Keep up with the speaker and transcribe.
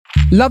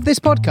Love this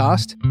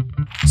podcast?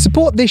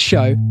 Support this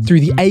show through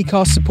the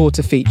Acast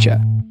supporter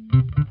feature.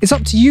 It's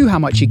up to you how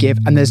much you give,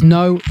 and there's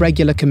no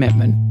regular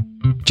commitment.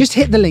 Just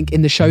hit the link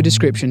in the show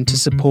description to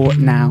support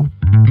now.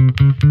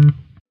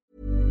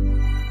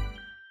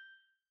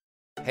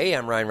 Hey,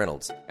 I'm Ryan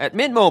Reynolds. At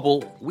Mint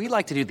Mobile, we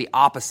like to do the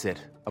opposite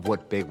of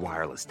what Big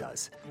Wireless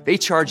does. They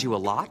charge you a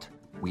lot,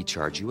 we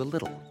charge you a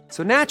little.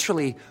 So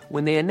naturally,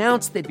 when they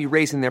announced they'd be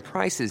raising their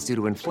prices due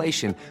to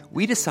inflation,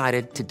 we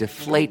decided to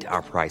deflate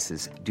our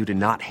prices due to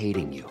not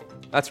hating you.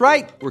 That's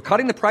right. We're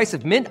cutting the price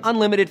of Mint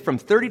Unlimited from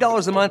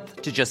 $30 a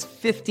month to just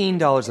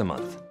 $15 a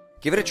month.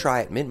 Give it a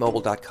try at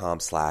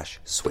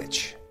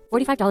mintmobile.com/switch.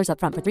 $45 up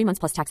front for 3 months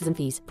plus taxes and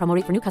fees. Promo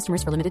rate for new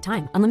customers for limited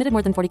time. Unlimited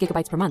more than 40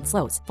 gigabytes per month.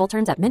 Slows full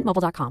terms at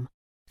mintmobile.com.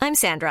 I'm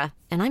Sandra,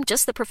 and I'm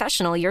just the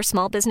professional your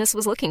small business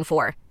was looking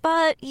for.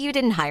 But you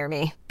didn't hire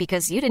me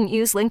because you didn't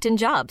use LinkedIn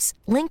Jobs.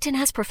 LinkedIn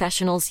has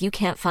professionals you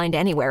can't find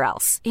anywhere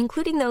else,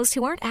 including those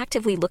who aren't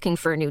actively looking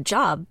for a new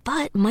job,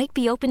 but might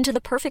be open to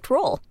the perfect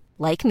role,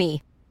 like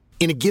me.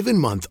 In a given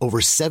month, over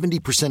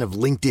 70% of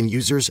LinkedIn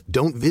users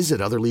don't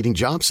visit other leading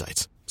job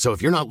sites. So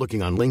if you're not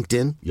looking on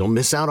LinkedIn, you'll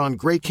miss out on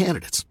great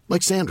candidates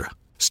like Sandra.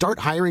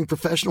 Start hiring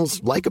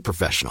professionals like a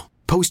professional.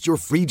 Post your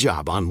free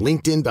job on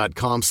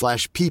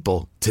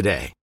linkedin.com/people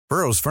today.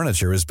 Burrow's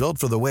furniture is built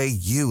for the way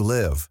you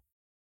live.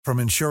 From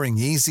ensuring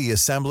easy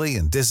assembly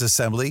and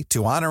disassembly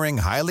to honoring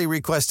highly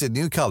requested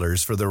new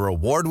colors for their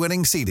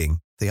award-winning seating,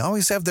 they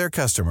always have their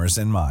customers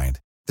in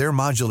mind. Their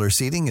modular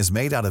seating is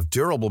made out of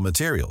durable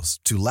materials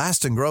to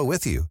last and grow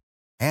with you.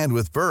 And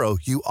with Burrow,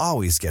 you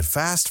always get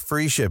fast,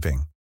 free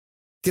shipping.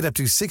 Get up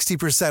to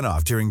 60%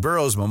 off during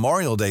Burrow's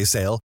Memorial Day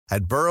sale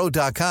at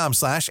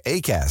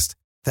burrow.com/ACAST.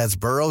 That's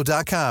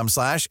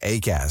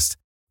burrow.com/ACAST.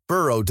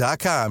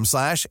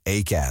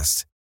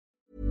 burrow.com/ACAST.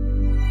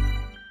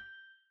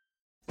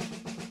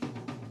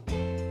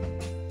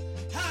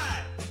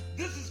 Hi,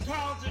 this is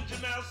Carlton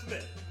Jamel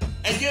Smith,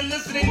 and you're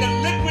listening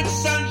to Liquid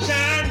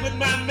Sunshine with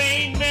my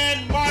main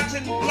man,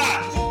 Maarten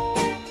Vlot.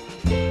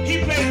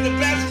 He plays the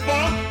best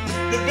funk,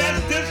 the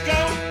best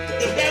disco,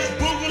 the best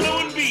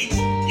boogaloo and beats.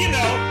 You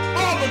know,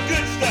 all the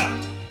good stuff.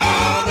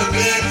 All the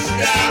good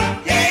stuff,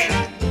 yeah.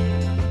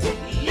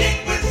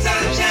 Liquid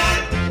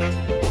Sunshine,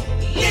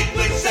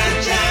 Liquid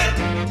Sunshine,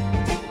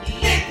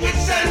 Liquid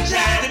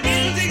Sunshine. The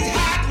music's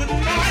hot with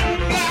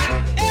Maarten Vlot.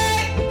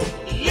 Hey,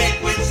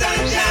 Liquid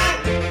Sunshine,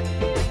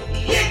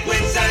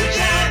 Liquid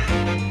Sunshine,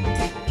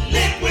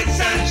 Liquid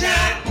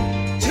Sunshine.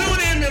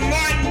 Tune in to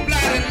Maarten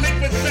Vlot and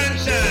Liquid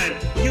Sunshine.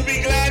 You'll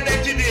be glad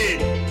that you did.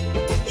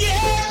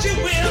 Yes, you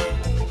will.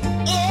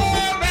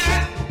 All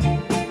right.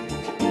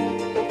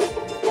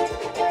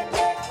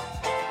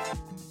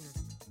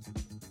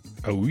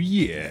 Oh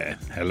yeah,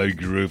 hello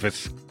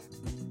groovers.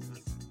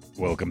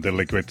 Welcome to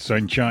Liquid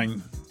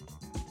Sunshine.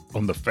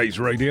 On the Face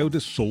Radio,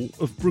 the soul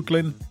of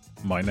Brooklyn.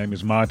 My name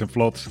is Maarten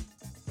Vlot.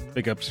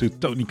 Big ups to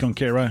Tony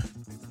Conquera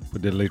for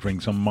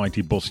delivering some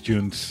mighty boss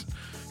tunes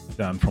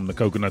down from the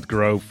Coconut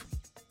Grove.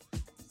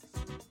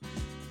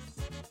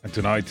 And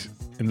tonight,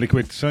 in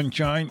Liquid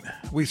Sunshine,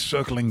 we're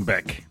circling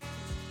back.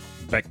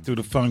 Back to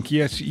the funk.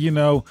 Yes, you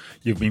know,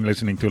 you've been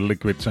listening to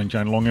Liquid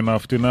Sunshine long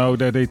enough to know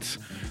that it's,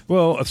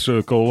 well, a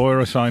circle or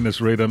a sinus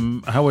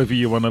rhythm, however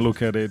you want to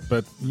look at it.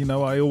 But, you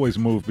know, I always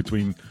move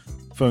between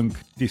funk,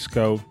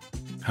 disco,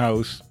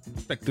 house,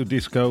 back to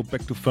disco,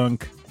 back to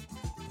funk,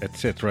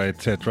 etc.,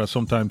 etc.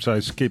 Sometimes I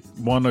skip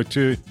one or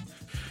two.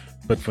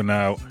 But for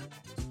now,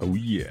 oh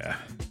yeah,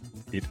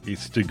 it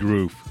is the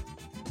groove.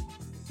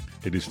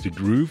 It is the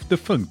groove, the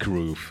funk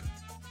groove.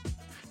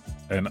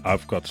 And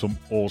I've got some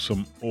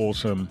awesome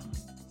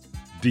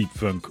deep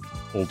funk,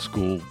 old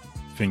school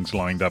things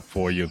lined up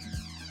for you.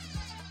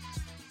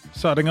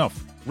 Starting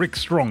off, Rick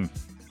Strong.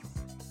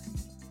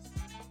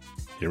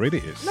 Here it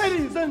is.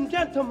 Ladies and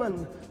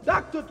gentlemen,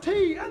 Dr.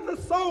 T and the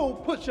Soul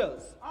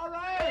Pushers. All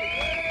right.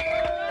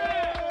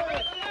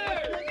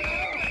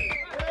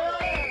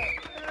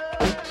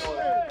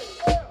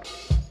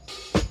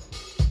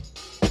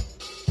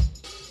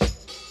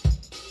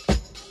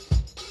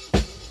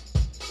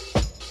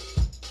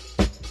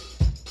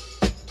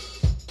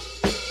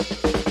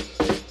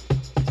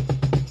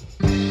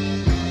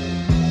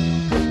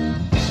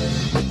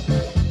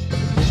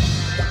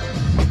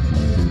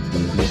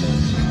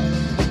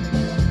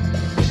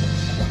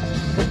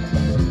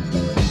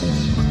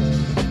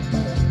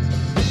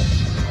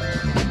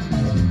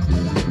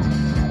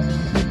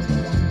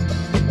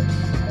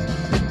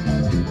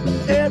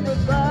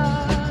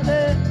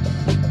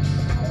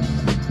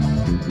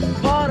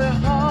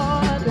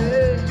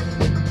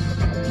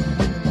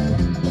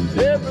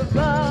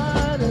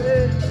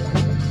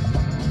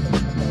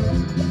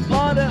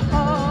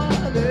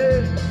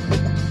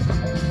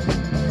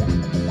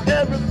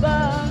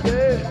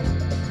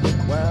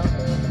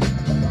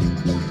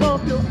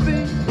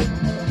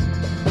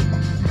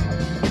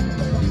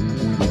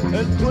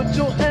 Put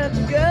your hands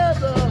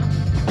together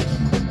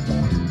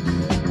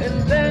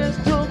and dance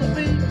to the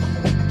beat.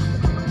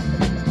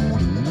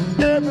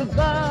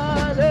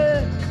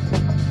 Everybody,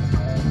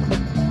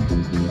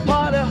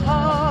 party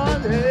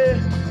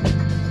hardy.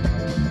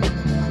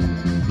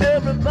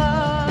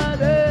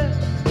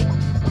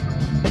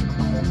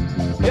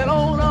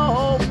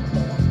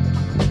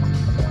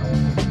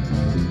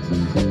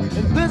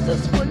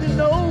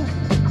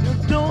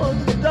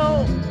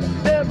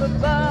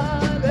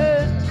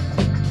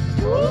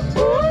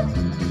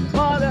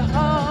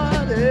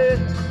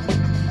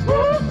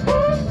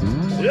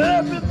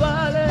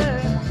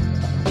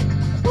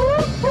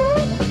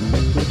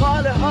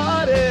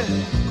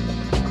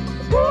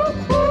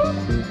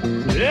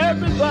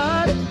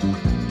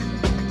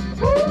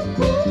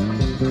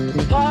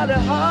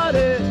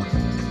 hardy.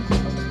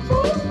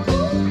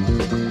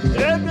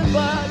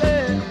 Everybody,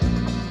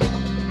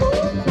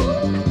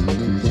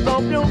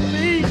 stomp your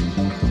feet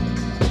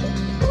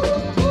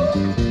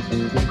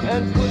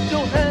and put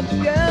your hands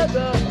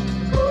together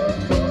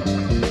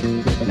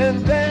and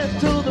dance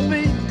to the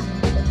beat.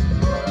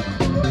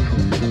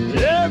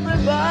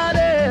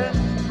 Everybody,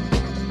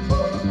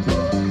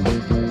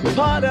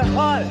 party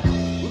hardy.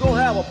 We're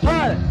gonna have a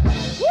party.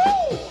 Woo!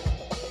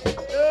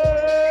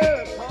 Yeah,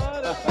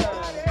 party,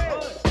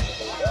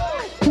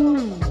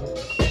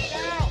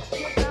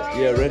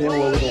 yeah, right here where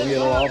we're gonna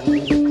get on off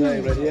this thing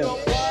right here.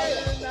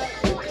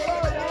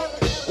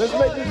 Let's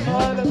make this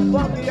party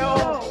funky,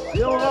 y'all.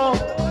 You know,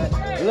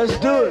 let's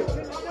do it.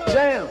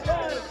 Jam,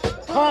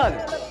 party,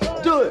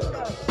 do it.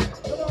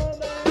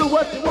 Do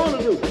what you wanna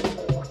do.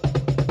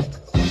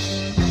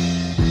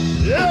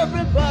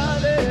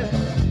 Everybody,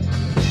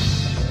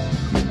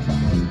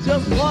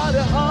 just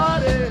party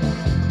hardy.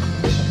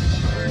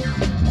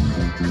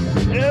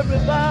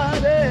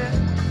 Everybody,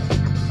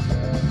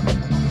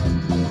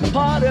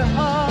 party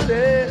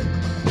hardy.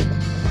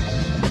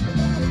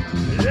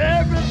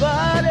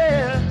 Everybody,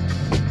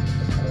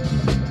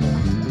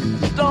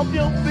 stomp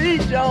your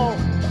feet, y'all.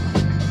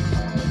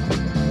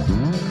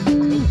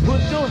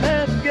 Put your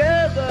hands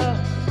together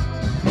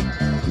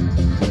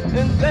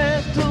and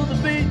dance to the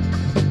beat.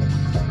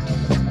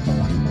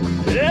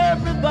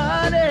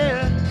 Everybody,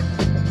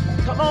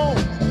 come on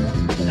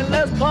and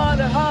let's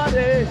party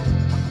hardy.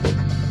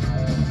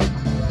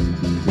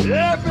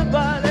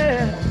 Everybody,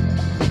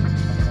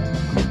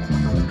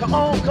 come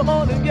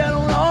on and get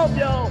on off,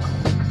 y'all.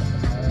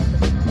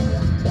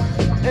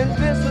 And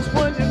this is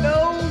when you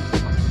know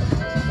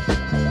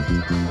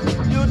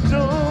you're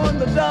doing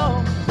the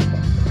dog.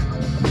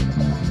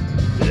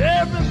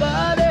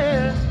 Everybody,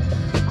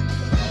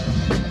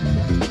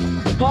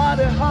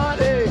 party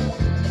hardy.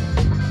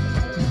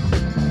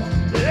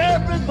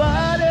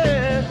 Everybody,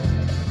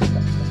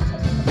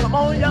 come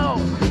on, y'all,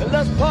 and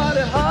let's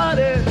party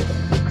hardy.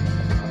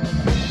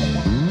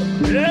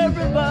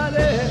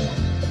 Everybody,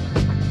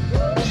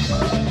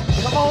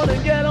 come on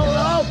and get on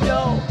off,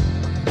 y'all.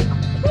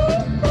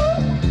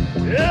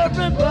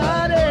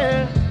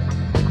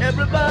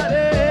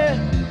 Everybody,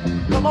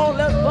 come on,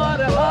 let's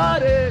party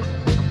hardy.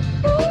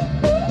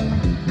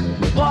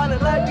 Party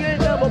like you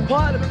ain't never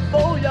party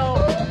before, y'all.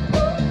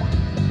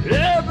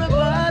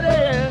 Everybody,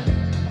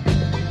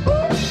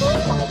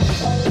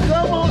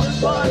 come on and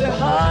party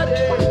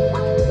hardy.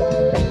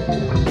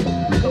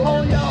 Come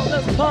on, y'all,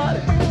 let's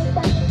party.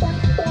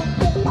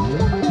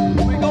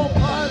 We gon'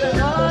 party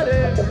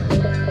hardy.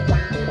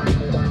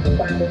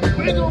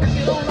 We gon'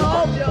 get on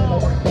off, y'all.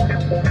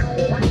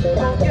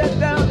 Gon' get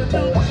down and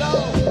do the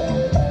song.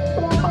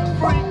 Do the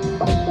freak.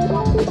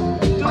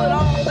 Do it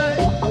all day.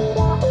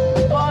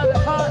 Party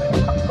hardy.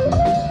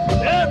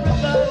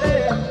 Everybody.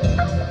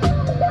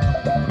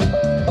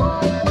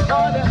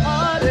 Party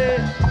hardy.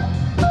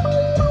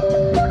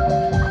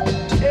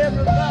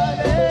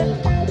 Everybody.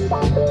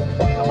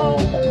 Come on.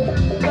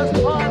 Let's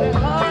party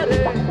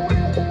hardy.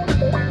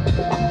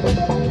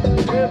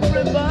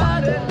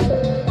 Everybody.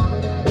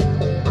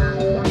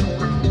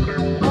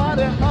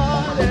 Party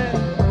hardy.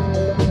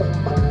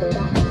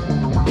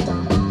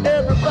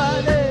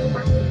 Everybody.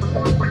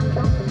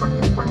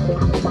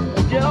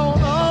 Get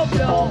on off,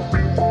 y'all.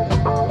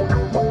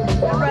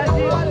 And right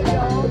here,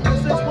 y'all. This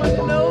is when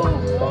you know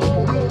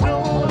you're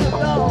doing it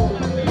all.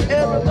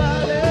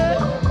 Everybody.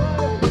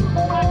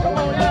 Come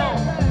on, y'all.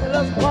 And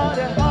let's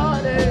party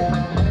hardy.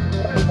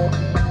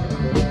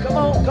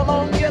 Come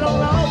on, get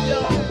on off,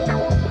 y'all.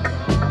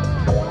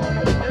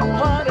 And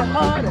party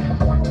hardy.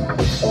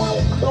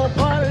 We gon'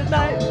 party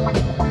tonight.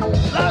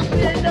 Like we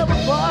ain't never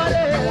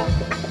party.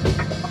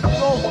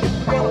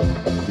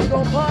 We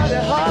gon' party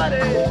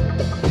hardy.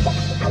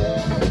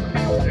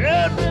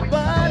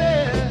 Everybody.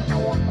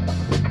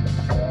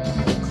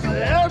 Say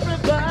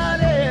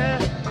everybody.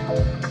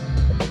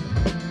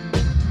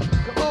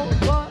 Come on,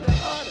 party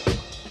hardy.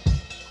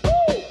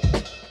 Woo!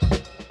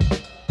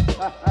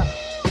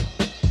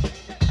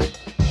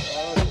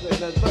 This ain't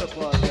nothing but a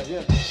party right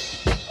here.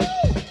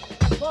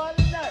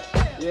 Party night.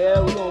 Yeah,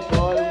 we gon'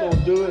 party, we gon'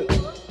 do it.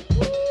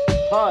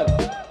 Party.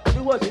 Do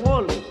what you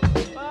want to do.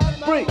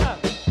 Free.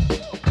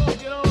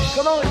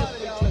 Come on,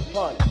 let's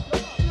party.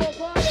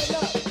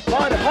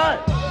 Party hard.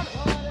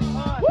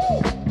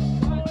 Woo!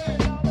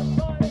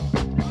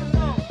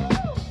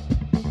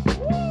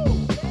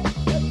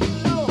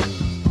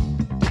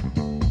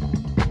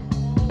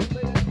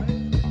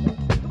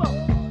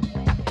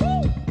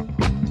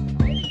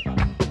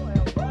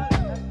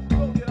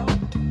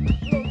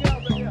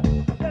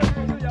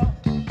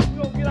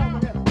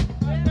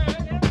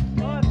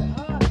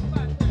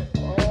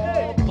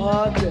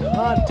 Party,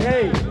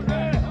 party.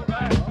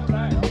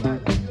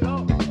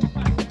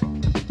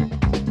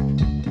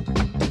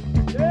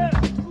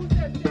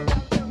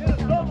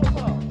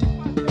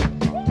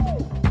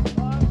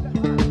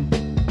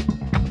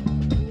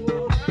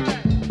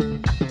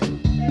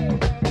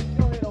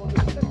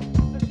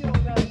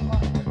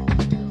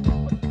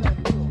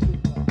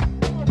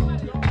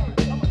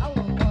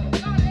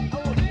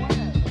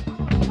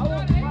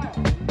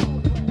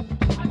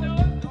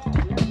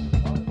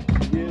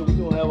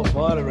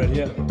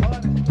 yeah.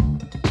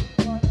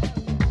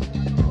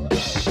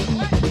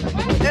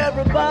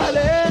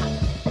 Everybody,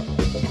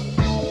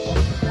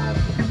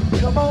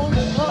 come on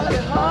and party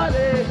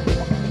hardy.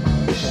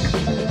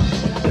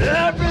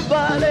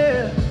 Everybody,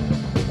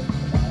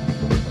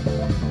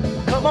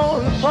 come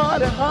on and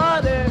party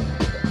hardy.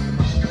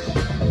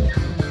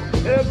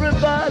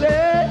 Everybody,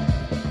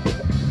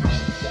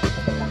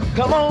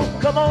 come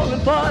on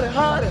and party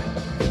hardy.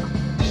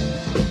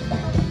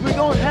 We're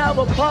gonna have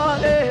a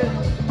party,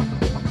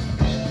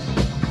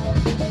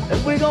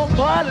 and we're gonna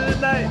party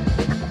tonight.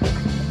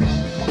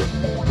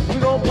 We're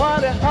gonna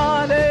party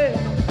hardy.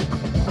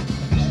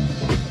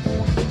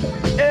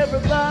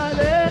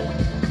 Everybody,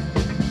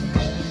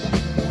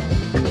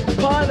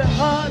 party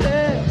hardy.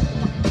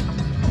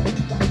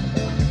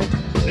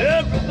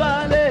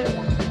 Everybody,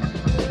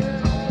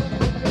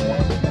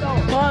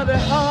 party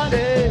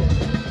hardy.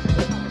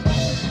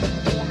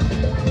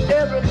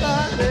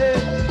 Everybody,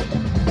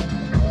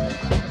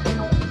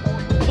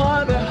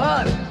 party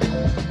hardy.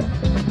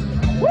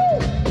 Woo!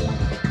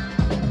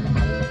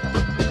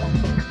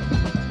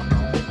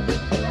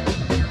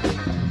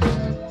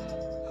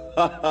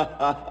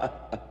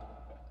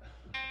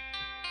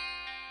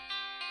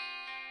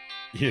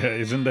 Yeah,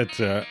 isn't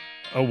that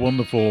a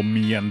wonderful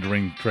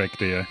meandering track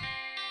there?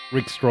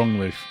 Rick Strong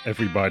with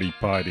Everybody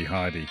Party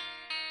Hardy.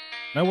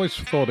 I always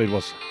thought it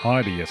was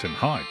Hardy as in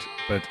heart,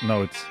 but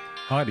no, it's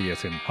Hardy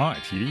as in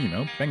heart, you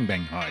know, bang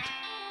bang heart.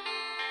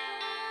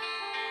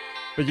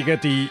 But you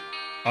get the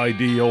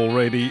idea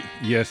already.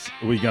 Yes,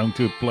 we're going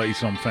to play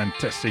some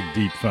fantastic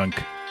deep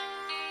funk.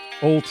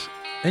 Old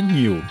and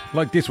new,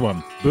 like this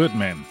one,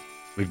 Birdman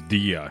with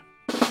Dia.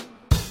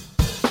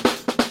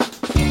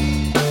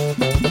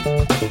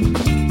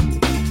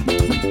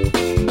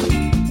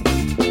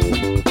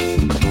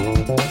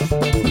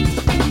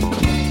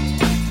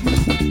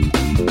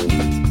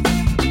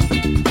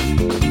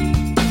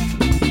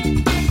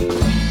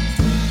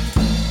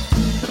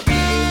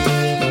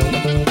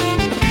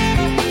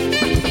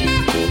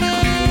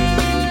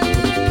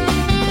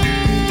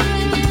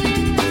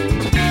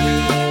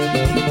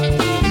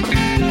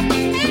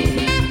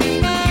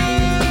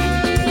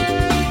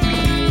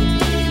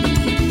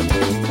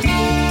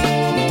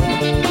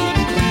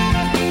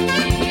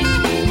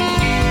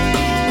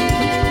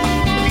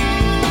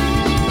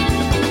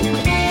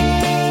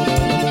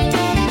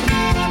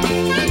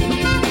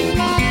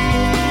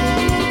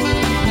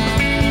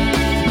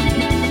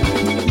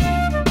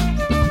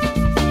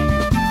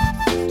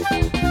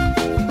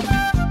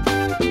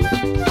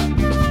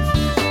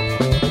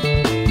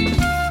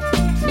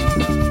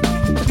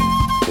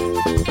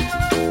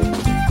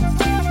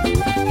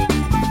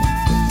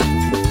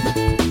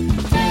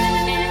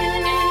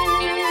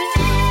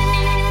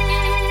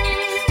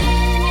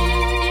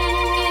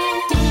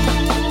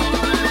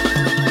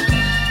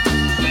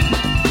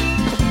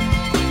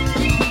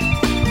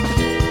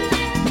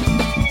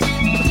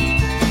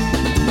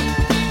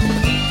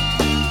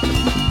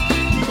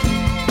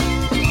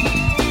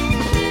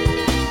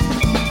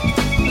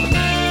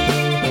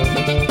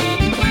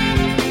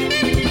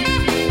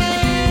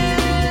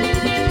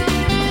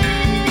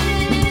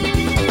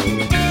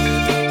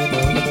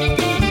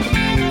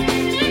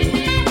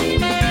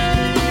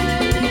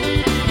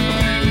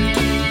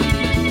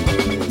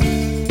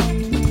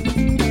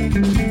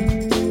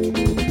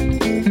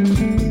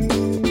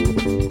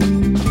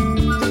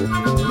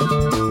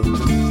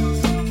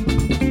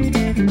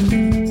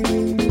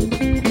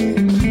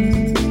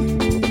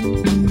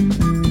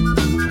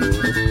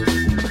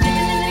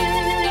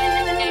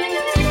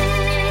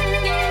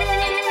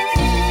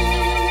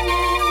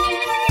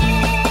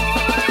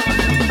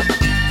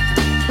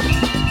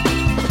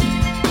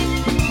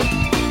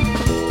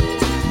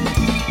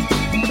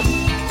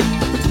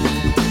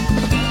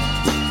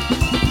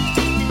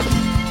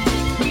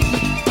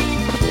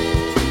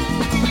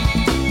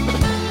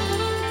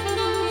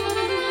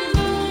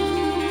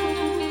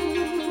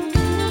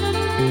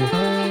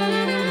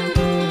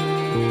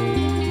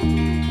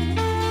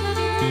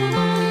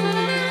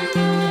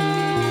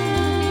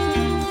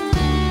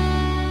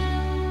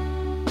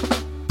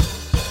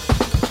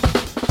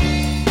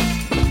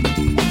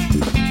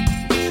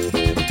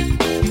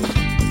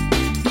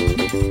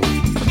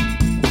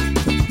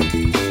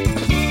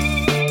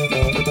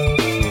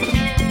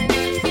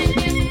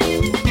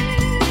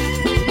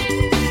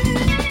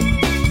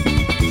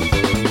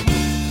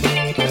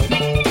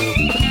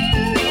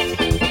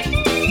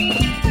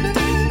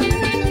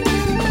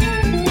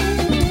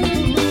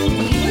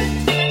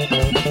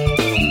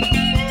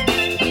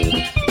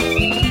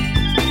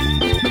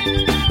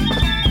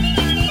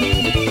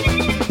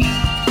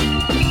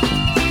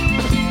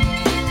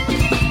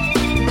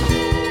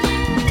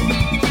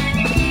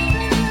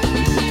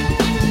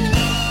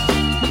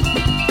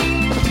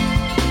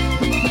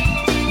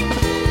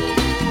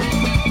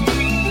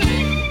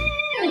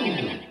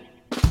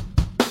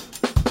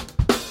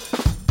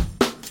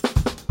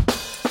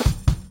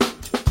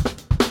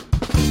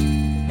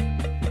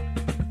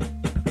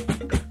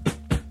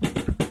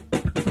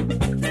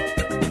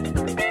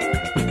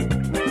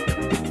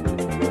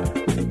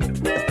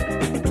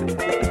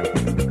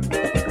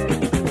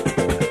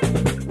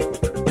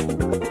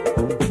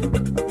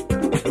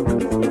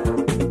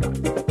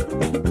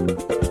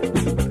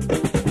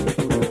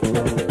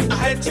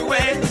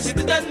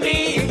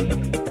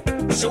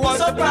 She was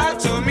so bad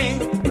to me.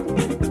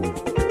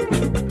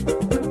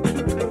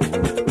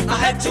 I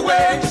had to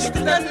wait, she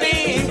didn't let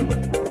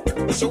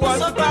me. She was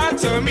so bad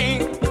to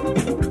me.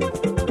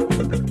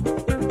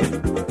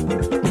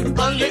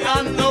 Only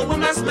I'm no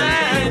woman's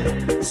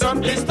man, so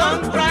please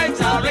don't cry,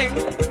 darling.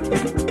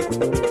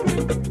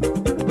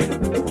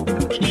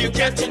 You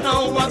get to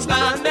know what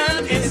my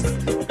name is.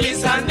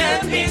 Please, her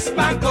name is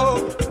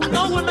Banco. I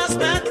know woman's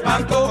man,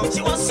 Banco.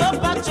 She was so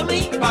bad to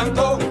me,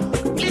 Banco.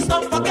 Please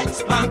don't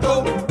forget,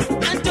 Banco.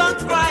 And don't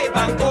cry,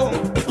 Banco.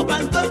 Oh,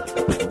 Banco,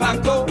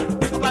 Banco,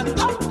 oh,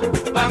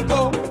 Banco,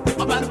 Banco,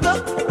 oh,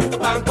 Banco,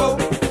 Banco.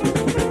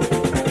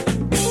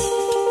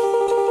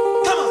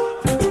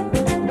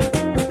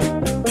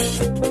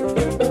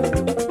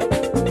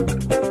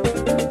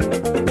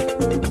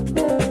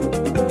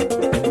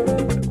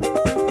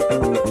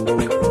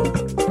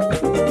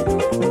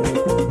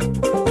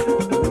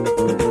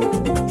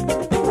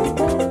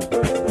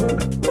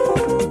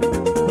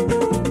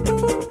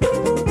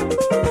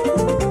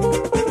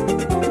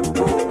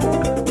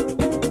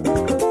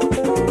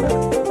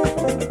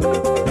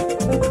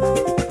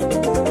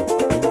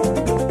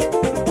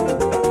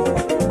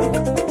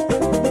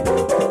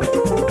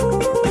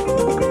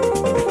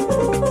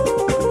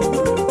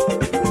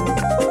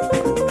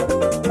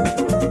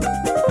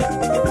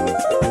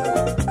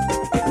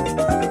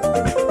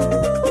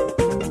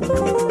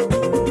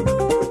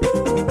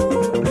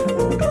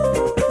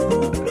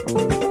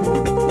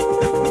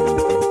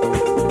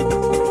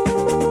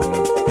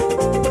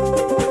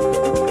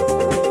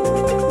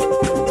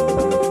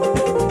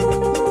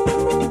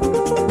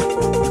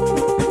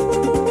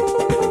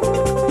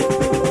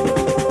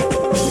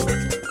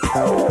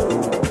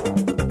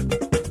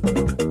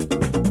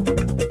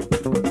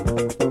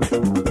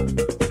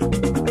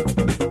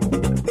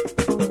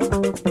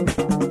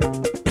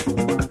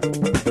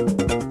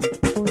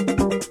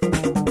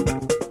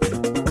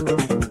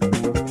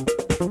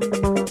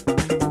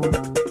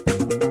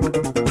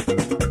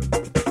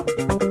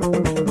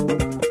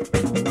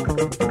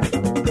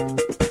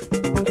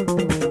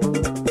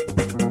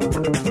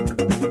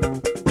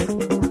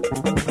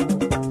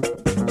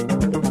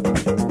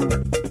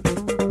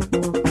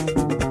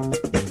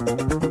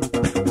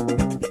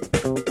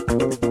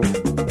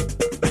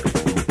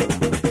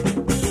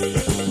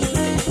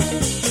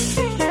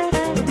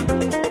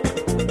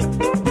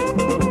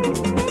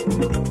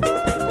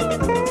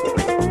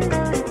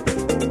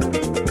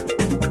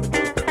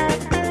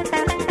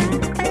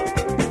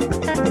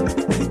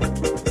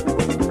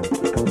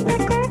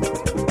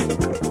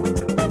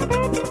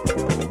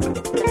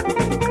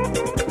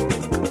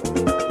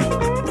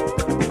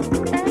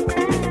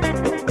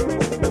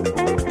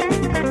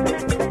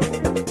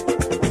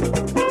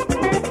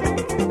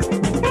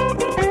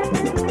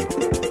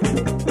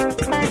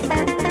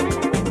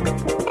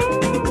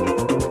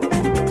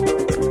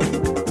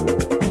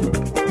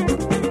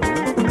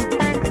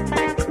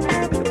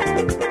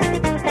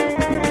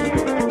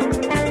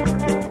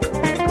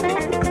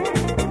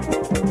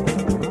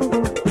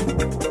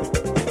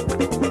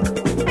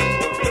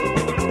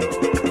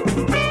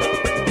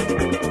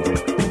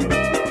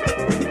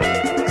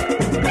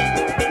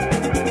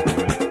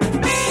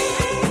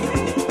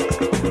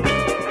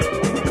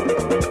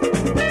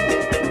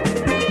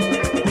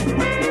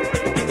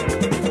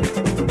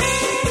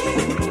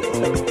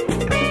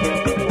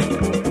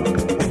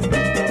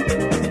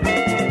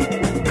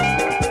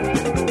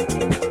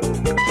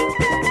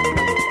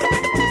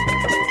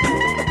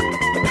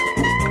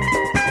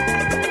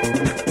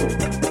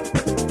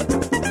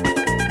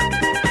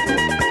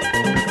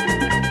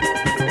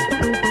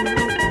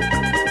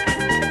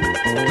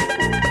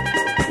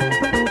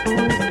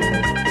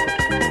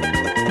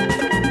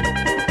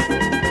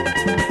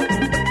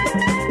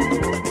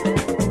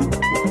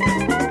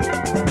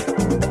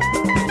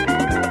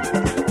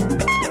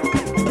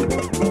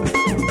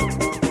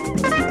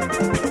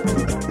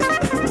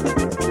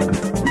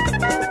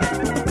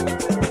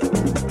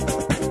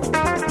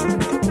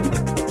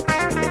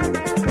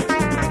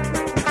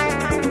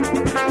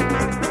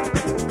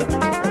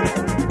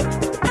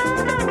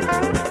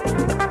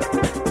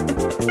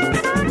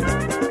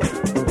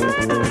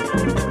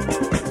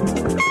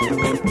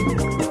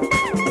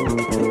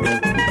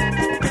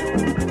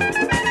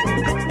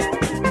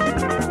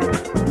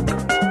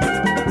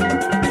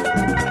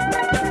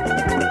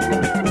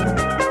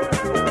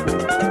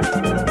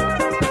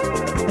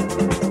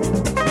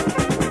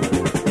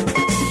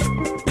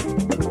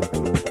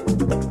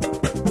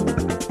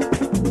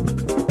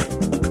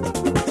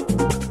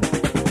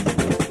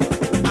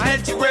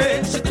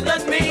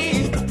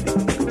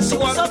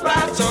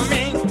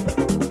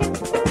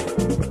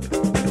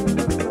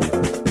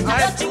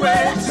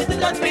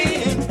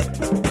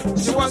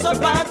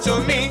 to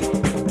me.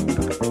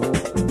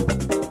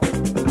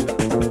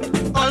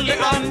 Only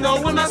I'm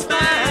no woman's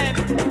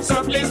man,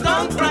 so please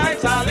don't cry,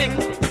 darling.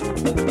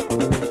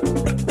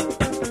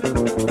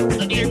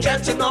 You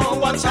get to know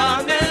what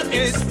her name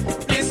is.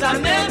 Please, her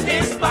name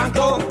is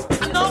Banco.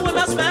 I know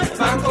woman's man,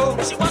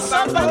 Banco. She was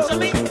so bad to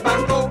me,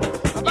 Banco.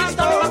 Please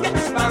don't forget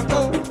Banco,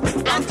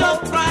 and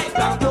don't cry,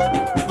 Banco.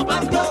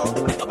 Banco.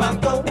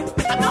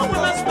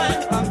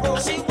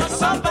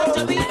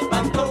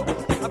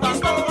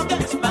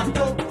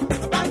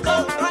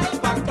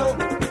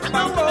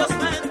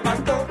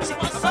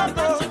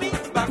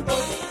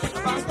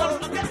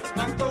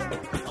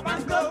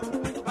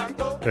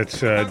 That's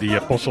the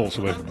Apostles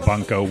with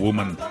Banco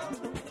Woman.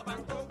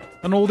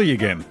 An oldie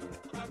again.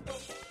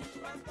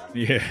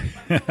 Yeah,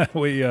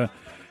 we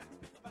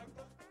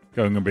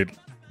going a bit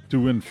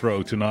to and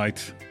fro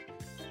tonight.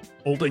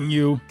 Old and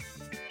new.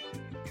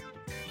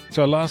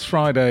 So last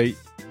Friday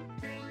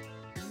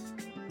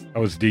I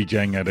was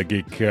DJing at a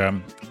gig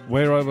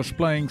where I was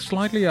playing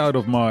slightly out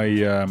of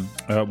my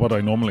what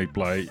I normally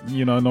play.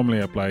 You know,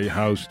 normally I play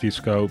house,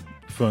 disco,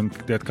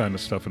 funk, that kind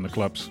of stuff in the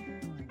clubs.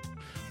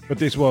 But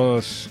this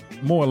was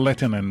more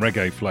Latin and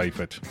reggae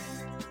flavored.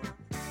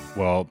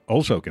 Well,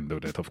 also can do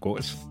that, of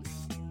course.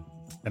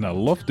 And I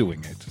love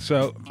doing it.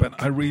 So, but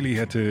I really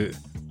had to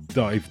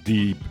dive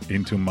deep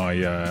into my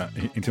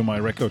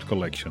record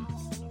collection.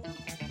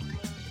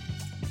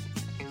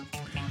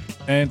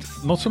 And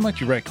not so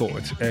much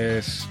records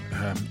as,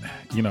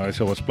 as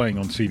I was playing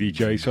on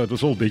CDJ, so it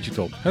was all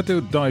digital. I had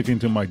to dive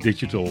into my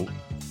digital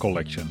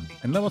collection,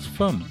 and that was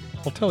fun.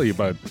 I'll tell you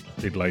about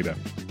it later.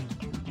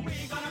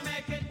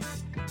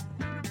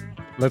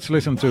 Let's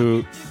listen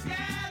to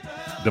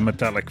the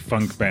Metallic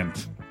Funk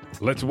Band.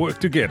 Let's work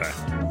together.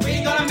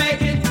 We're gonna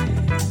make it.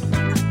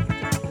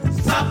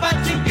 Suffer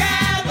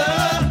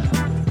together.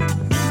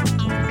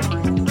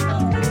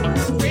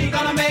 We're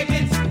gonna make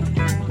it.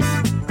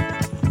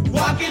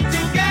 Walking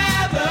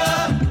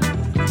together.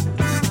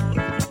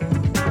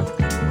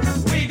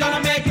 We're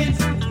gonna make it.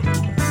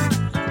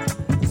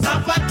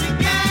 Suffer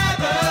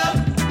together.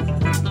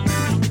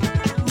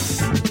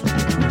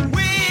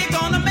 We're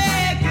gonna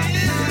make it.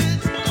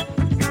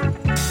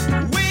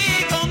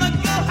 We're gonna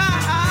go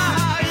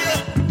higher.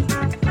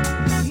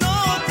 No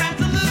time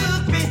to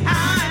look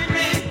behind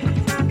me.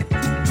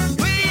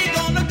 We're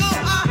gonna go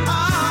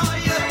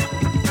higher.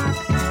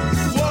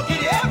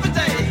 Walking every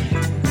day.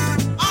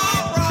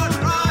 All right.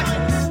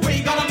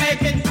 We're gonna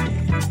make it.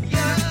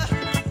 Yeah.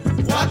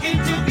 Walking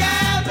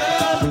together.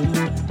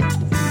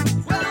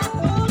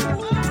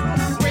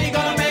 We're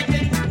gonna make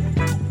it.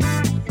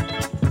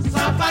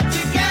 Suffer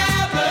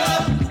together.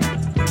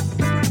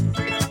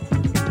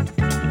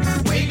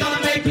 We're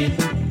gonna make it.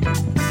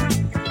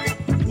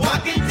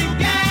 Walking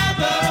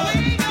together.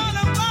 We're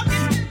gonna walk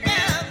it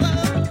together.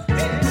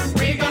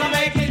 We're gonna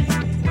make it.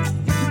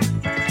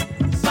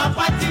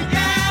 Suffer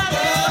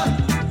together.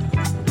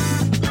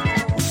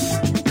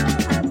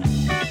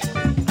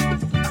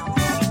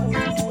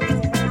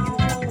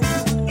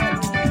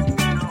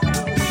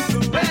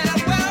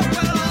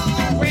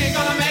 We're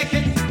gonna make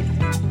it.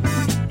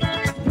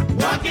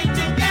 Walking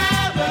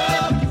together.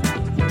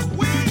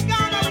 We're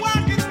gonna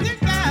walk it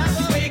together.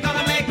 We're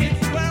gonna make it.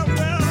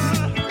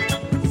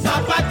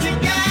 Suffer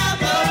together.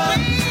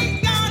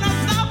 We're gonna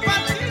suffer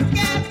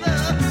together.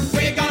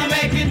 We're gonna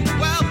make it.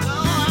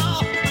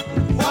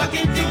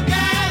 Walking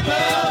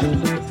together.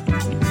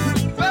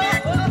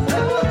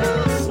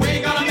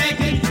 We're gonna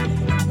make it.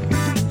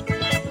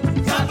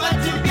 Suffer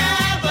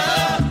together.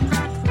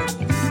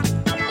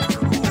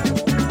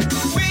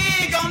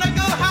 We're gonna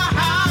go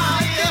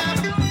higher.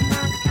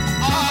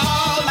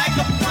 Oh, like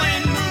a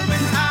plane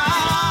moving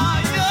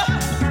higher.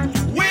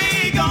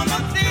 We're gonna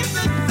sing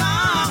the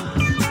song.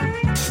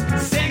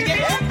 Sing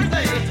it every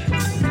day.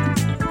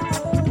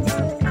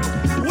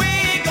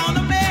 We're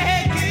gonna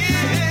make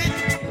it.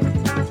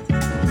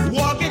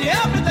 Walk it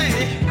every day.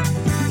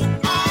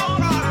 All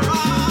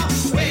right.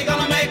 We're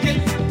gonna make it.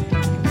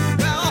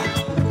 Well,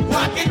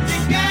 walk it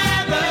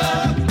together.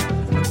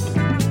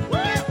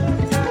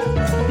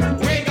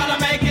 We're gonna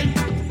make it.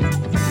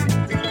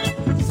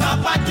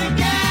 Suffer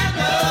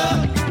together.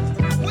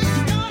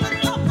 We're gonna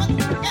suffer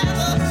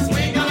together.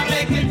 We're gonna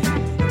make it.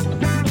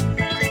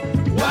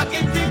 Walk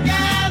it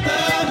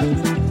together.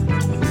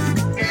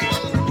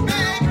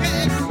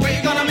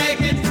 We're gonna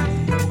make it.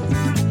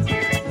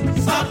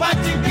 Suffer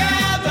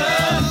together.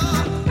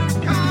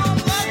 Come on,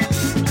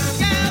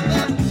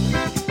 together.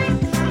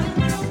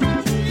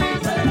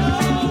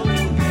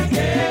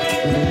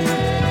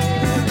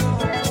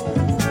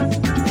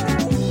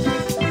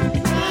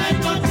 I'm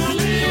going to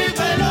leave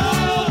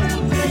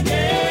alone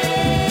again.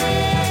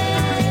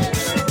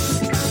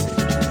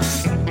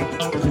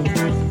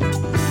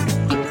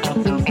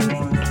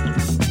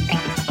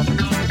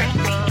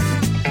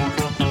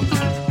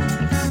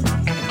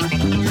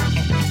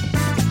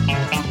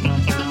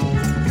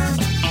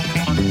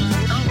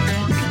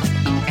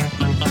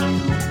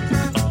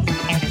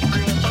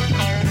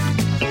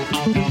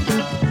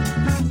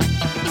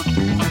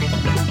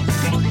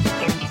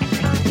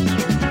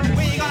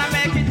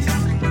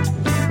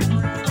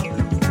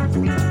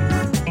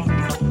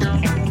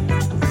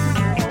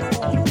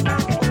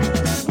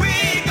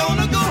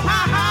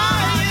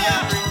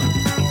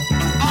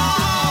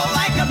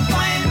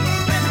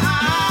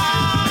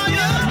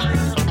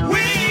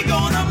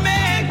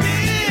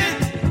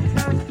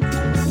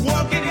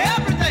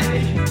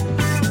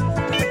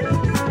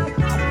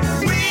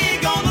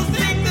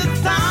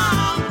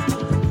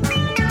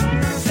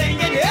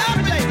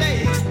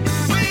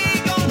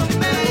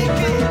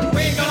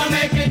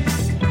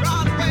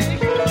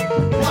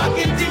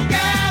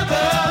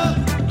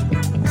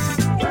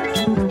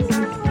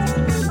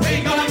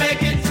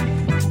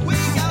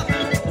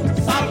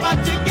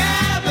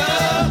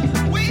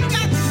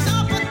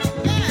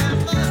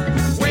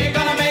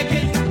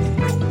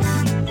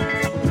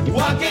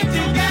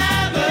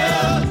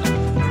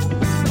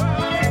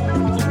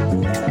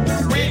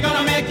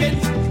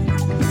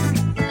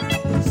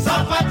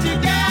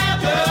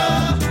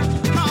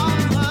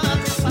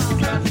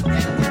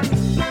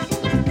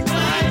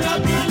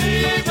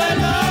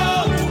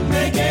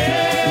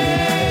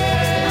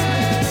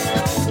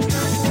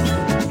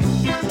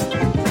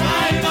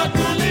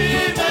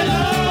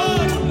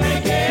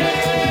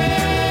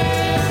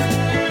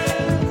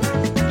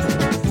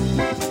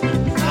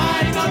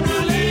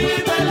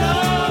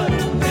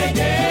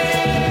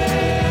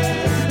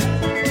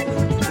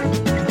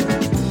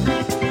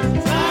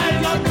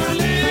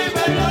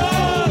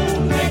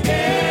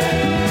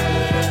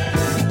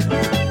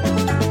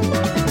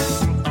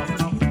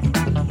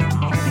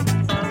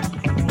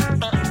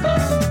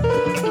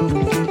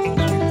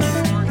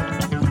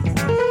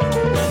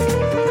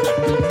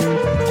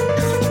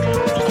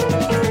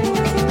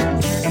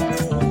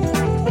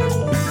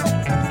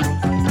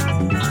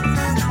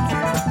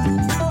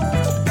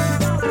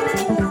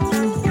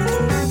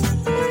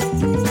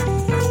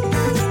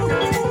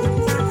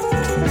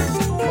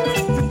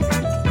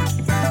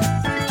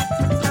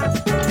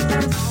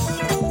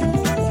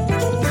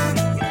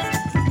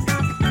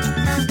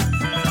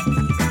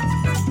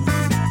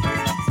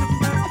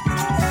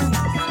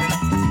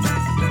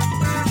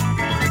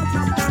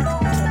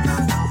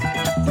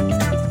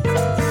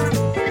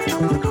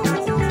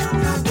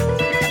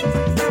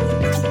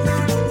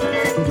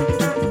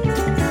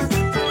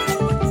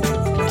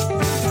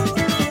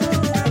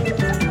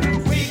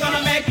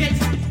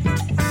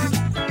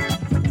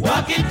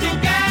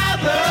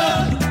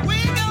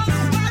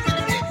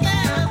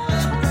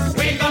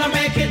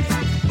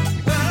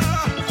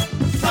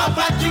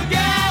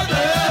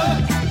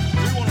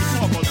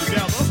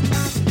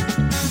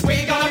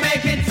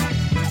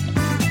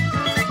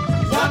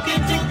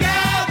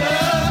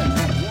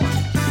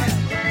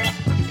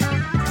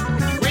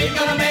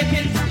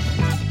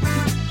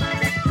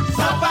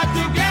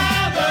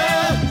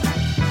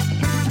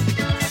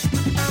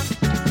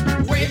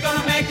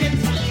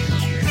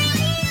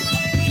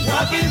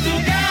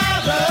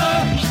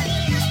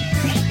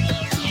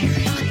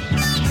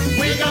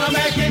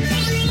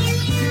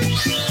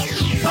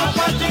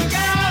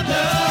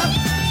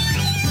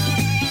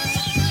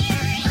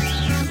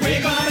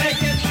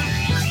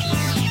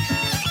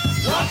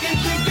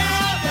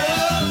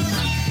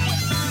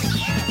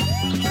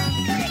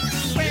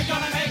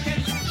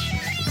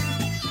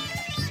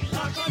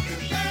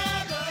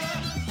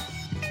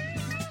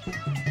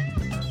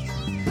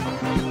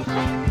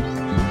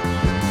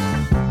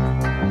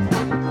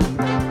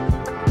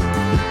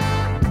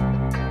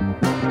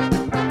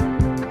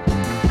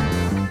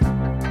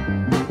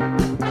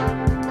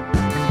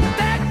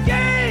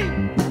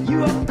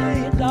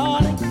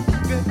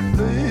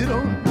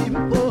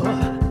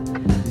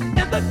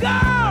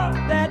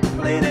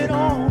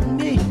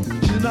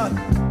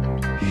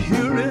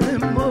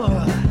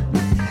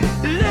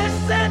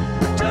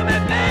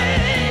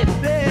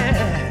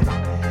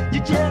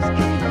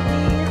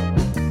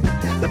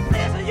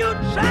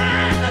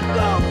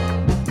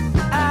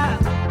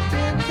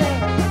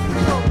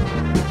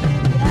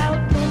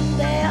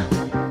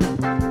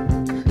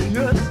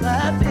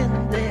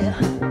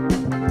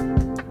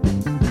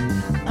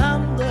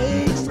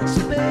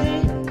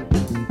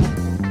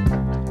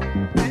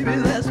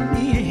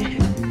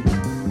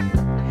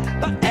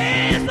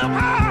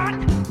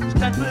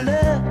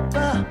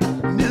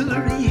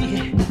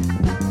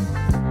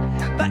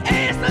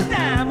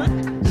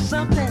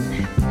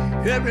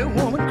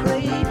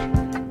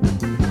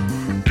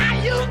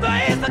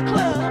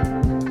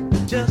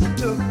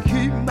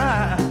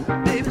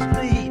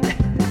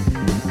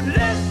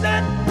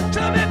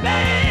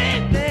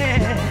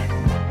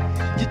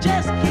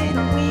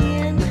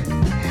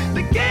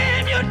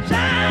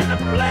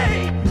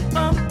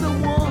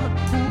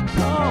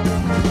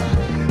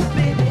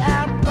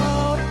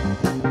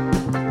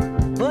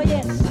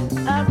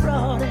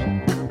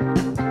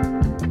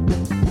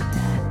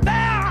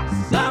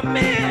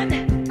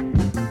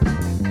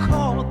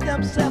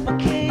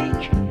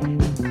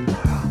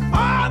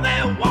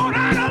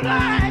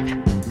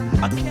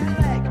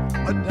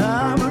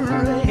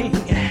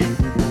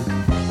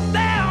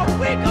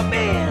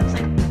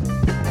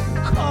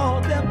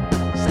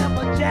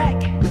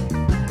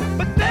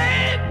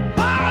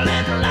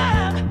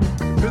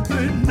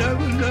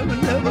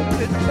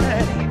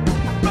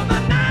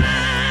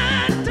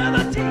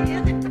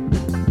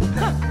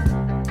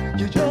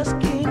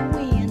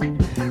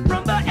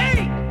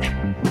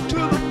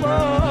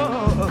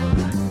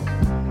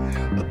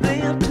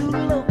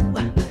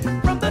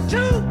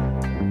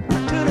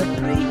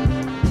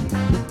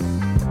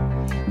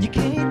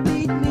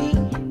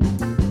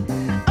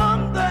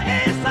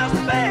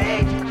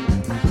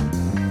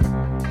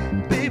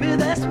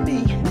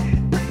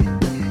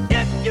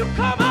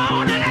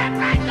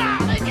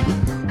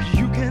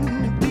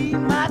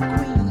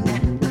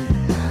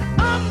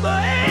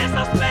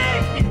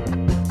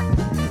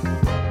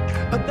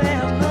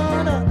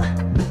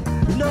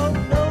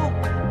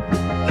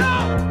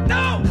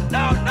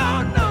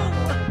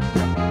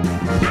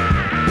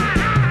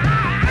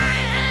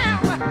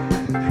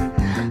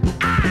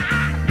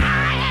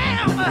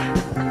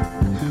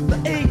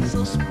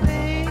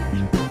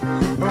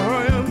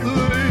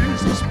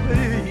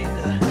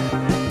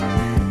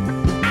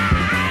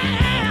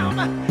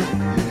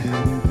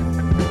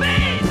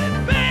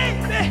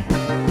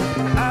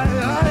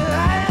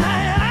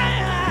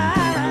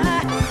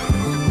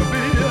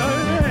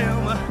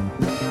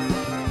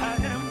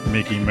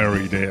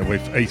 Mary there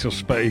with Ace of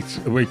Spades,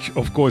 which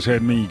of course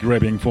had me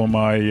grabbing for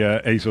my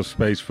Ace of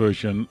Spades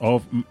version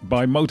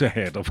by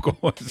Motorhead, of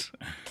course.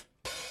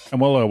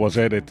 And while I was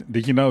at it,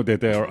 did you know that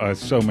there are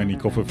so many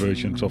cover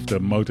versions of the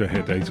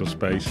Motorhead Ace of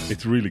Spades?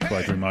 It's really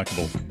quite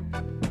remarkable.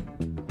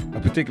 I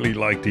particularly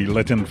like the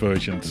Latin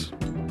versions.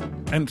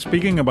 And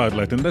speaking about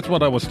Latin, that's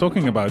what I was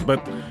talking about,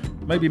 but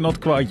maybe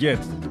not quite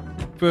yet.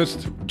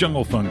 First,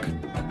 Jungle Funk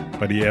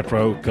by the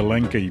Afro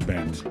Kalenki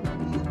Band.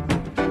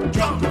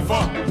 Jungle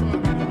Funk.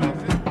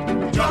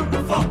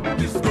 Jungle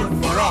Funk is good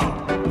for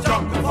all.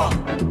 Jungle Funk.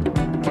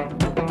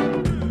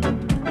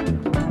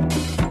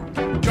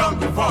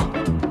 Jungle Funk.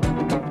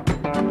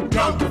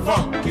 Jungle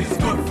Funk is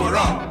good for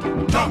all.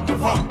 Jungle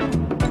Funk.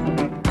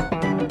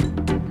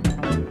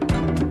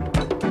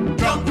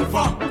 Jungle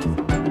Funk.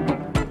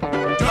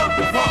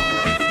 Jungle Funk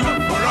is good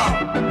for all.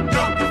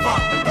 Jungle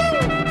Funk.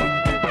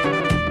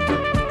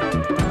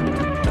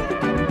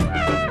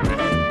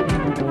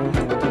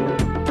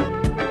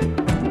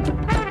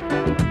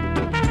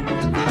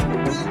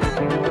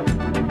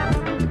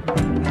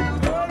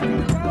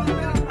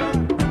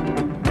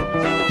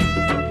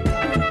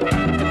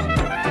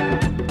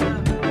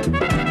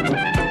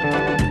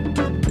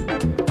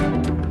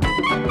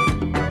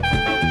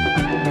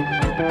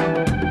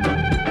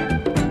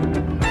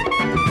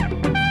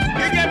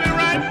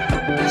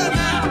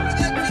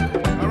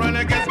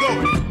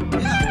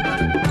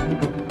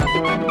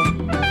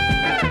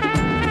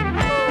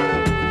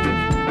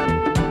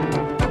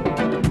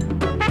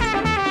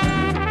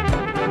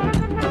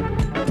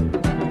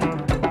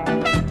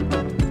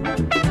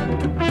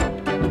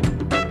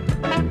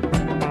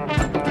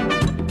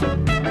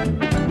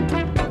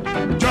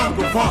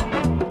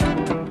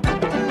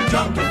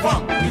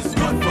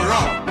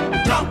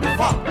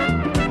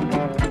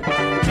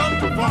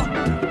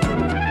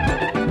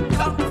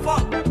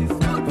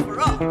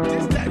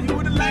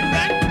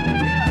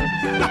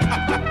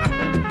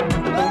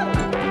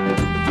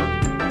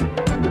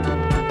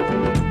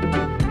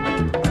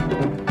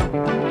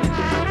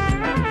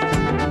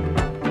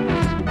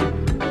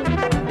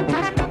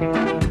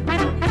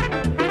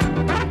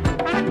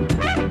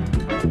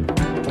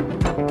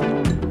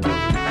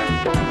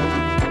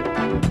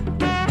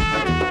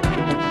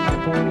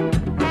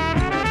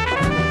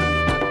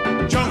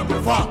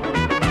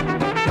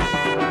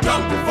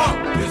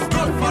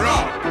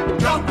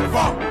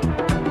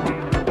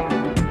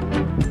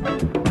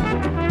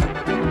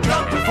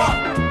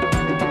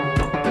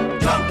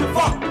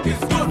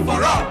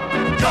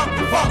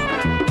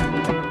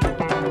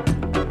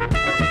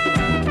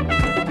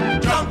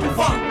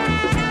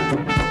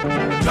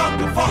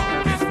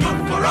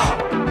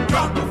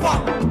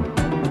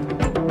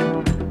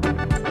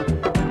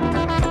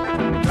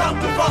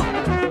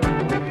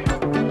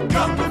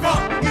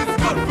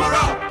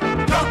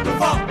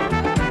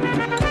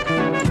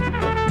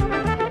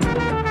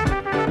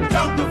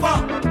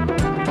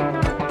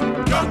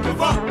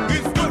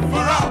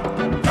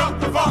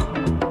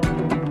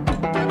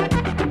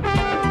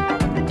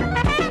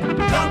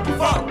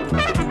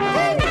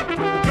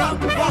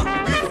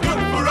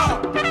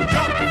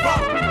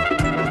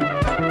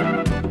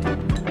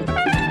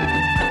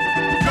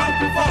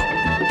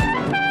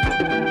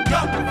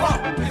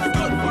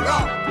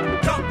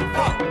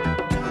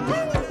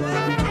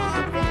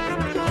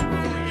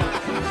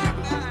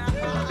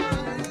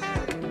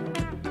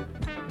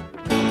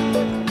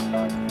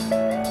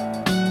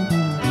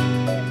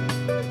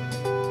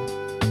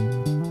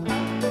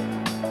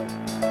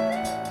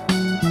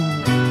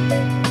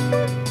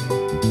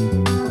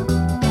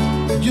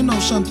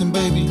 Something,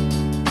 baby.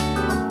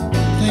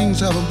 Things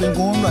haven't been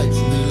going right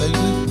for me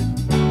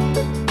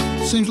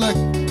lately. Seems like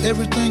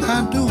everything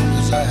I do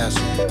is a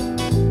hassle.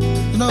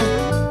 You know,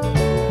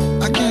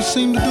 I can't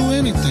seem to do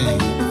anything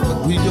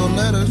but read your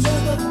letters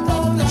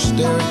and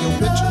stare at your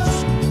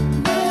pictures.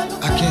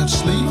 I can't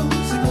sleep.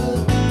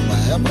 My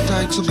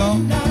appetites are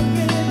gone.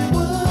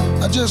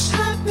 I just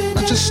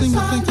seem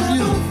to think of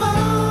you.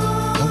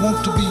 I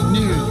want to be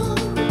near you.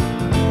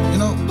 You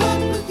know,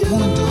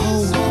 wanting to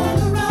hold you.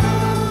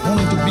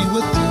 Wanting to be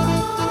with you,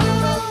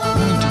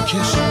 wanting to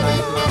kiss you,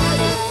 baby.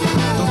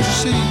 Don't you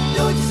see?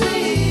 Don't you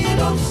see?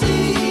 Don't you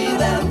see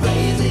that I'm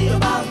crazy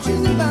about you,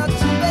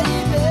 baby?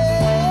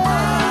 I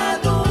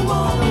don't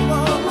wanna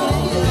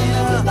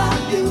live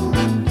without you.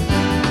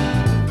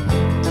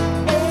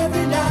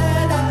 Every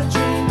night I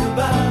dream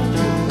about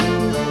you.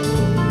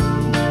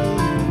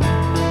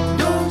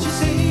 Don't you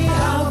see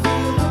how I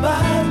feel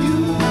about you?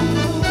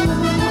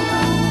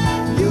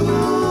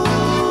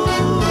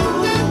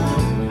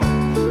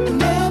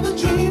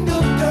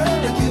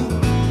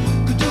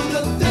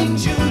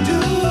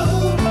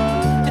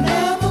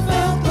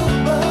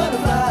 Butterflies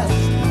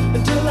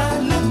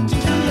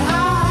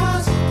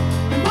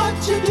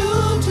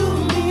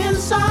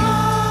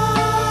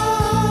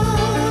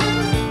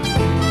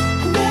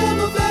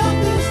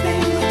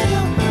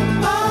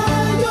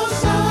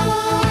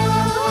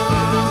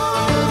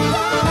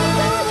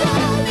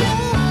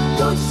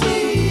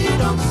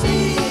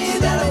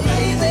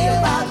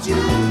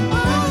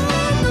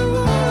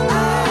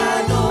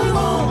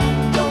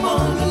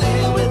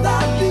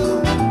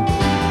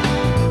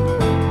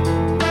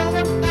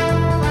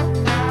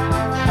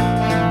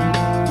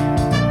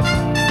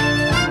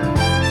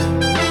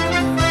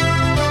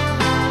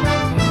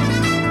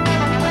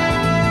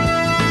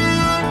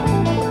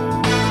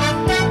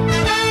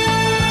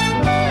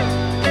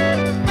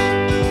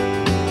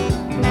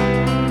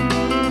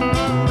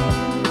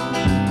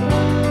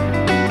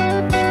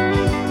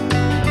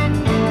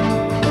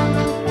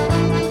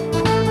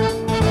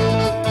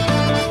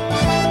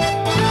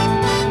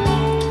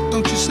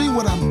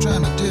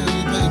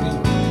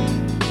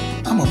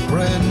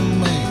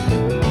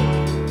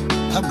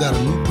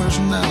a new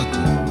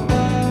personality.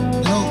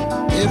 You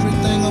know,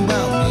 everything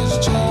about me has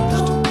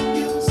changed.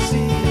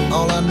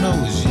 All I know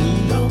is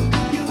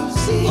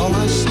you. All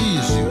I see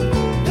is you.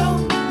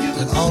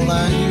 And all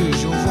I hear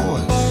is your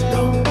voice.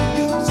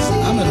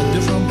 I'm in a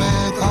different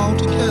bag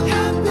altogether.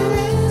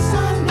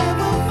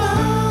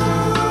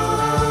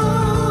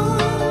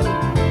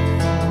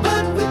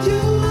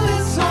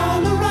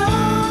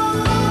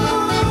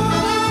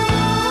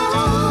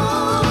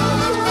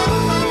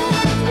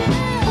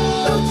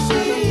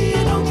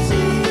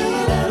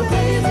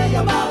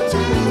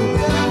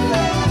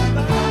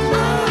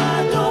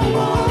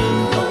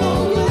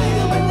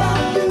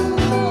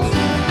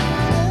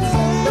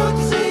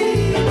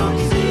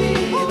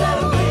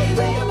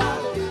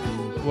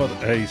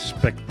 A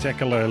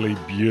spectacularly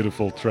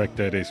beautiful track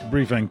that is.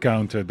 Brief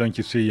Encounter, don't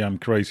you see I'm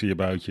crazy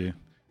about you?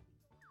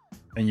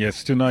 And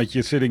yes, tonight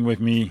you're sitting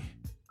with me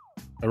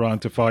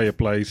around the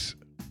fireplace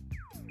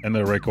and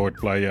a record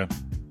player.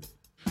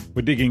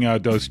 We're digging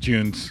out those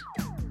tunes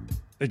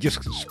that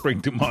just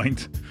spring to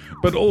mind,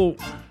 but all,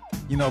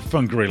 you know,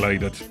 funk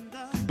related,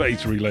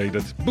 bass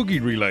related,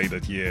 boogie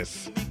related,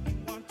 yes.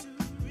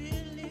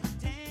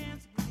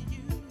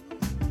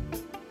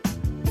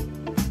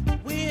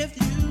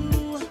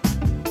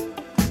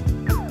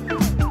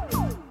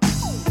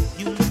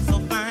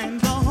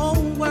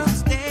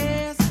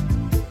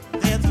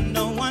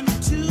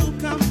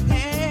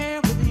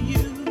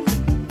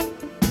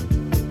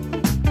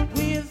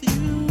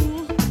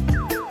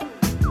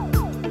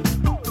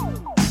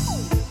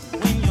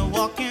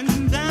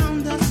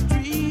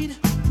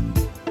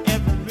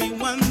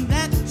 Everyone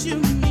that you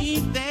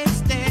meet, they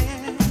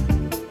stare.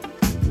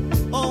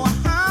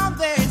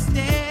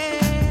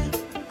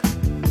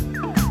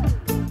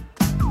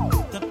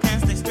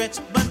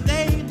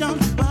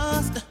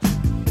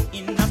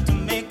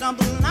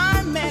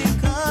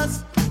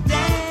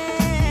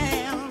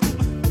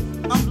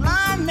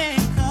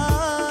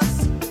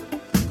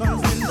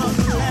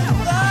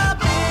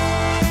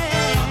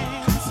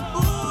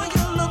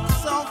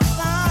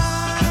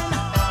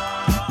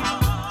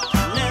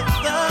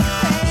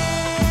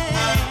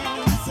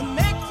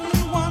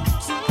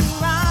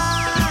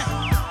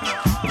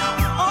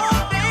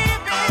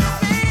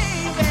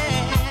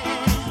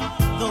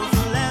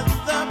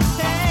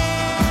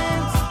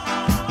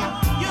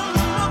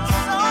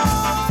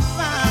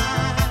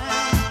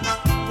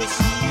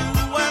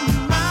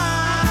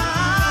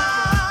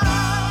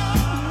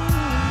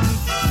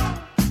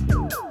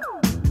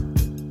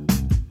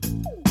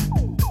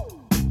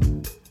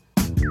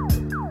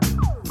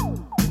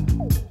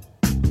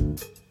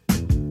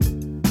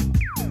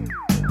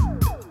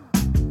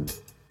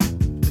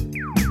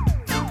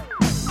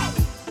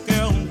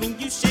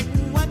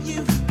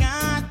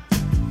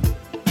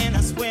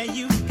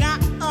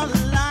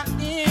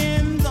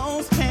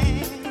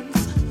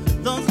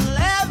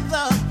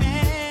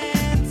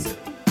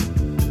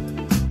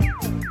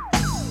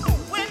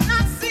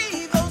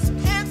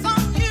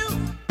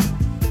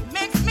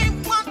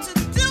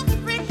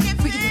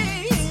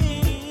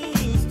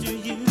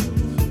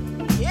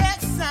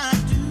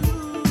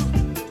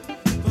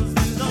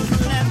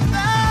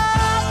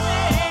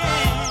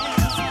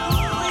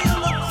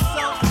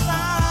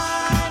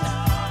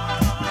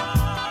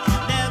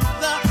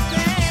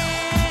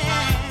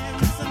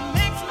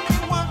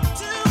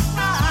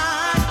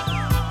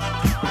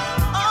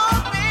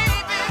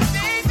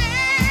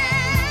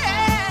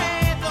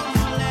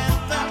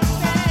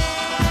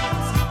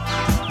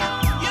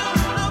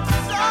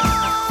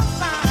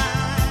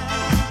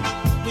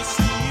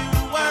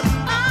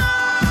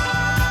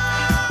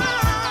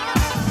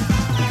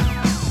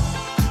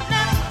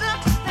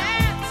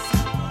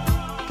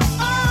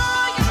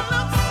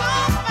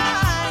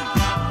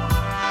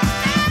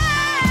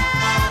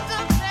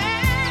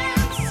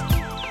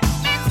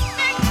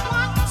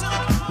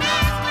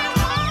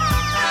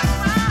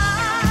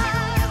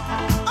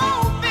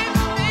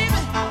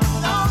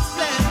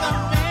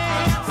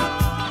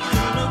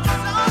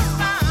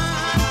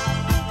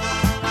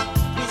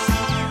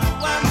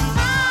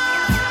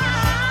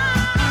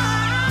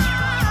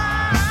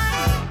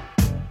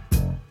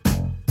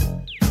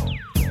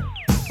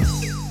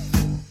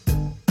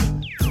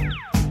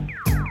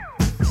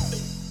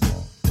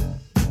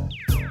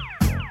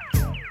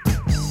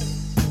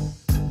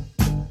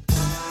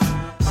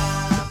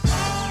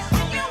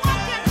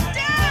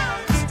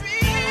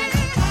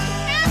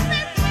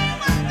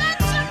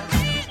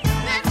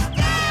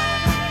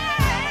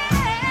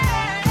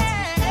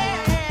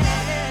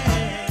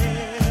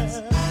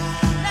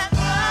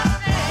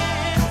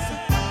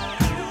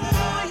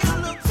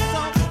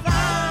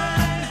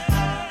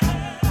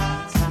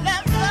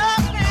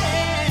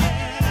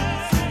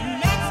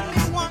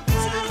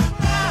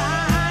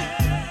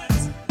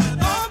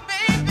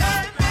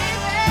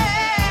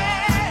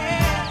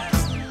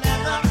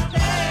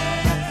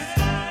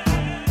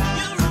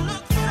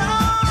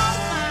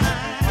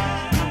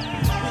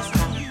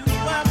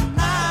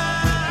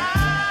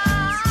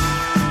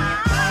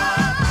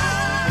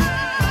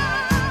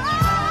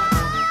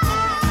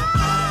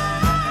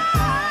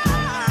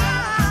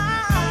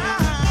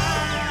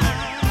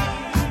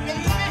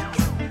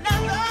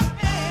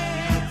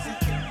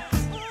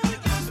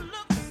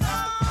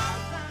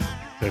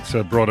 It's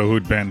a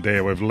Brotherhood band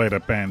there with leather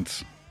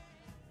pants.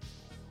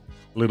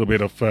 A little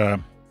bit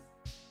of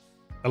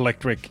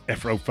electric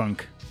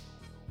Afro-funk.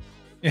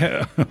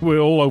 Yeah, we're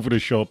all over the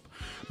shop.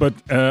 But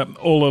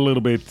all a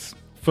little bit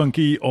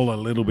funky, all a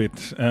little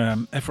bit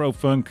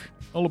Afro-funk,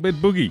 all a bit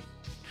boogie.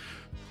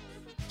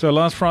 So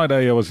last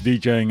Friday I was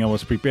DJing, I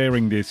was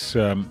preparing this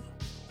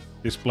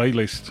this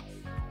playlist,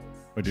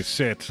 or this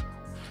set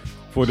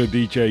for the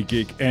DJ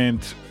gig,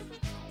 and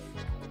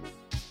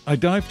I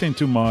dived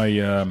into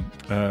my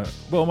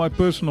my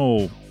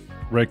personal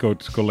record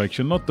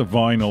collection, not the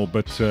vinyl,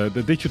 but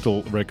the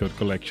digital record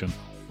collection.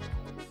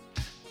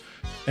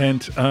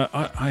 And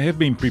I have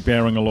been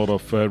preparing a lot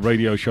of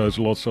radio shows,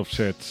 lots of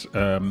sets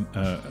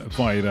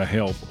via the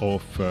help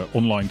of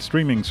online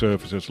streaming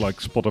services like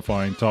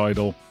Spotify and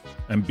Tidal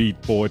and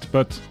Beatport.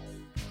 But,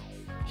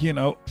 you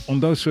know, on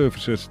those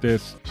services,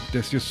 there's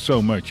just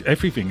so much.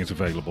 Everything is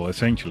available,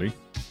 essentially.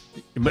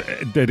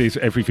 That is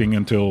everything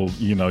until,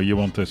 you know, you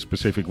want a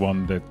specific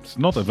one that's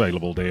not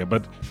available there.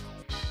 But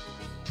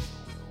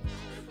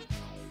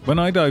when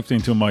I dived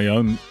into my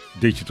own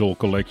digital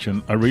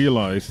collection, I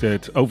realized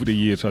that over the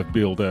years I've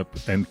built up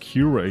and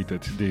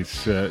curated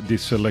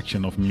this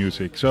selection of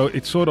music. So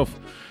it's sort of,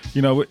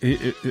 you know,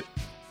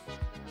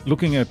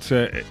 looking at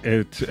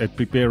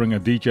preparing a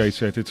DJ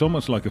set, it's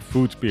almost like a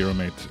food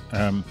pyramid.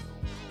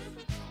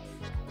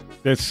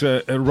 There's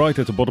right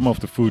at the bottom of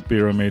the food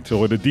pyramid,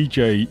 or the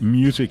DJ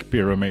music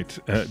pyramid,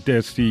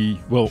 there's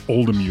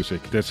all the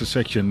music. There's a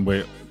section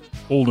where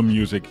all the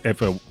music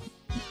ever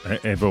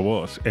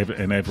was,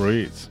 ever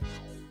is.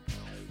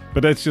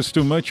 But that's just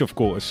too much, of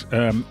course.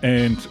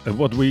 And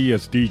what we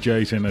as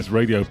DJs and as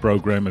radio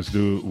programmers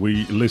do,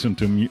 we listen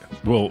to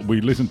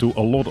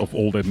a lot of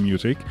all that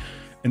music,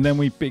 and then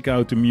we pick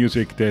out the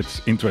music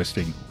that's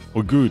interesting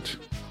or good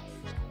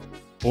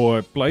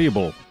or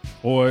playable,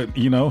 or,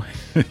 you know,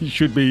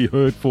 should be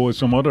heard for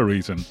some other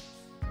reason.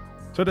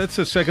 So that's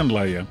the second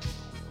layer.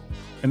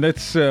 And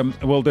that's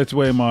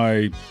where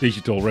my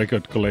digital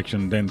record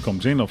collection then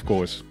comes in, of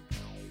course.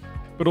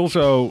 But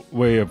also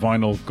where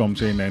vinyl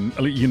comes in, and,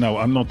 you know,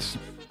 I'm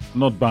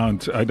not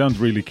bound. I don't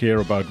really care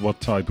about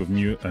what type of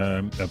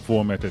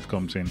format it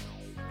comes in.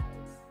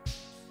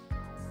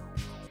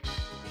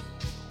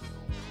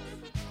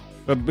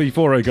 But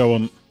before I go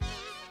on,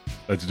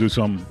 let's do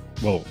some,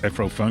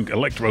 Afro-funk,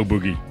 electro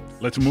boogie.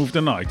 Let's Move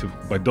the Night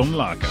by Don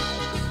Laka.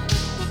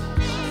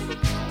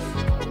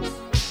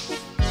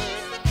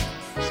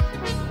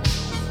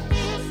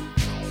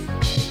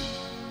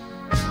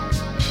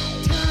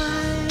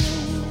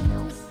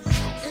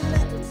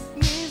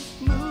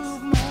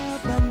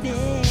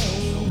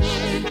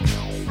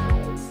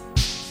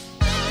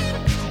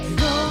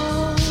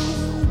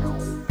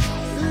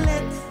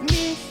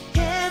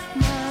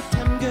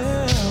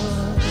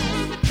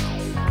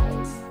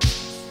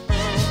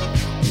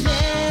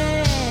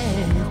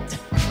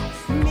 Let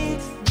me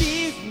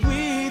be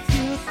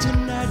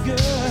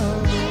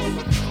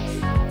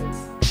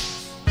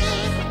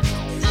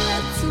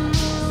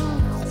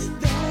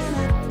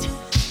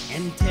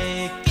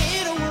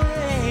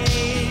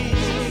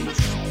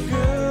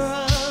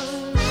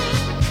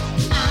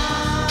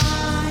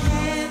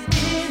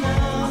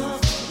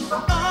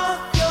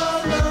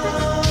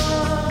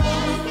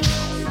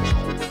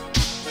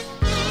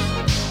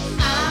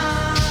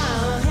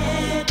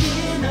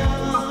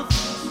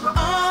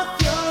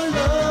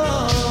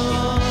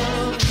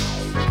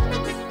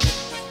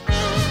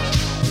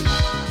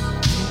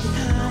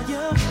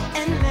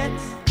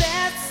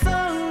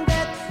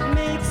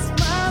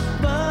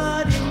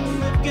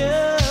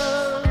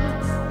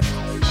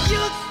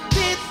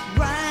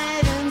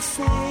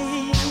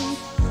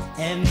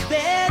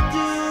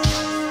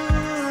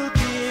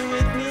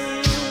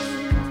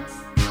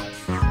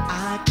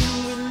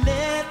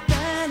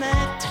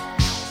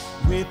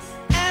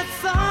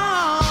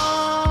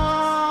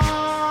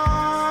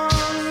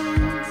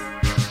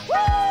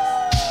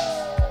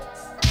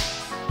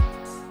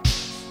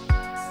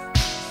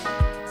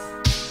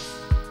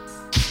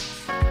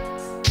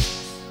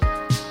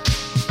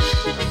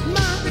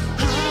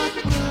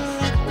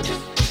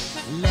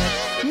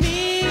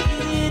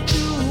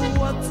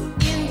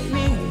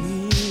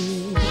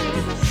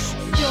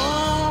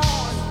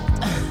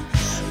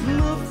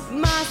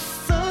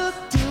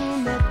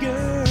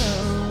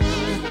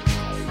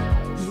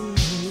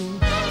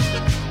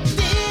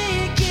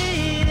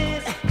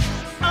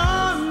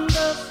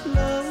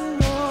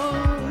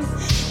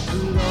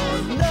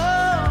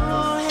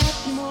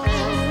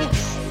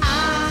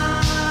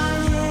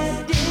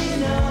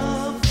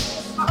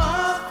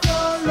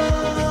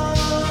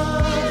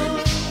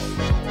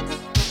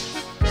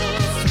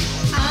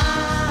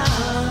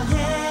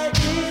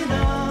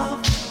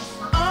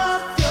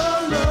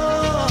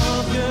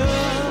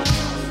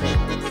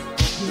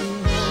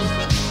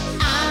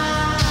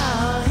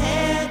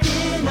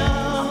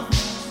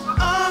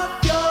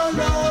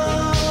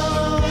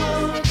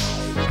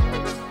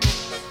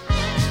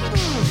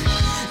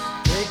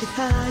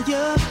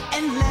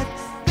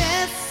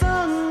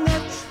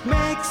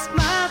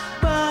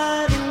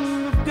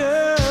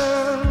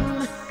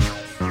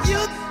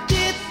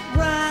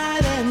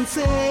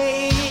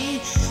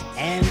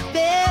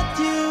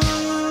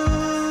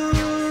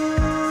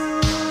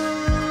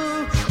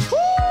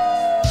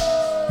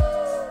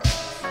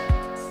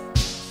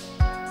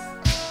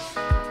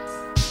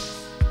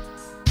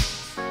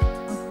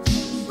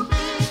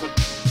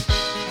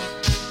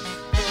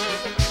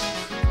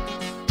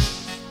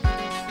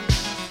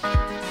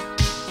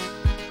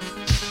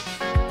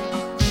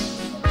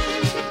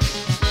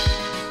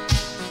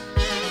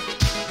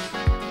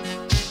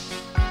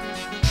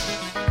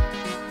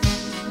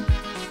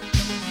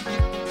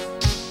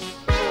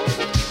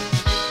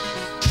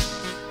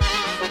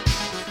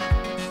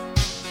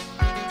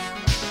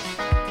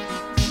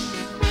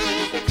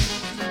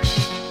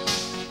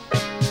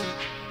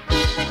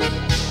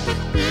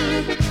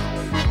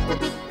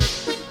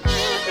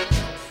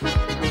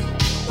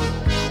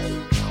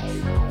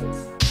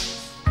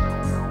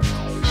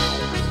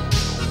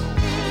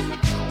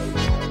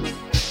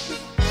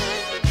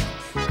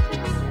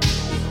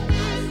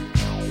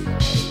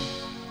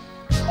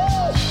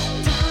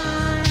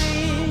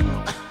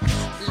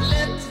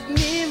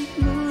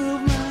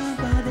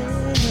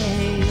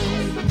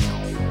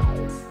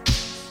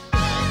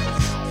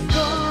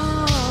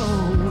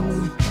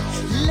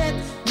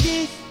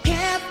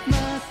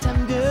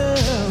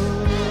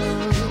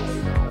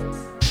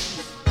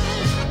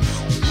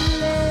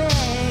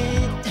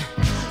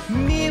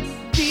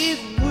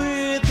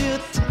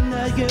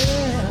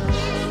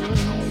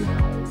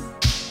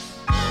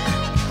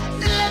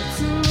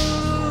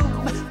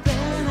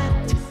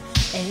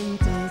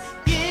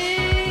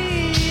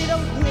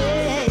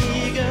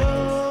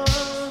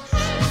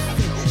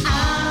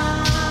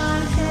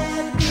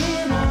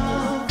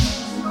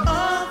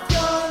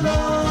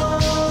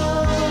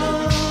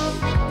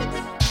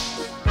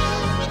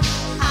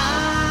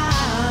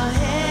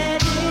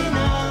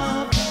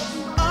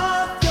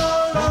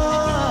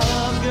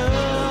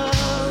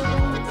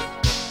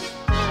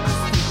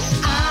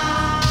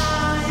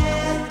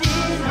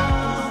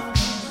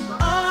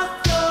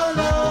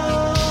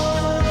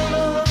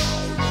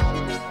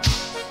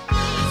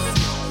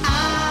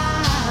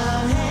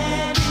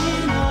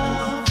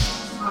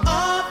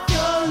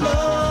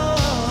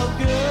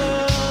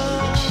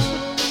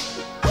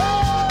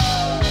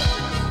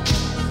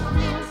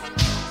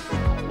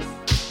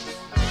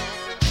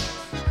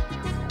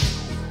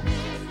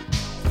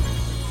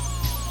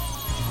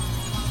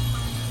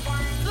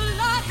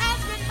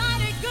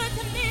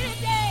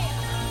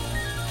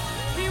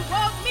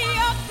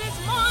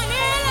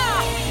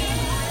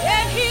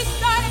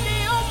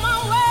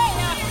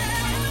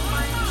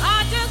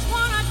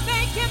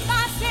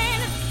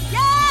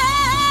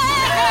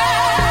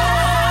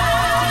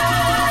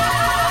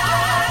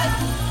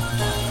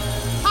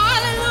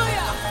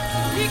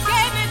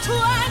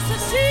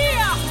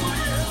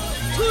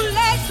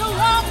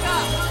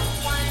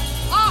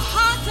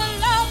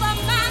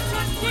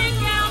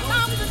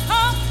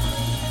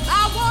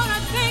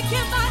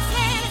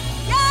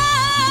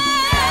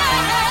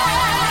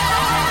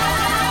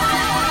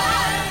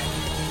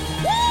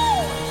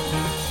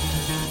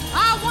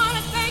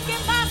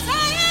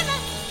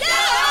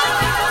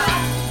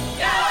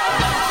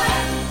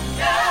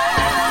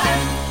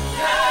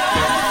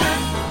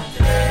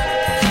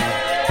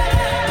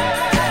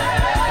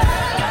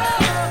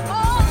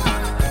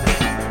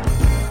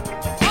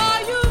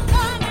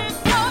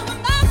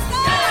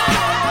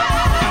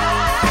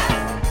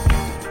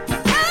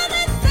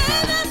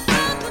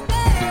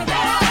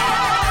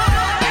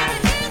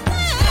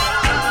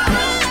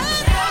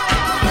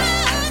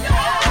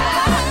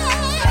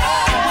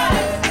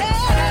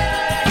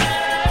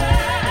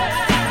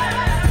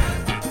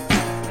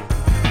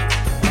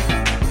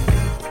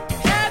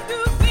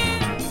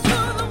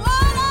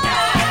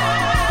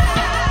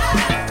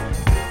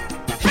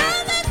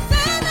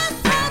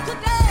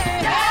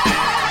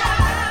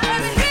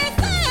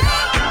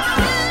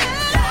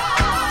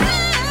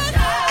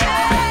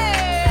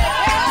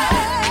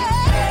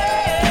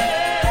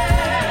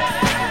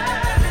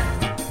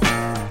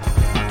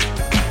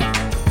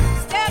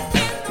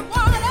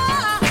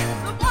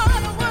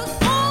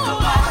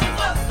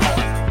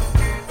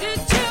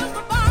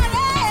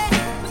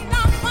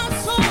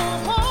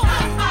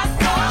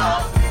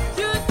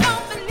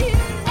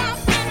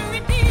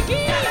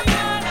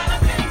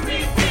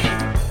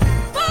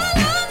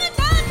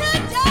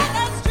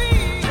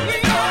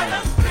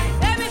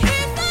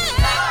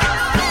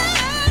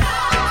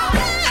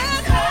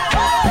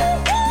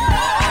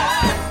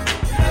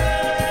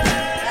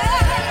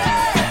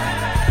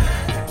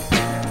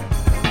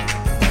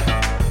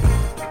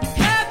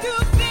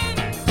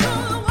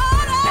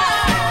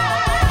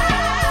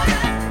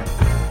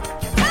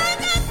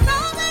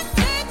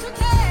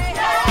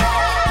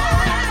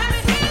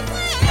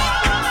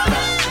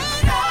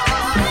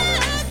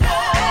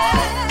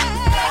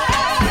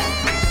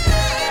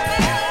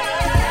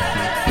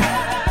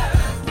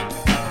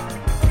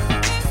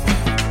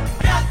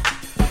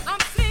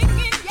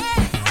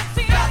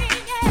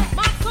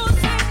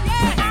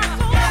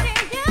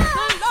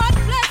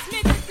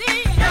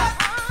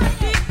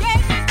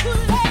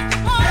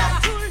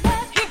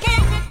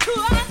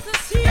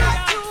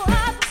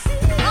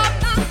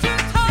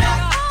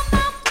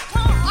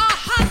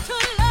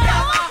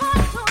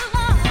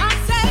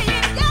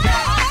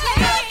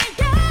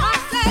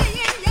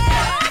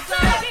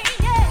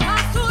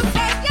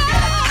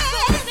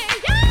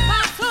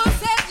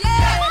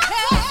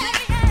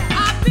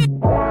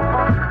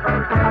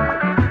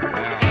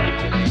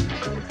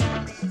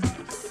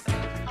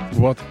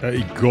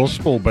A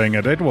gospel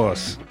banger that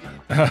was.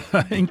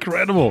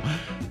 Incredible.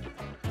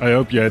 I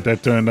hope you had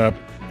that turned up.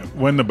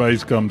 When the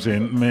bass comes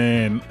in,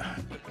 man,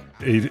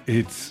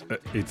 it's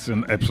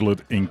an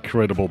absolute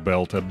incredible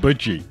belter.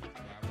 Budgie.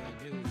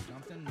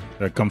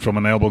 That comes from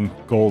an album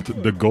called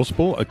The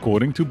Gospel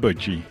According to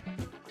Budgie.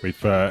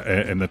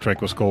 And the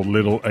track was called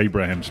Little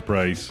Abraham's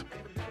Praise.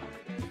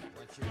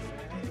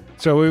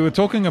 So we were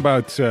talking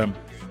about,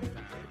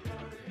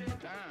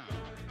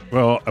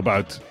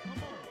 about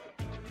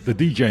the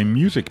DJ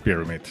music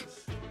pyramid.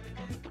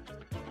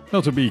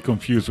 Not to be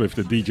confused with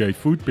the DJ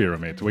food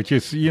pyramid, which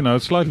is,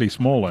 slightly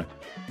smaller.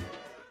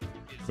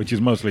 Which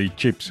is mostly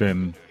chips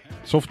and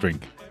soft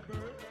drink.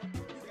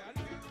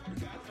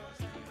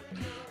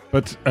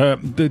 But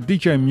the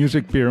DJ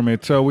music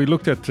pyramid, so we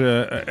looked at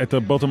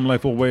the bottom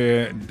level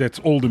where that's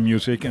all the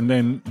music, and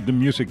then the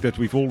music that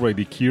we've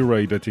already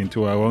curated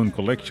into our own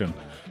collection.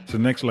 So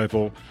next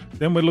level,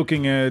 then we're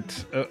looking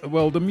at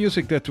the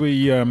music that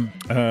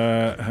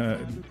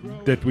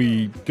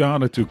we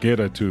gather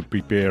together to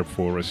prepare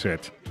for a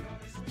set.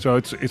 So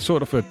it's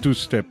sort of a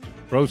two-step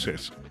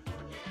process.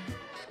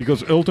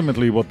 Because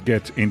ultimately what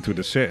gets into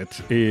the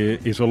set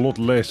is a lot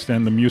less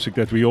than the music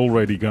that we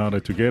already gather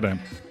together.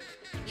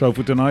 So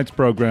for tonight's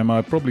program,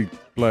 I probably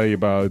play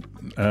about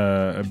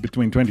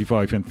between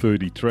 25 and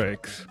 30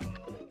 tracks.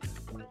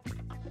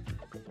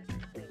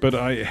 But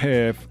I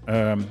have,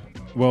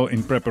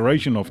 in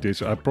preparation of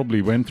this, I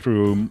probably went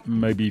through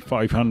maybe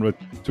 500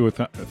 to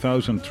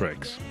 1,000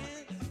 tracks.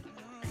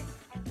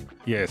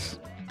 Yes,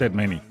 that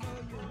many.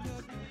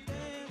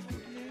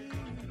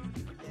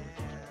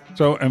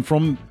 So, and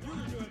from,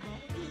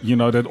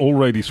 that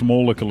already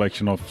smaller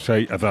collection of,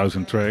 say,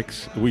 1,000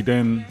 tracks, we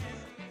then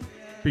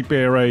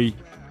prepare a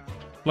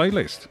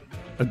playlist,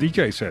 a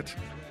DJ set.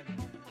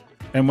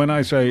 And when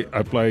I say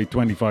I play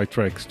 25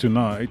 tracks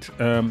tonight,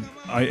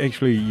 I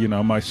actually,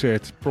 my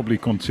set probably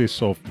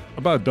consists of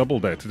about double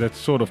that. That's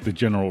sort of the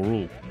general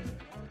rule.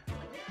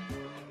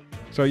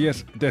 So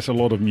yes, there's a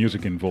lot of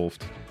music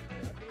involved.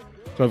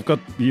 So I've got,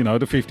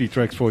 the 50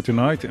 tracks for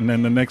tonight, and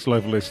then the next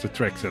level is the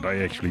tracks that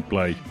I actually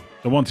play.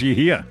 The ones you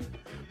hear.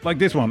 Like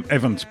this one,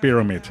 Evan's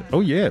Pyramid.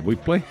 Oh yeah, we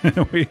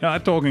are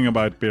talking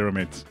about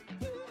pyramids.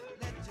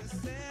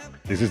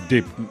 This is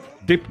Dip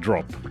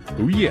Drop.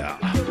 Oh yeah.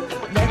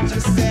 Let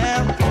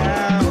yourself go.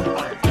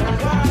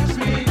 Watch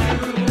me do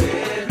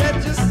it. Let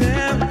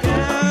yourself go.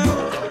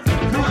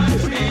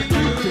 Watch me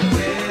do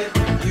it.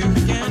 You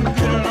can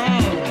get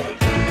along.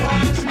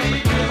 Watch me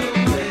do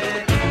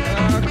it.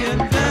 Knock it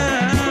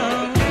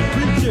down.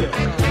 Reach it.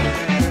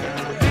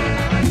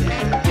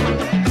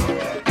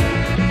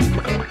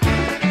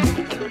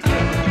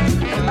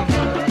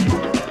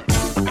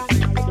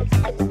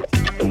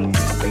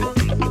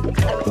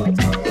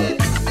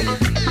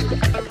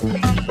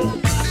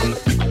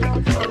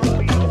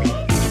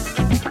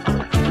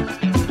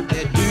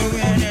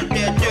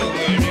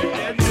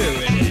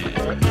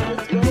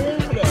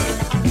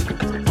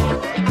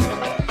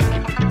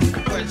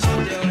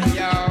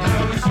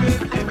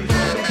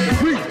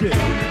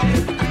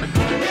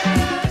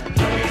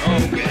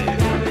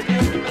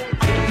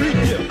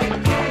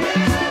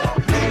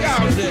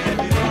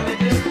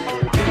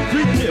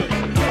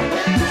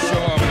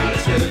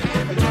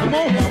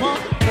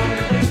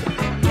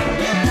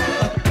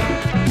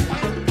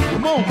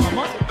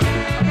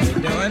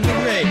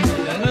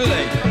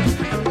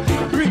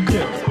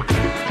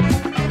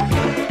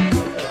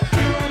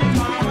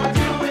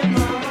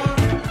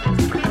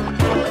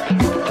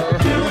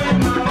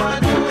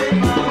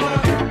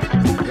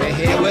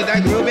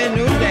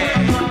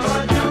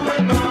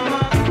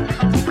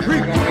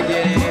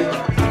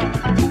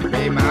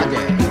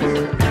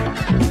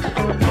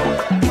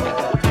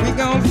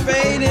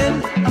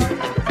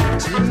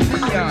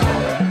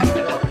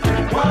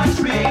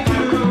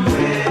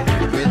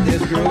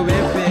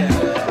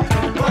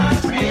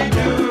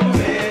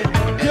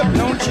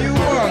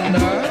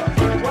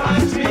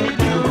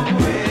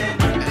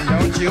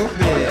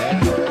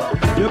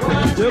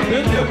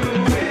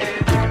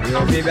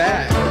 We'll be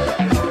back.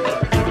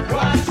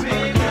 Watch me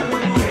do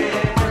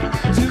it.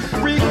 To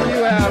freak you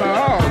out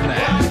all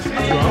night.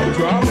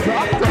 Drop.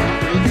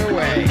 Freak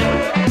away.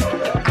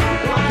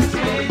 Watch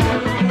me do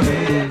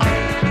it.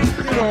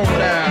 Get on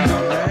down,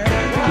 man.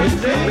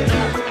 Get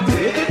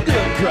the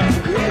dip drop.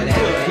 Get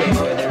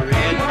the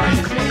red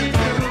watch me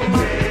do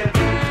it.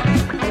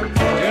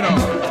 Get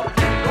on.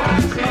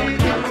 Watch me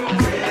do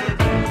it.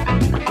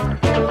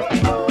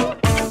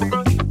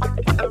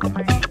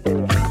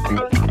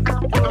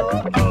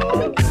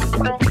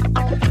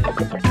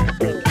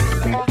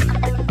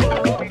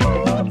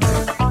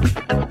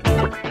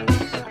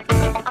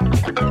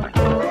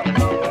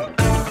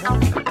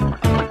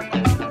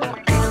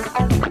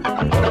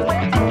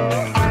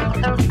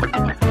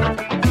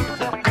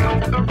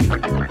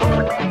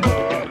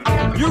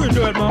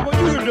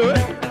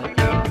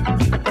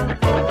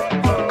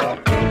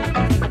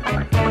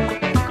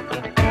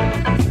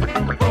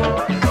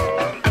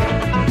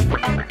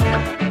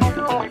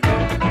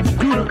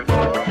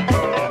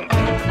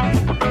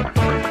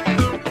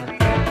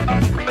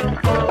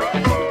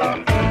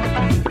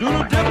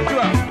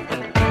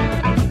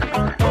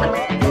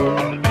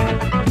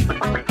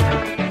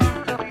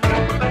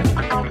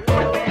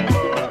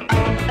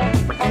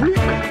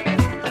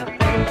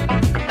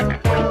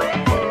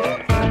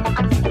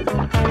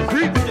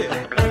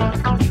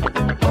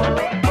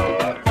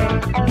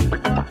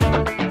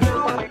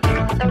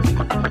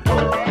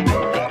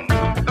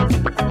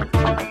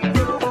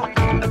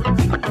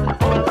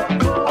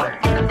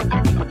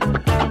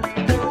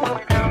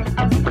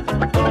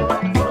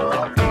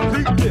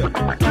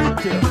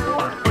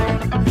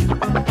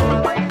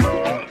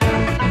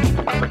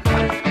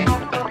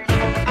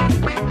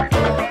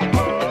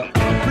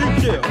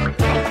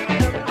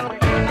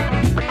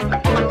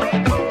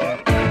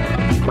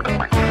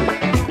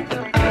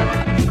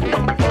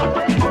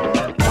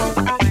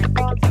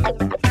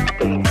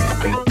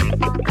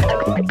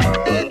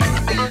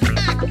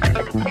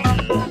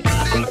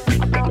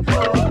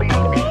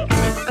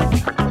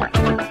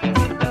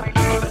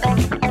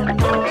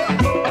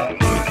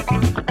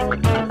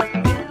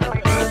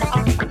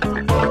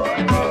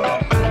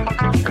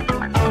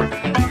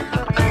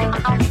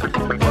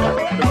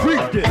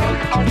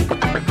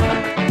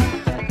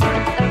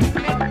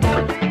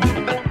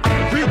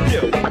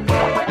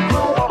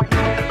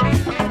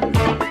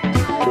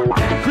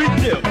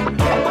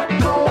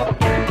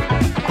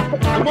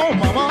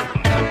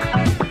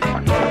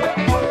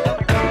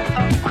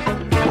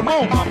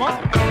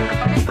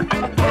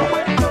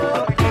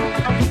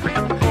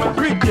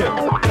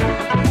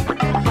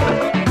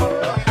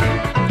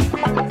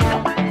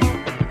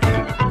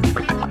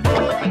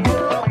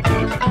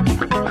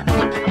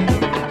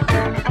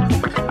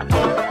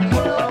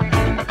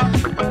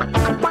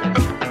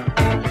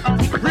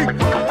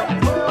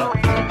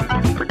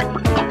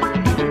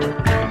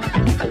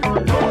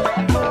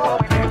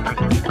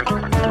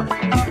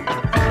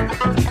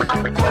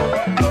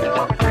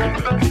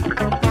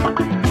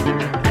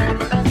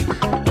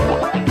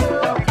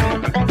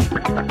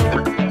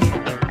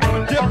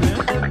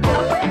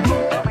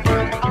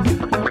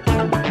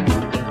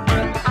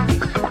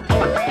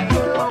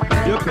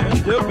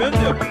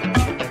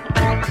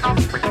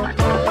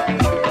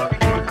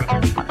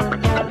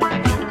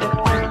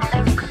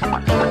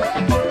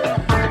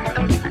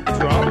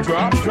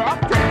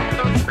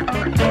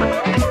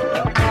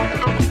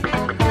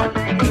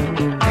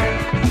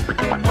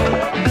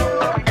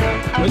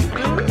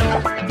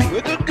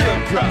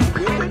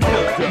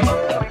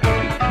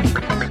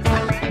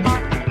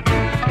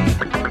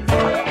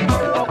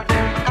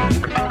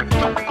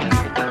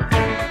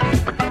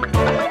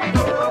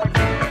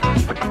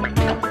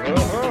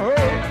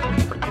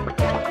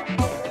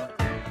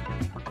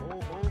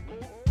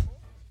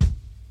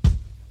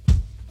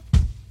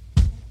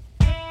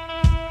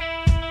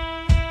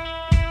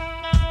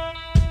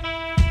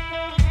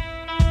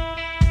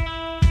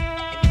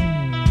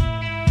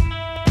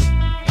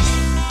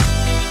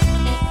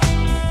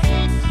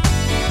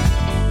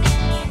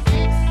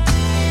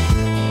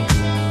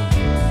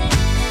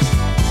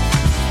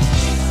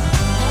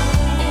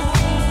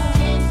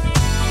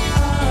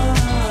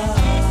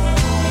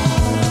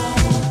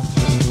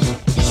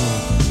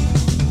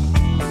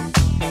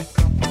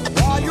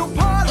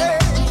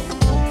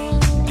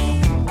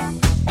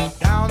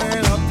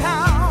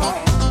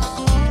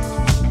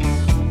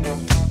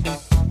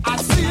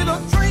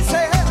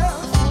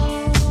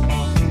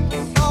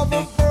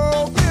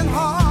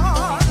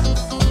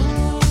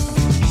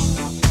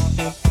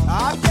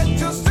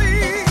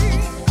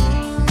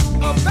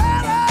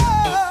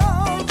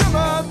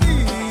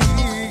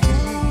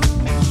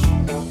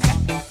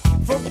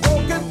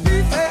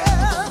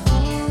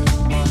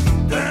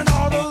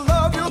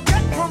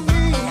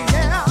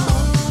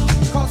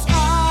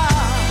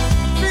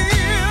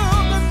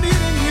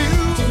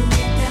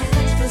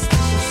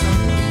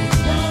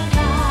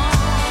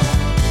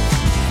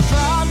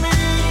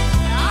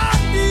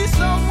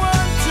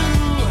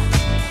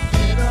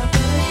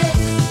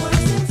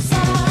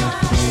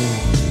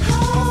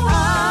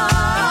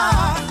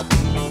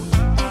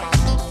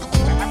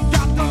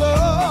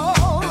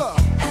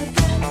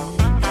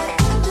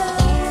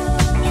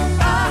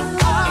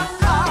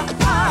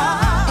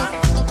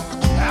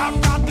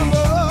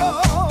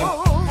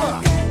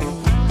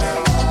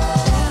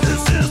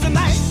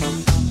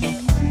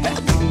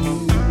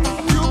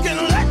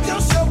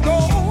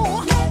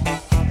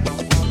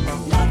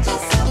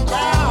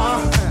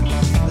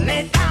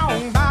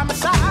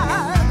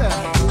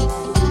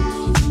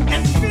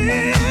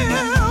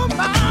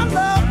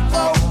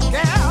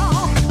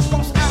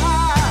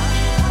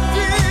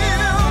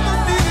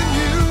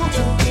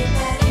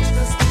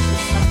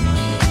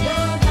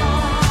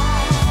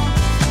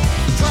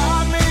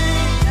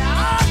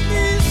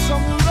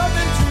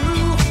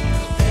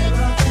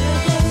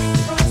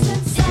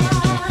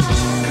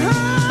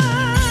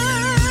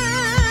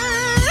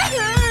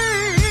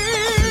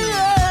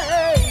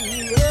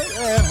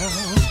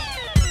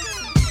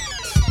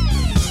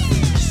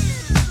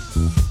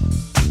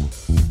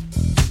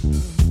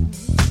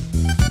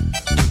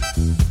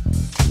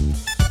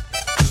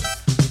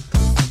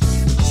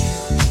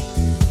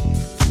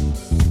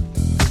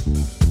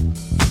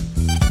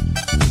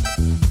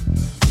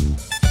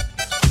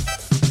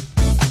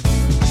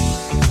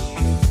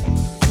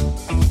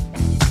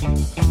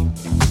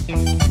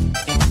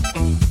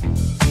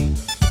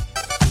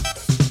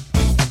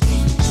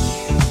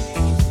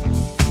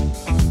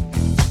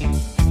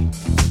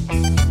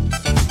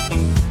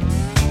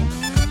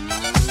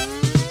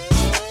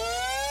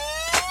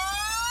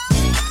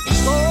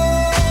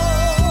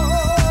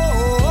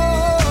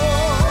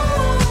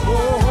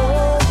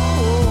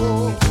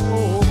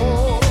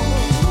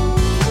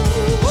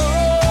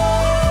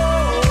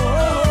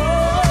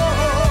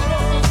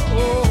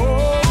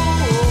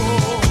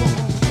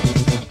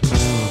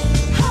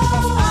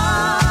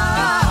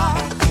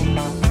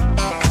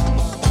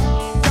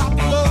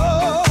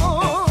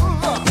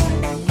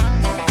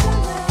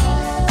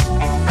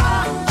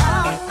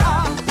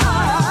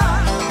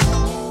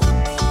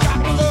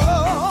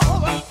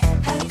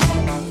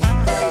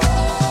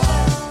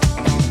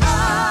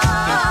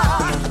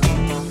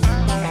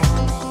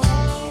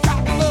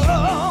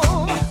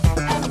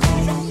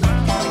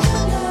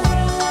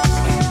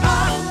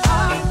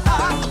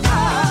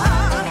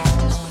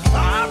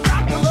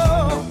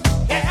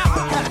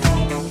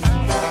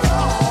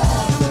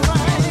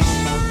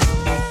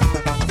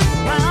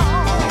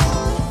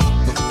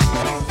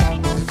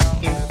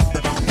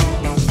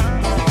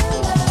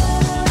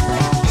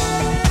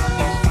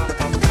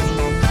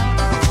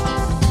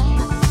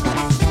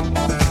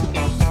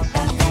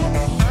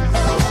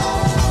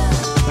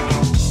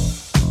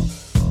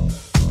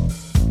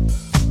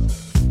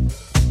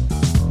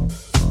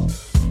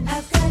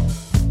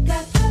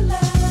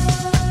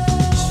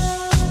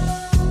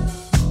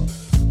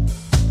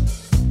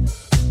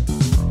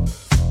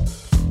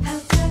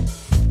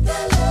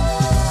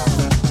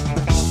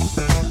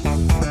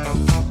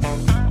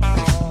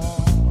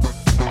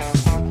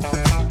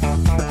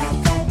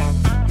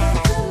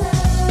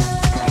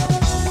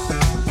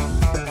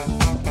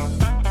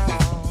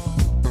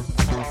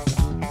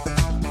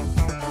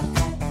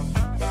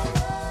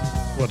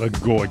 What a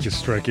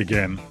gorgeous track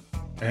again.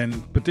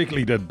 And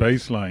particularly that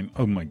bass line.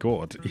 Oh my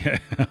god. Yeah,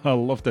 I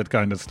love that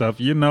kind of stuff.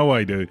 You know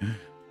I do.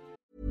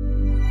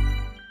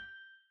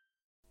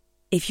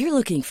 If you're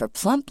looking for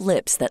plump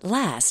lips that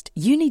last,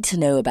 you need to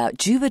know about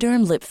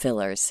Juvederm lip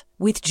fillers.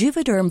 With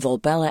Juvederm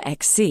Volbella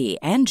XC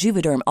and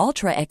Juvederm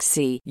Ultra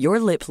XC, your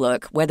lip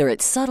look, whether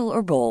it's subtle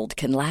or bold,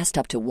 can last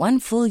up to 1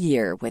 full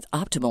year with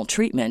optimal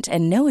treatment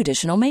and no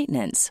additional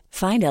maintenance.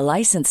 Find a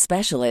licensed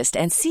specialist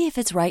and see if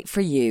it's right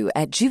for you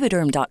at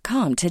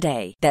Juvederm.com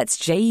today. That's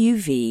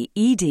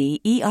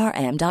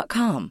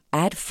JUVEDERM.com.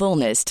 Add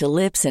fullness to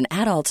lips in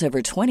adults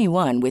over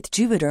 21 with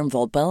Juvederm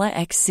Volbella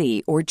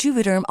XC or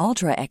Juvederm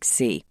Ultra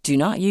XC. Do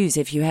not use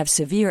if you have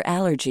severe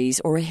allergies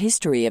or a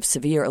history of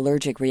severe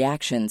allergic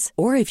reactions,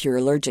 or if you're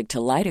allergic to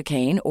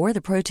lidocaine or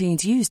the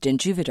proteins used in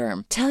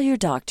Juvederm. Tell your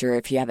doctor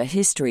if you have a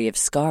history of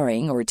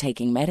scarring or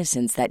taking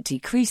medicines that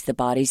decrease the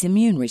body's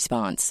immune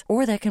response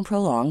or that can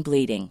prolong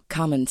bleeding.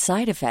 Common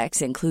side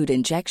effects include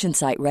injection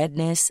site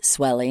redness,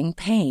 swelling,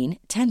 pain,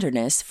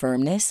 tenderness,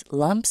 firmness,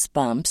 lumps,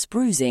 bumps,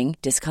 bruising,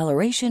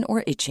 discoloration,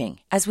 or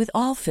itching. As with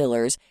all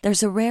fillers,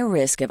 there's a rare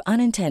risk of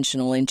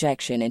unintentional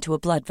injection into a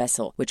blood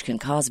vessel, which can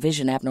cause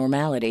vision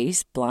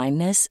abnormalities,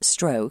 blindness,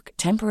 stroke,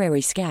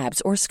 temporary scabs,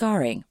 or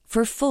scarring.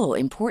 For full,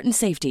 important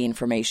safety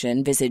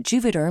information, visit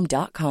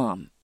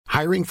Juvederm.com.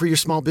 Hiring for your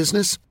small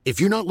business? If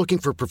you're not looking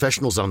for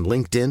professionals on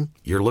LinkedIn,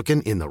 you're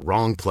looking in the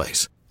wrong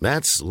place.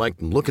 That's like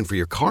looking for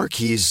your car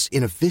keys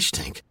in a fish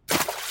tank.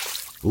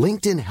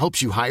 LinkedIn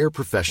helps you hire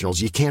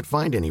professionals you can't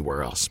find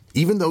anywhere else,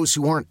 even those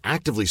who aren't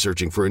actively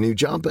searching for a new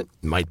job but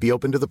might be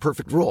open to the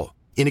perfect role.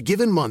 In a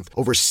given month,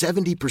 over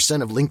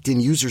 70% of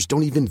LinkedIn users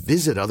don't even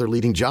visit other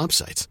leading job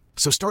sites.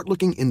 So start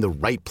looking in the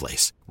right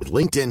place. With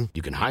LinkedIn,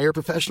 you can hire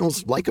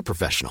professionals like a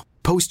professional.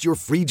 Post your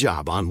free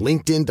job on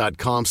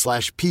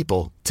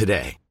linkedin.com/people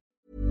today.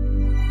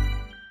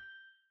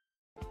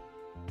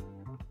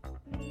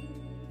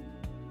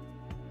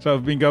 So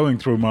I've been going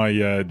through my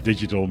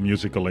digital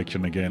music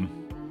collection again.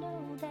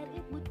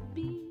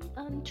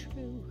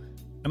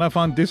 And I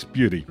found this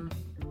beauty.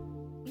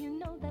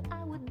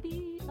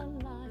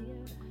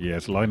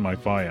 Yes, Light My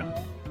Fire.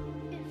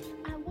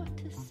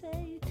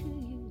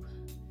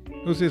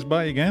 Who's this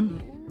by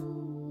again?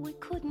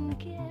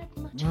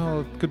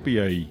 Well, it could be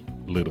a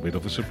little bit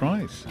of a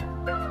surprise.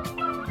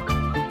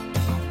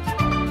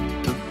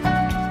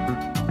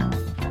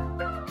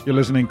 You're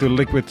listening to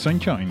Liquid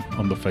Sunshine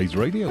on the Face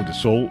Radio, the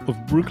soul of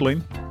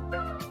Brooklyn.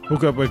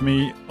 Hook up with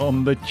me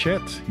on the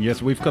chat.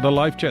 Yes, we've got a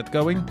live chat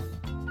going.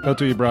 Go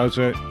to your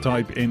browser,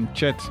 type in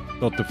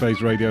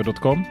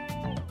chat.thefaceradio.com,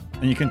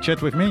 and you can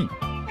chat with me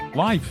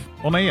live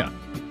on air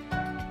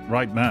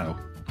right now.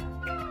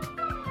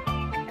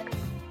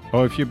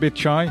 Or if you're a bit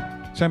shy,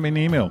 send me an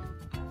email.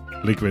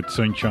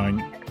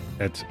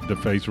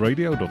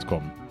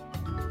 liquidsunshine@thefaceradio.com.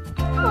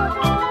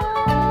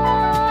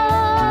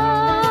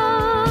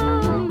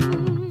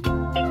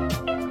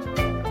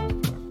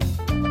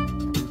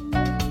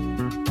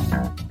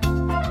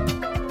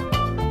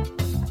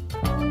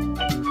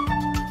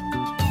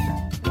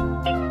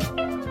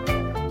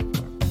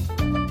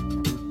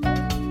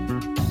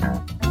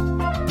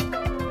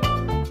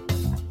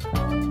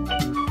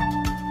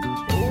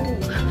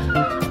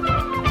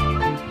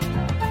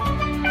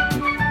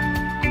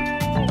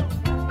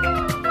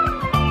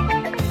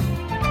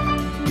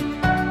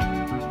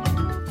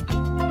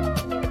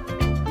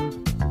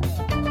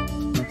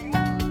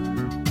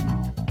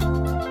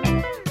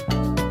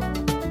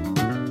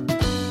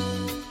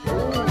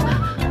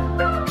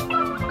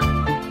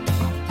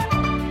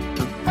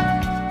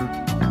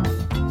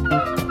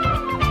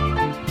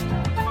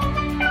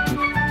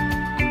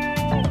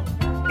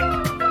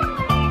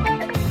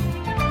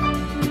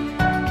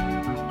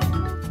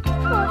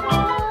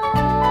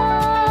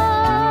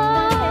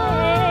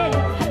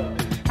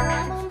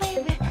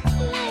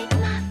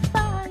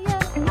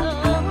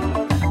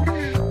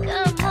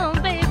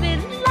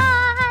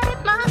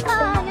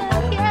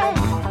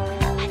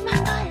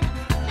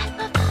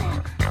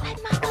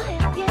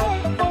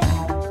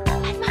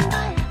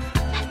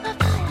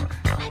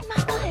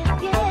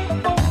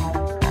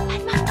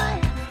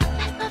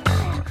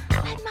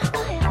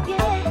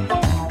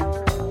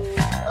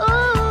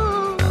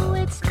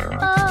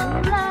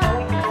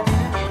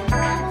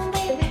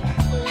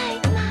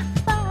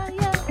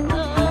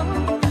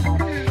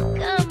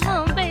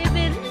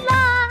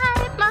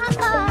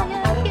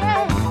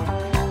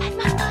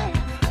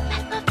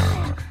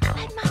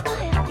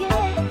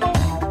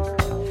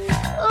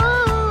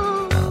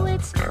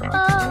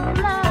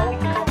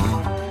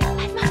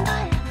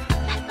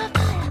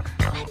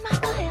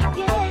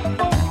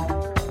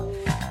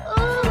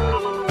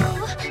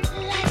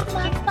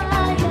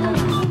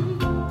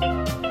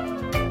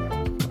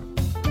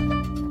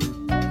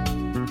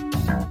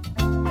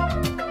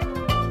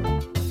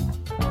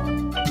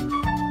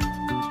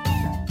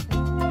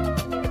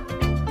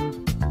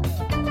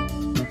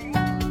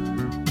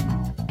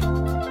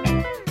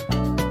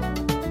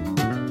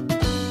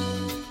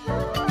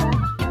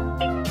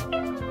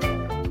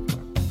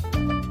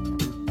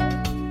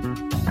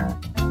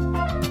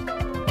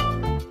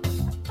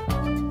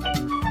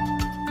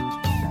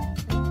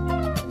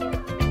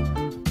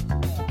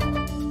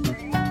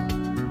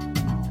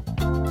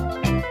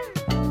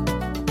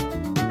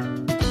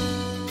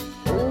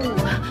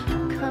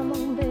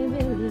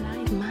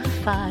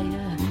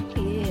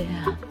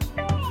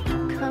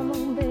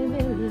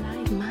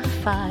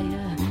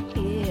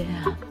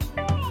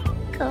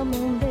 Come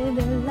on,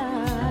 baby,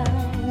 light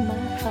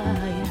my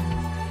fire.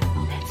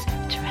 Let's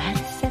try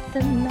to set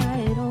the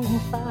night on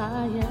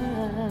fire.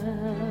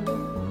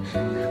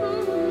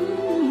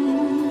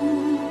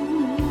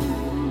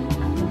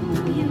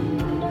 You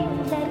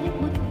know that it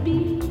would be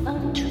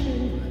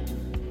untrue.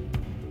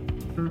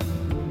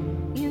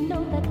 You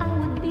know that I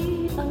would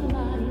be a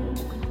liar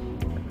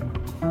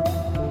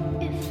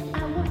if I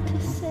were to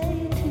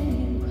say to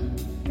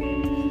you,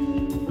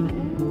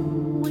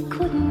 we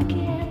couldn't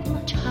get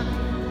much higher.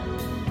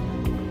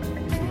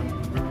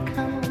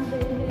 Come on,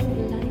 baby,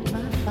 light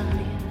my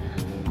fire.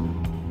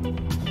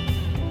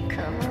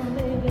 Come on,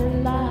 baby,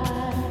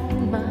 light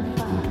my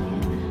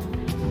fire.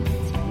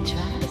 Let's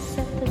try to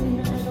set the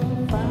night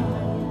on fire.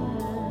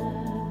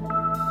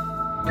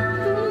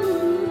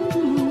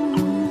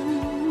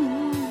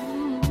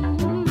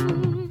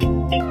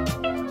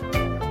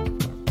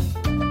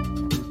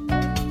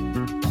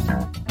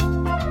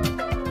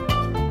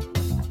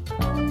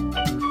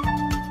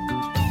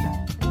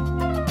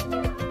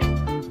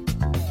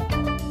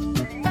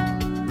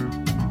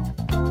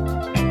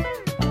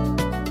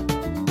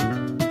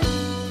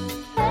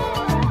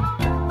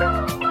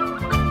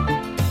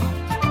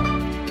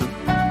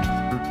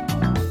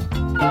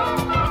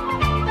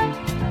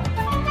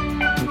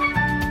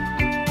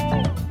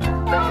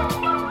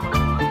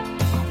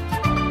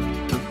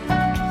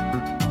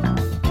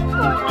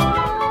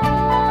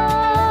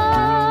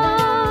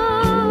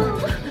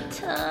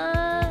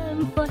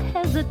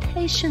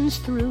 Hesitation's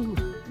through.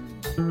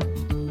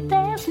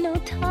 There's no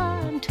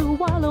time to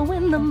wallow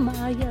in the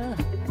mire.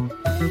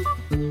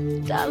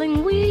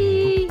 Darling,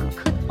 we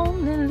could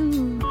only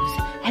lose,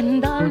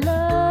 and our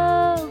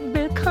love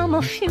become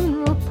a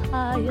funeral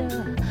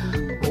pyre.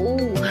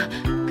 Oh,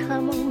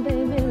 come on,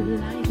 baby,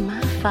 light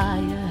my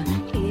fire.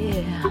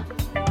 Yeah.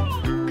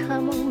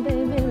 Come on,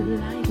 baby,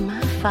 light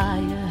my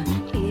fire.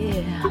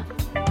 Yeah.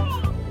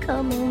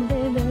 Come on,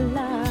 baby,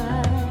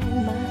 light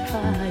my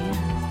fire.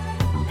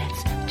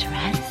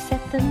 Try to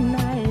set the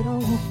night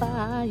on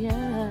fire.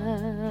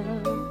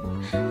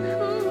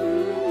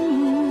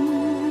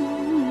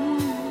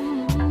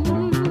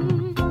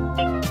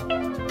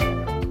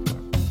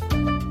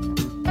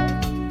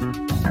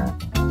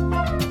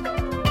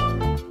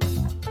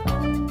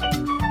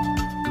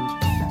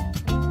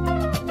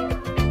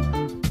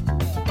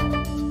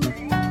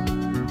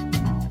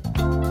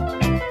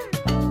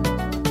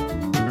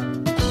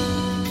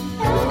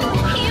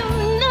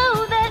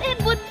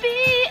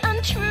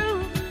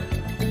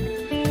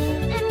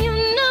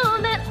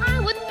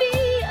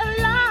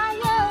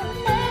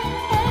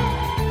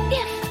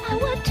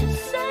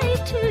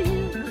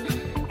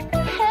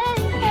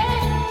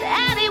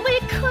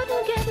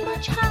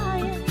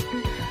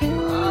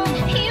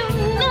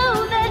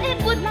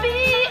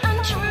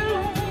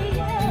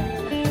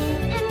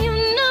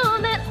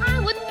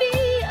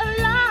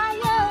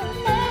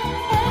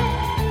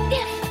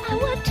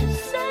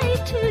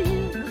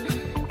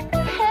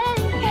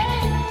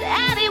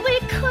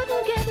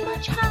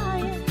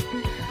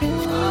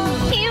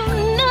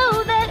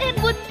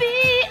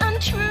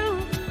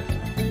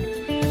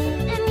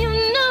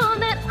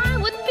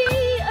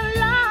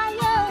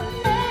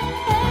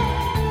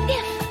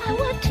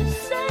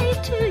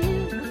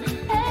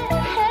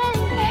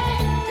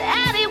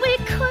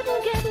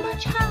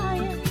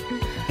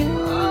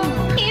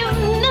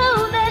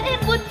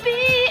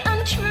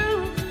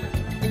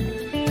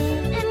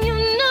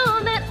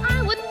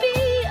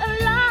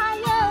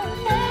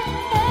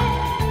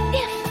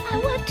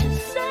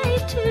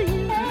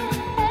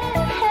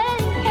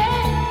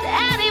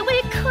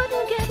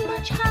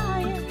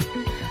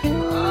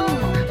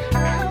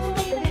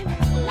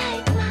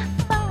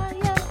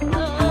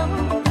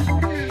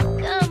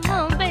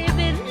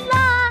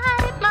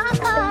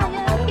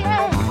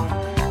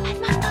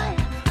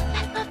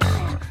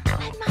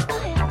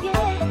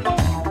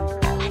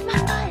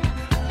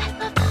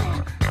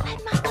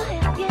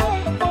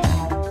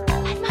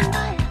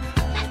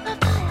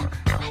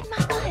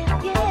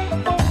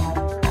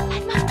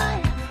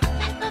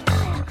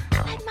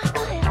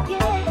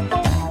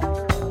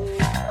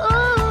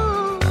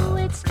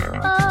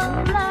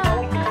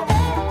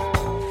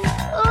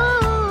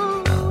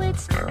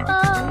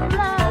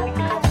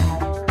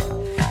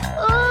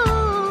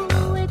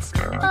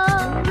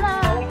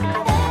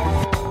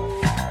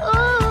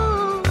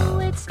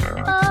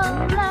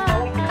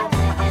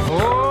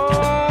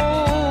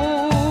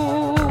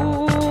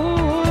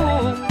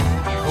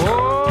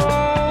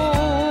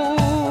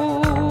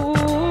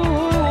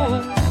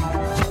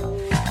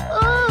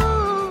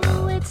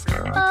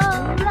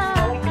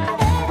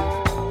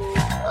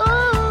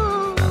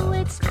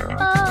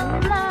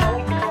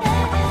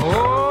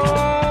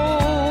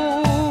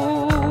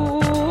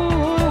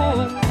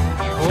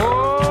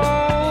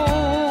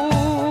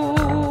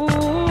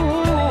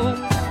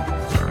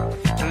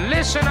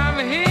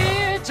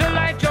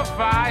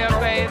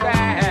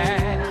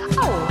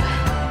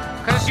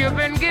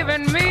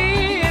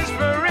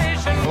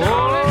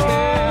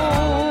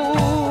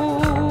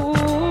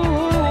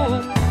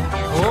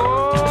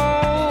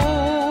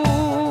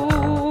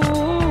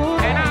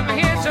 And I'm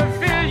here to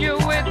feel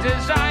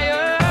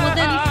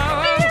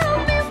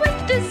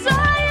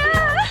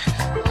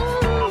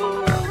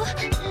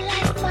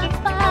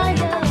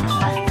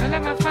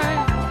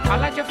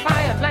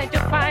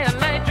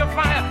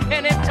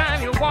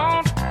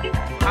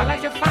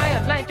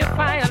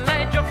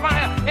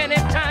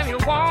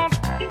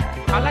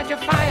your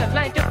fire,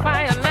 light your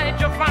fire, light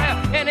your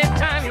fire.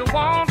 Anytime you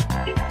want,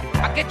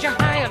 I'll get you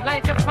higher,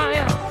 light your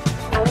fire.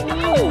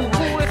 Ooh,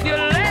 if you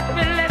let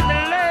me know.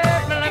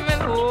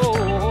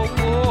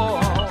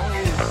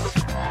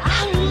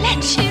 I'll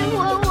let you.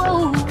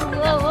 I'll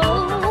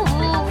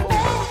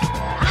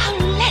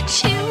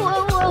let you.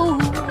 I'll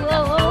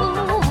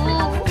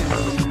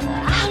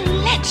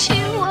let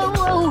you.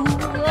 I'll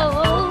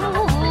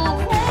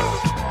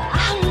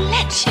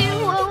let you.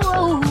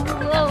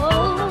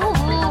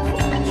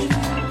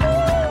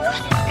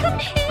 Come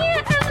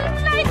here and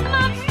light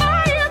my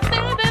fire,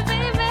 baby,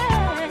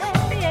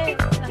 baby.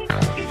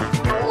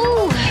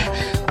 Ooh,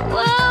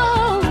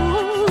 whoa,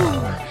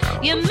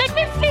 you make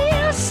me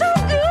feel so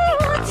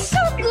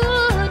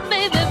good,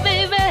 baby,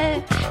 baby.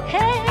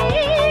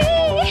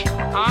 Hey,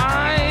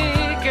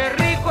 Ay, qué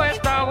rico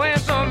está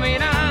eso,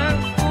 mira.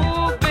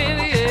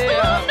 Baby,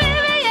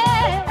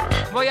 yeah.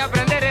 Voy a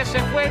prender ese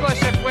fuego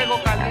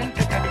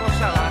caliente, qué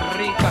cosa más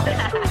rica.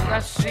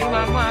 Así,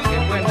 mamá, qué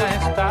buena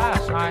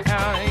estás. Ay,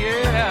 ay,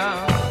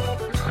 yeah.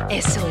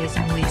 eso es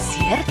muy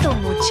cierto,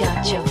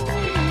 muchacho.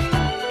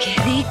 Qué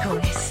rico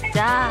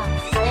estás.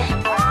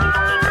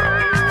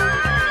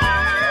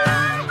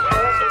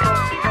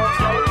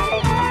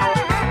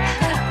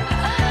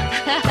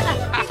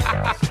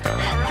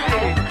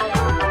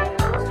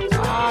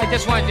 I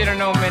just want you to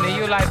know, Minnie,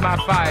 you light my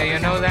fire, you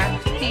know that?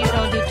 You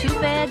don't do too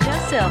bad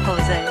yourself,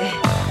 Jose.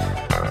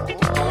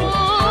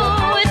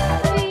 Oh, it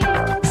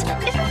feels.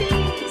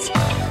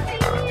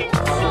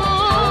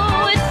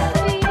 Oh, it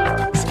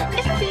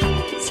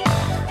feels.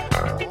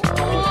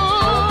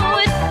 Oh, it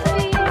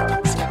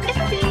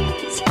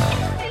feels.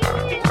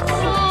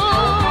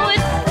 Oh,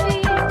 it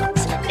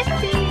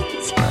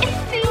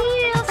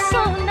feels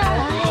so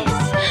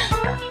nice.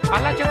 I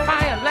light your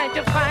fire, light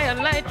your fire,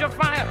 light your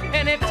fire.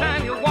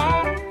 Anytime you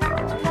want,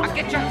 I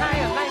get you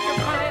higher, light your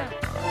fire.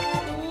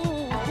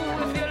 Ooh,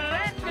 if you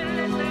let me.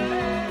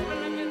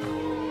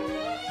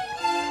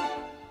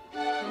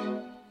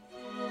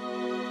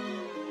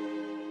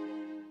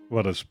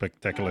 What a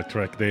spectacular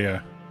track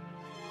there.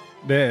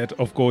 That,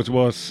 of course,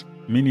 was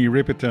Minnie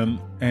Riperton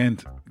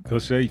and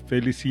Jose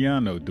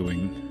Feliciano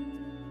doing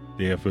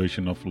their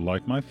version of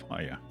Light My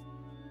Fire.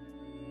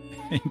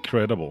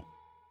 Incredible.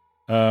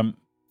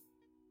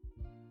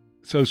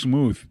 So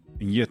smooth,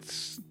 and yet,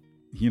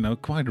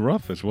 quite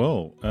rough as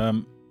well.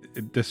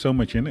 There's so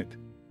much in it.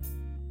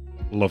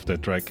 Love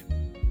that track.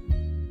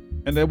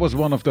 And that was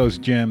one of those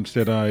jams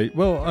that I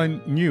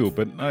knew,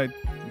 but I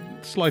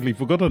slightly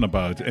forgotten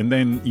about. And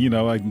then,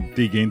 I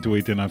dig into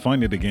it and I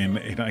find it again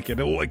and I get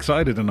all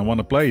excited and I want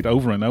to play it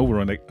over and over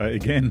and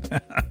again.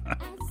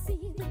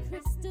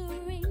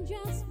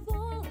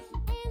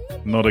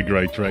 Not a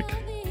great track,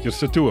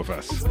 just the two of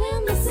us.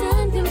 When the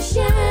sun comes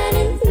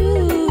shining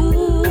through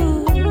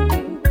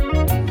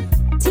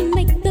to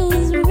make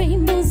those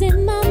rainbows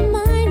in my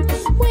mind.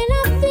 When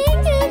I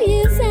think of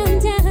you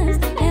sometimes,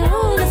 and I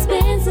wanna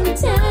spend some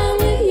time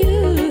with you.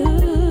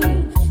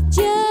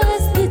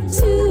 Just the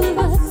two of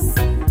us.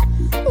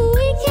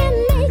 We can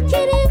make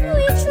it if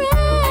we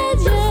try.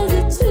 Just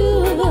the two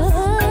of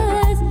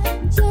us.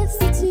 Just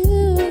the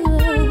two of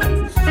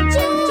us.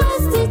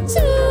 Just the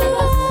two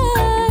of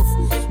us.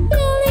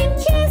 Building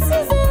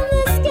castles in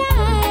the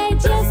sky.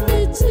 Just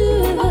the two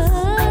of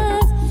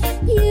us.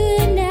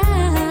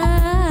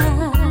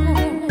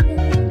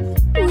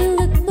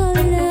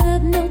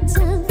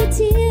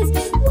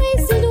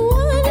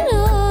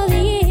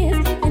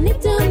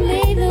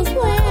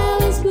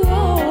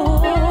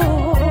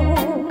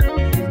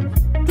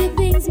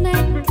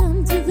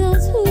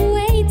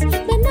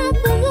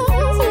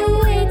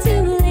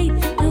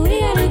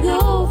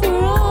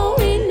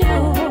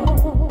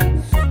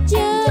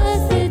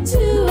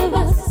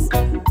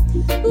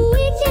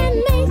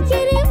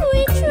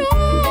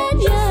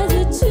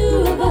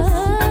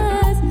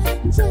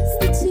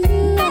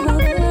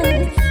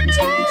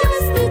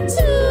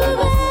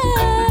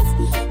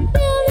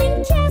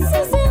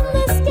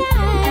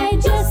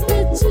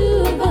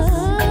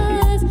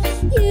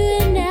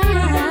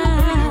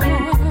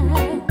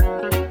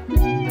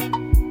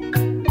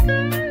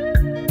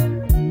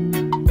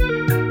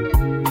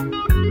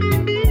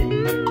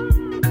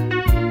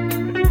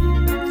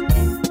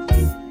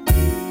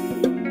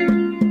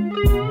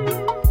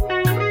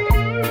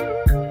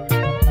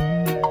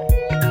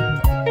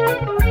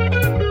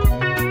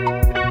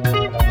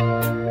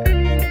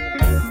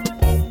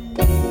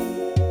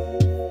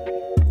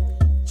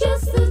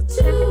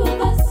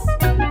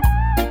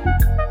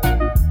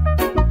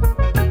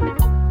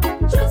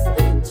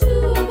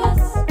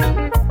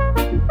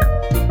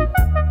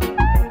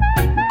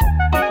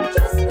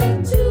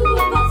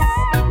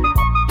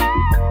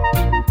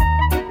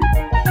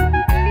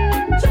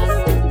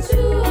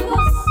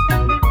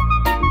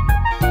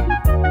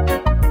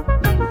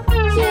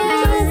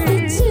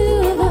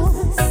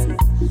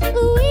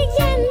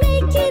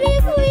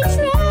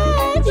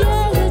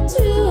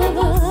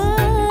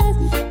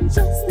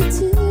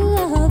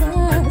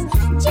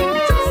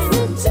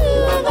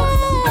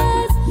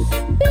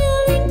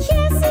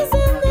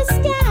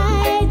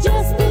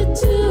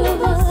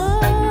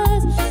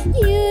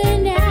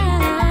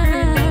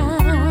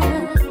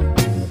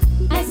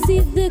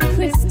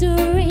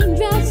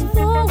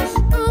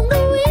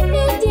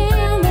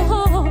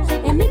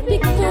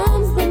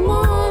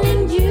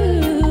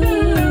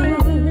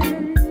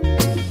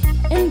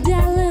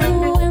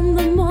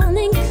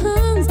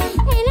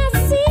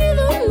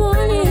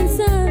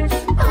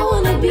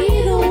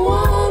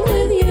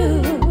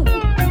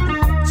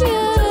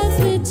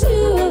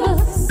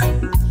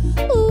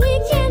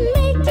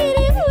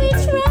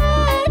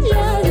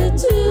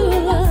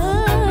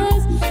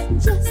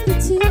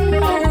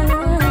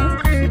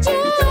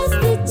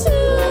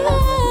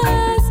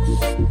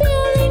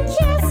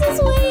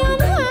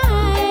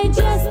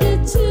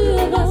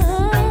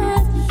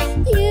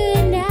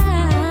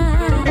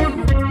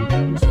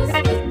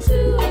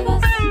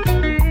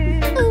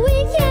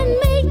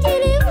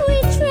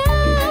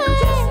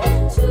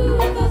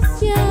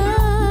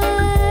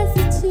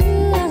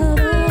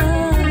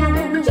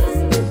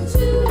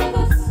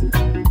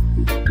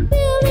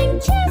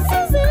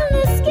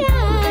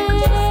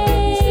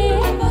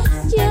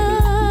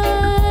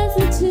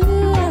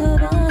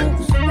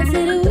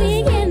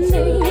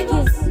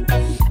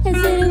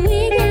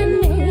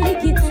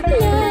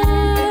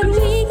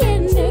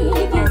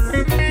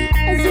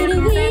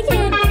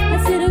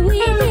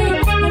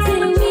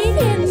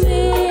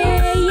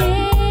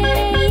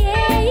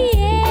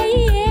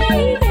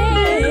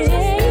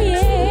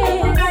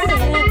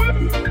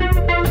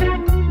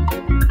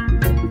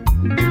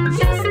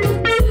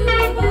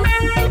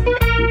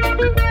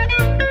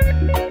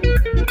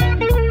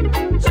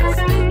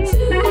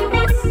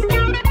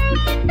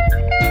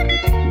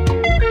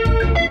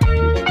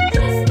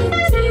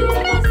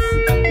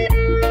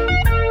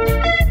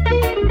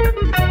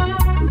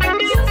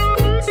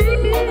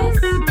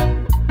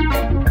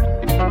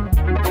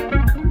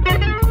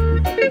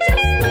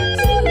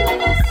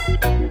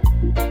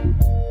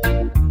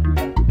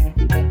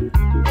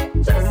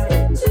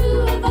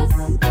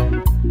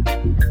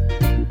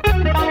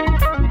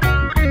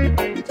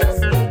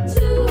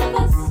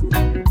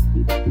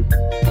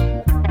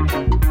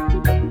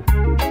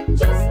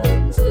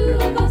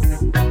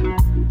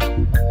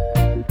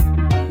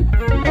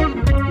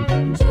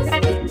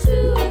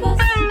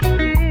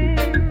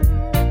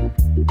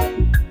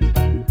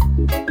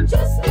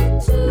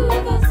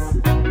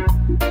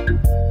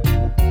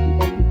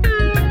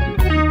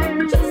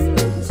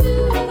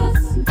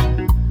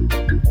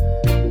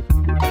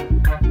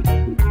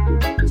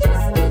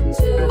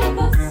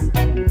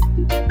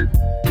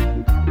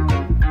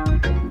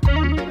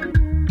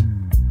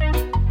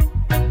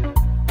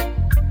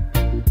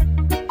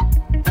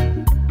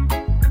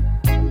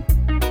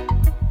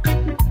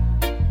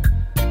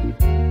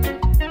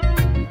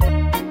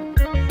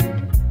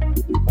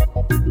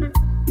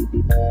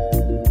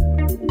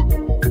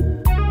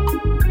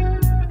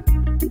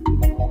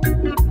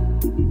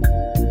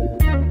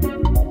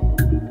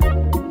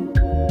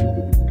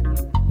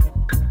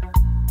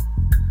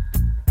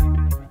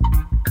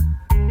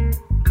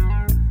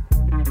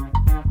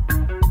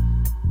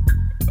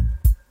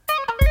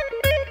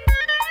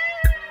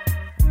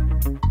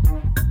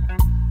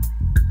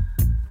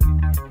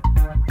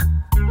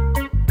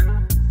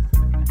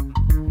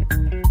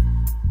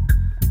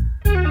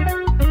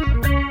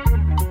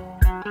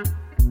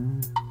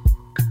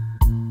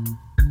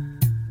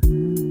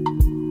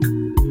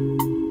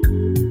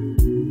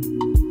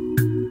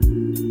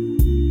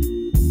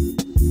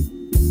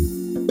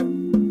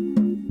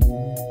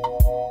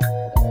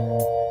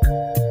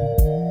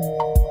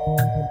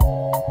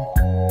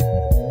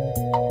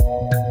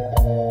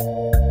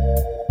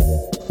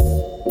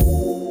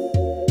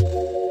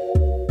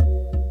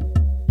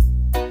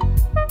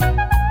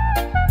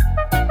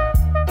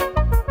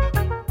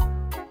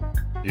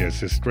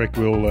 this track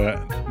will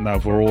now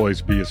for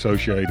always be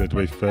associated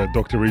with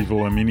Dr.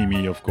 Evil and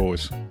Mini-Me, of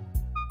course.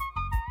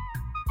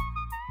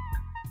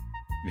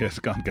 Yes,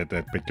 can't get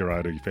that picture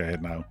out of your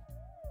head now.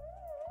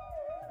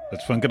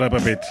 Let's funk it up a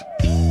bit.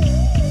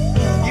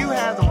 You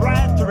have the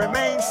right to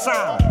remain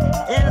silent.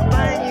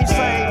 Anything you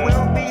say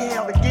will be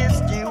held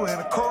against you in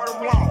a court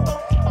of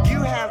law.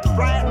 You have the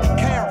right to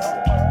counsel.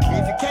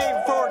 If you can't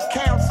afford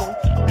counsel,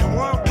 then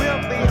one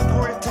will be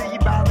appointed to you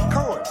by the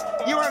courts.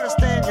 You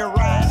understand your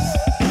rights?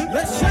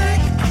 Let's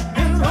shake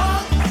and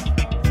rock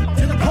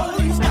till the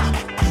police stop.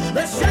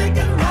 Let's shake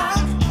and rock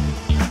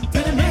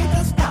till they make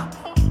us stop.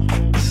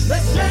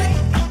 Let's shake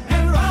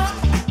and rock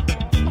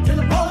till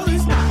the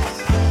police stop.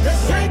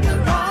 Let's shake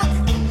and rock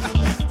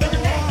till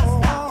they make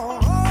us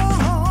stop.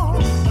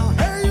 Now,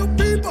 hey, you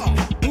people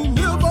who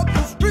live up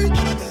the street,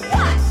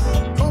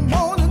 come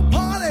on and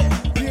party.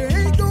 You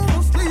ain't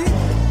gonna sleep.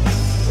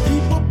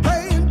 People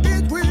playing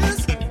big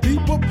whiz,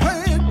 people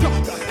playing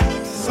drunk.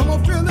 Some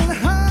are feeling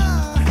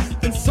high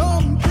and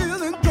some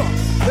feeling drunk.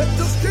 Let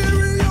the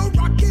stereo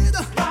rock it.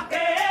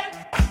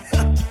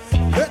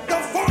 Let the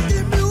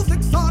funky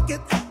music sock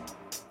it.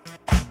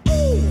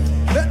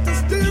 Let the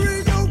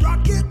stereo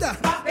rock it.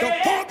 The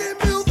funky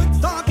music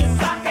sock it.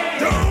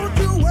 Don't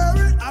you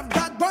worry, I've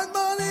got burnt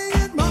money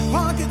in my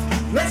pocket.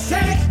 Let's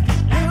shake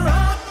and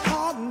rock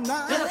all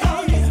night. till the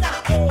police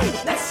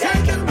stop. Let's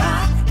shake and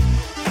rock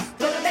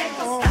till they make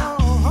us stop.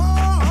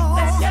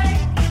 Let's shake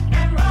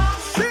and rock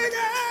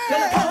till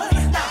the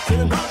police stop.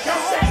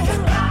 Let's shake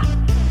and rock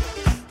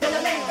till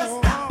they make us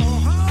stop.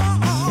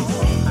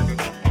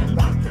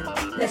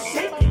 Let's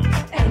shake it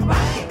and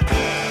rock it.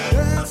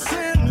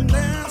 Dancing,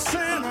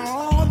 dancing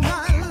all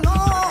night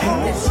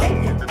long. Let's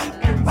shake it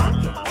and rock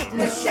it.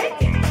 Let's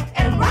shake it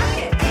and rock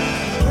it.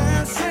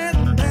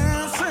 Dancing,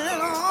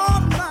 dancing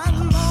all night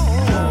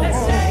long. Let's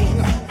shake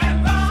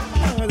and rock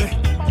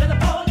till the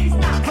police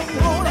stop.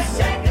 Let's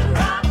shake and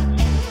rock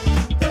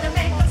till they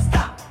make us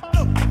stop.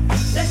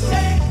 Let's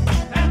shake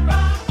and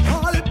rock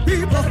Party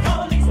people, till the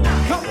police stop.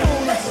 come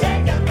on. Let's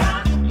shake and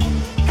rock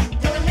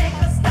till they make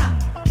us stop.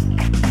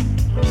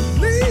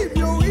 Leave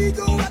your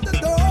ego at the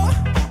door.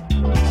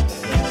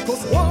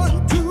 'Cause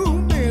one too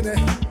many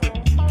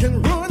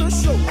can run a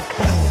show.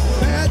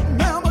 Bad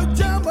mama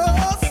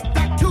jammers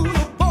stacked to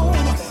the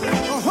bone.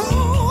 A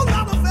whole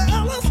lot of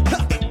fellas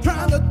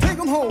trying to take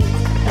 'em home.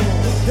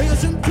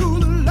 Dancing to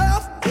the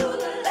left,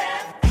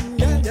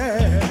 yeah,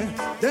 yeah.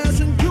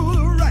 Dancing to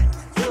the right,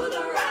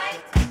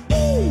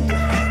 Ooh.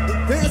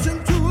 Dancing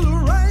to the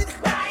right,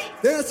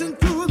 dancing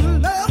to the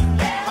left.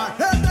 I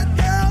heard that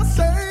girl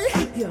say,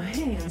 Keep your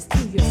hands to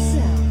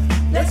yourself.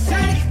 Let's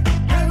shake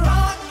and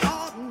rock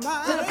all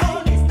night. till the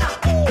police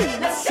stop.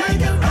 Let's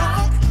shake and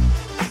rock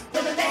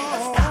till they make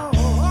us stop.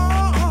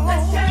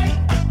 Let's shake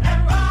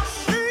and rock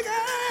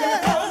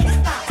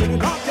till the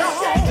police stop. Let's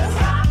shake and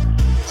rock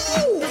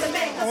till they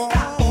make us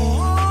stop.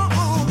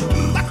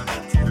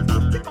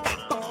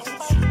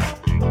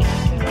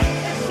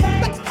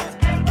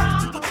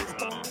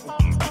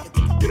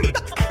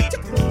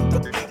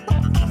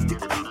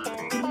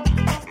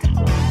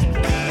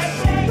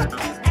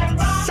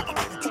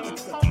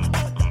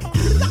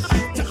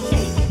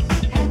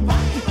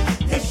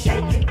 Let's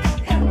shake it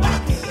and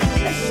rock it.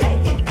 Let's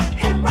shake it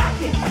and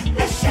rock it.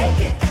 Let's shake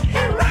it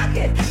and rock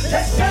it.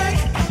 Let's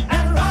shake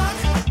and rock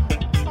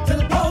till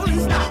the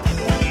police stop.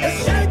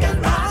 Let's shake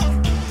and rock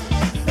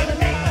till they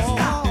make us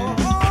stop.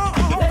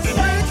 Let's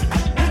shake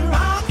and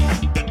rock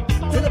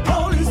till the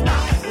police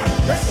stop.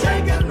 Let's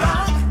shake and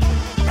rock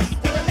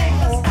till they make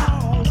us stop.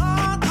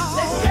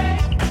 Let's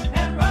shake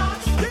and rock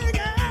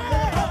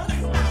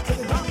till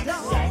the police stop.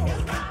 Let's shake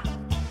and rock.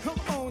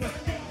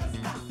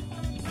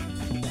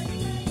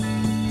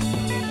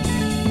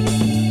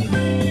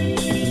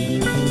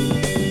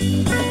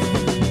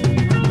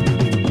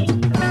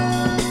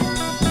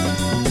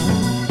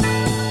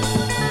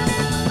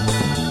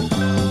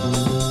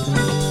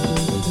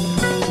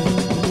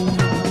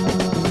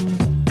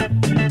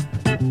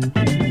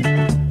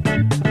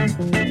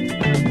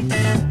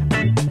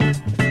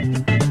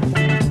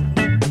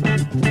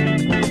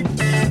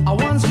 I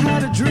once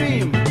had a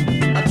dream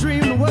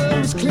the world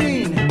was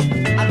clean.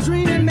 I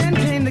dreamed men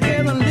came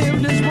together and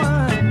lived as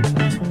one.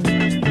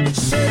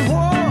 Said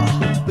war,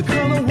 the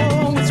color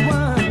war was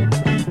won.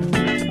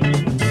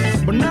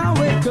 But now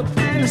I wake up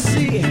and I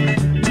see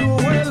to a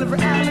world of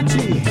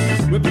reality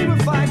where people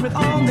fight with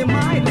all their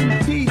might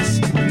and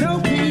peace.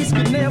 No peace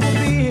could never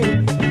be.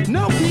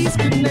 No peace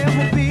could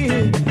never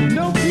be.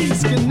 No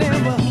peace could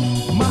never.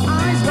 My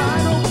eyes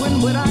wide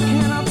open, but I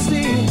cannot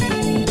see.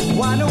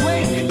 Wide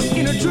awake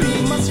in a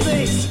dream of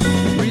space.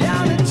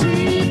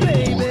 Reality,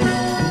 baby.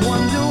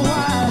 Wonder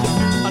why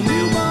a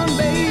newborn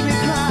baby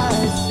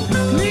cries.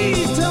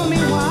 Please tell me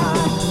why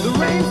the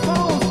rain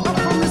falls up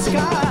from the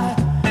sky.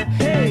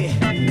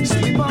 Hey,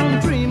 sleep on,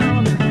 dream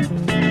on,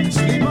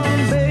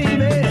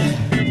 baby.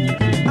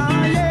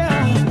 Ah,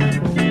 yeah.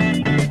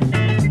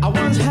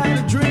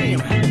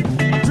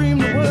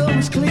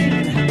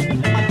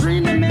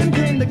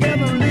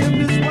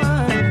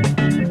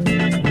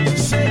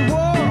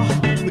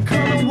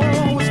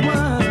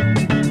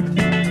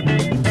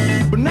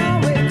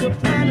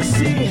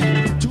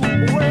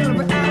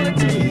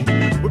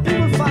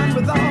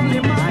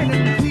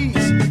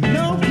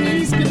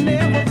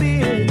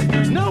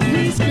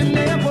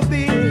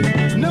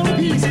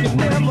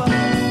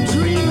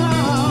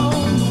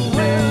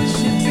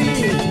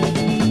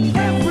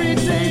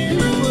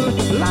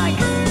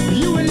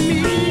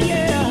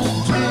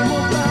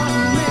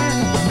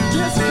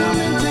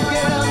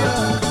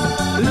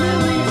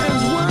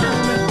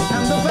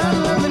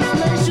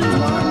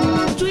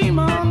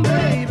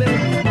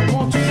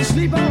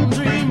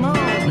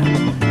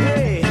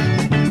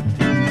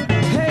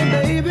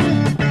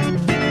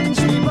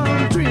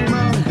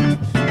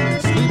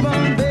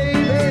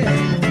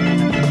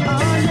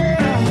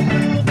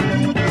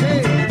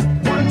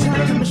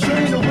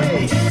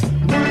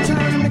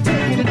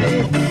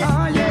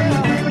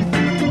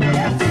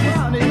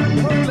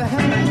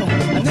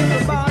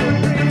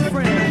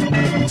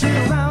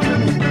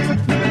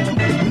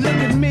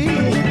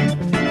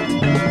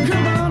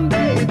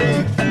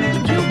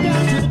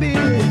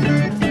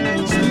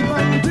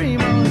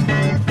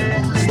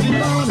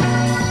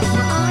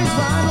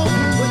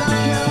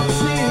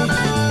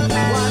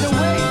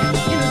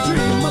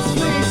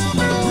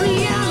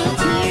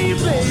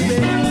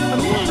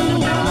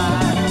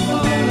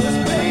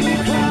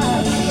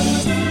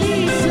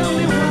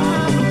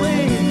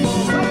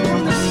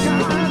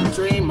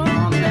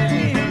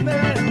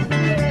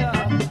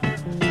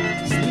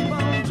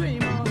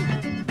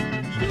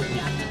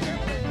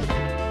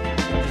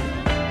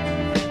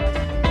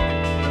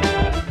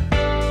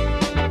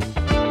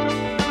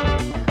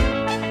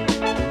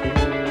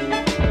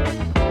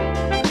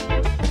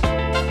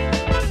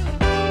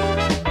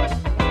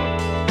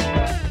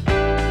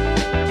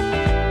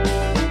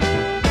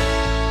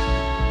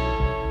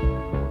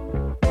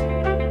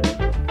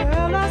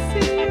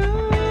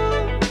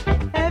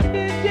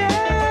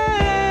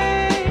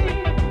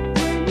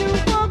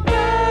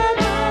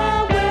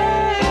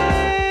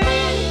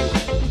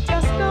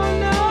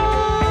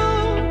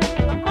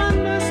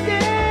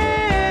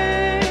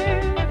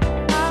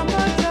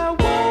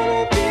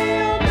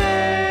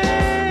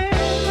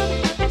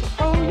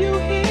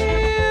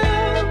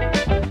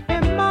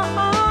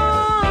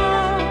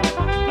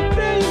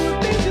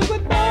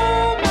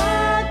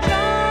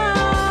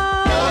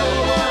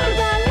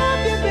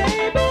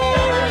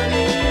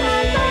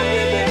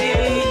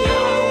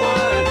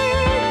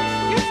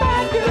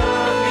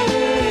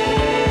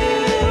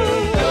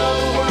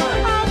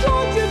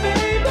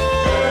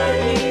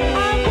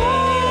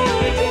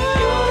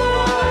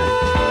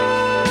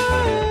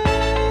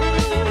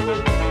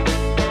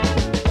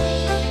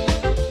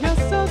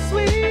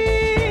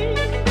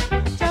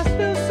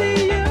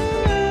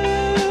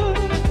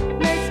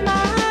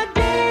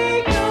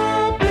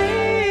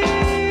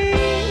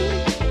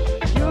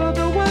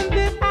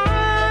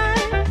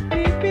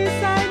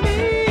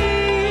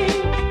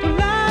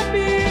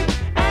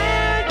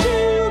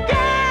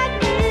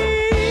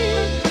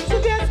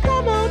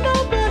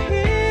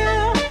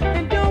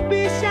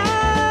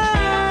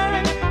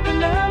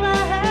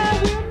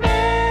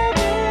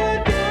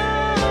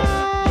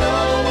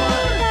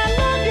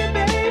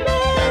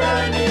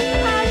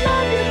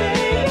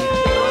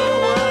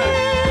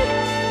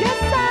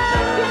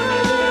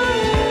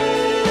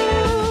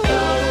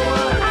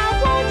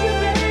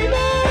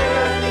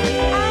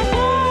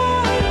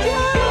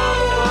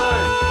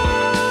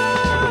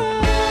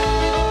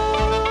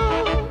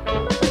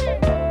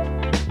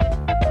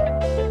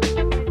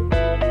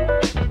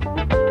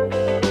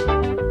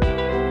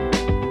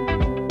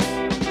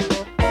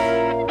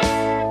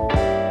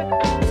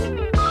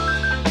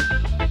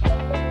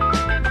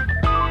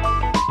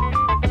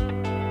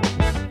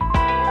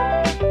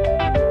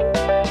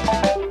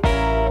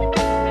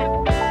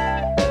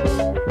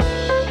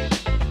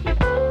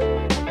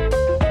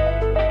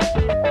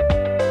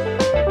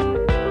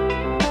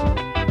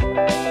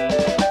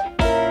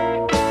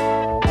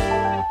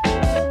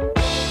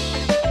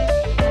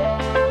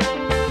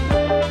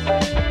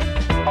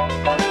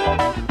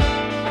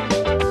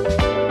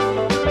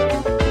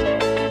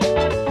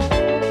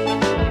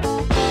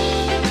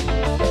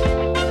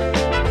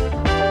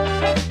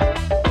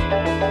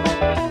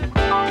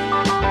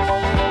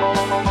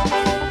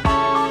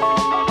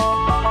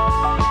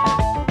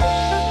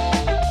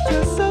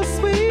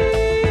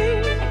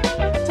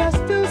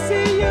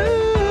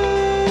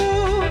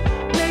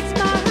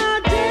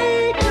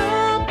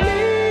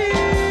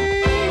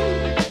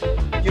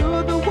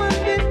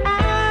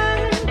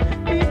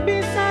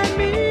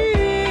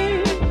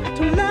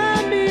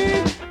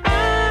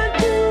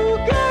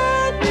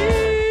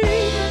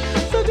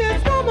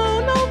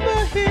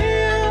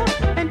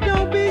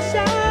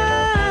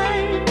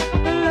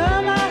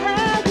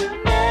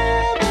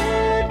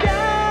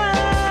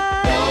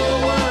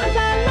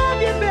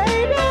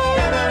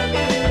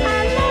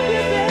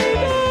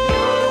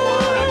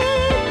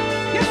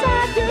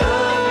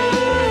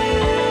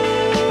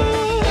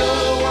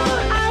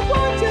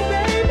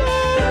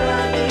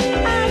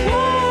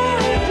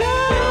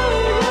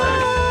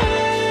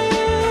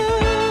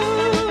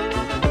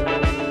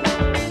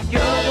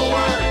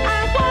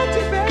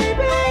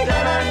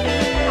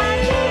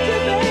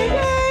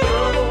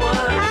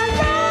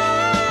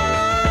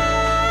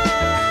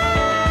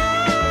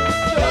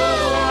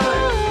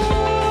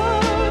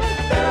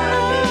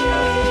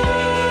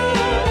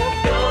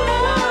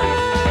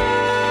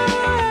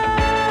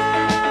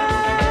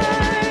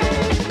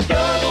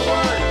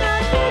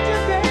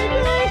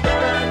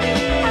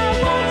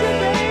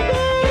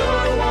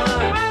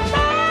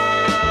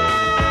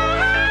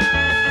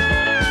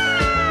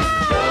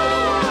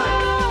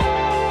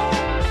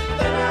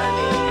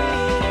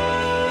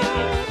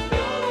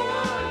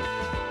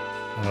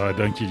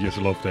 don't you just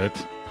love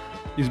that?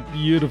 These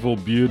beautiful,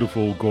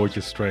 beautiful,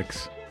 gorgeous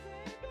tracks.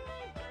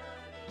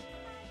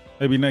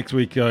 Maybe next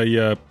week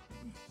I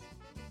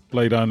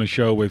play down a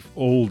show with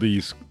all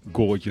these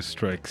gorgeous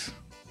tracks.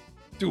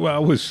 2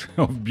 hours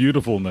of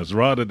beautifulness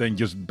rather than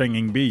just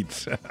banging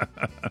beats.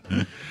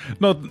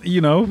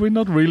 We're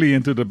not really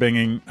into the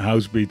banging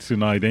house beats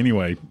tonight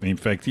anyway. In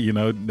fact,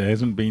 there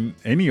hasn't been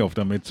any of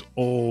them. It's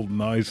all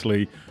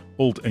nicely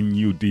old and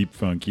new deep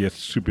funk. Yes,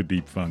 super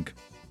deep funk.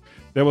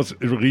 There was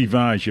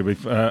Rivage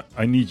with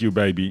I Need You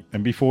Baby.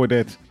 And before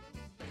that,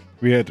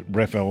 we had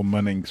Raphael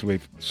Munnings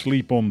with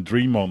Sleep On,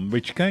 Dream On,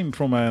 which came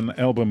from an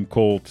album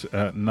called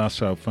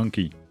Nassau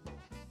Funky.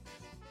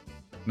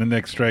 The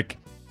next track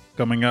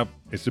coming up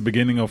is the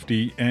beginning of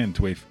the end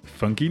with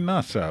Funky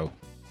Nassau.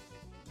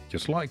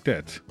 Just like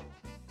that.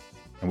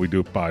 And we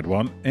do part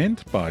 1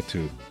 and part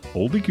 2.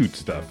 All the good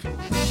stuff.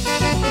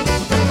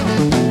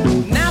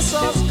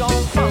 Nassau's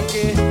gone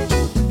funky.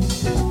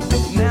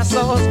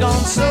 Nassau's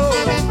gone soul.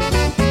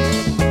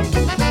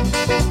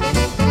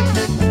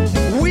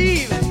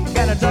 We've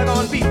got a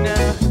doggone beat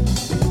now.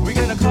 We're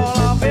gonna call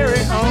our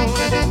very own.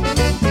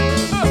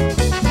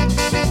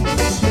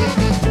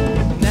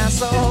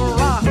 Nassau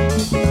rock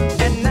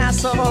and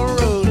Nassau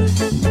roll.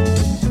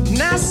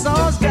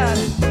 Nassau's got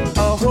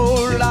a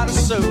whole lot of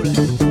soul.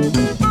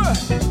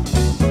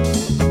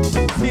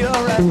 Feel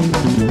alright.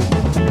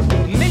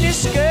 Mini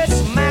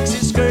skirts,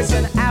 maxi skirts,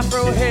 and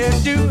afro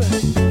hairdo.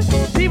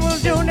 People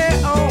doing their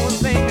own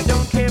thing and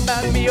don't care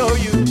about me or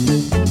you.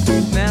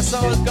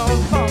 Nassau's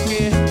gone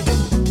funky.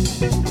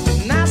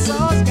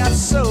 Nassau's got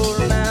soul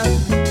now.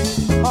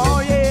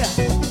 Oh yeah.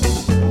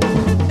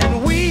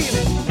 And we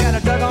got a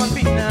doggone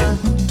beat now.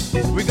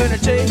 We're gonna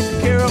take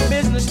care of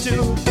business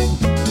too.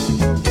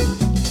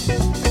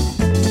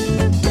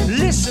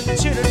 Listen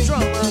to the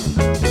drummer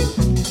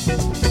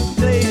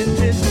playing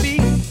his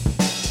beat.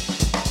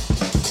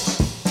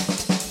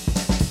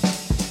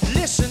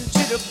 Listen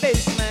to the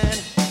bass man.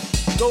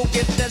 Go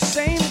get that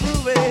same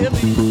groovy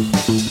beat.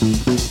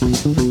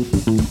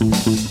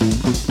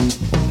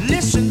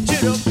 Listen to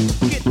the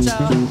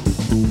guitar.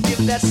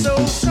 Give that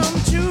soul some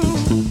too.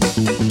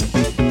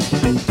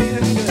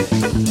 Feeling good.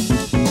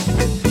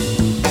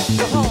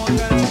 The horn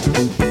gonna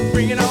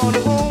bring it on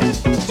home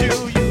to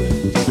you.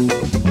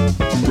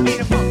 Ain't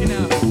it funky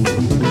now?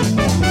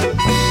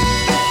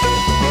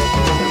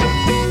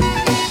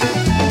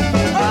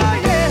 Oh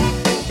yeah.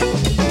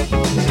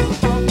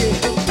 Funky.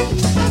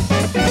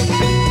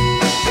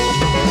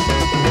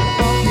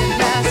 Funky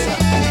Nassau.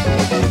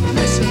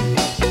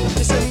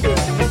 Listen good.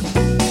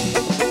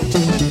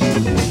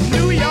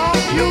 New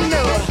York, you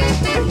know,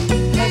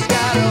 has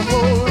got a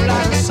whole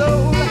lot of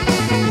soul.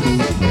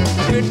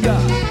 Good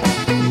God.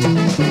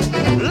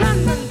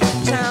 London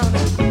town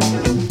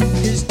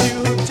is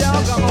too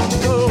doggone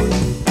cold.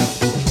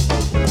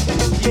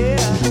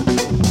 Yeah.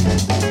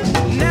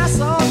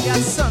 Nassau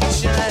got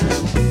sunshine,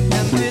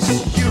 and this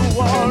you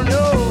all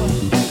know.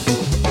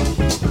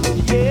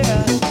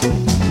 Yeah.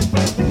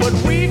 But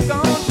we've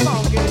gone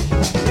funky,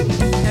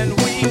 and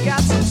we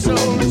got some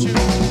soul too.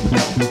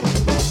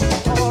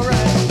 All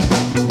right.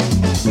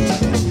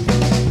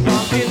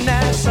 Funky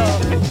Nassau,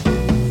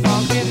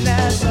 funky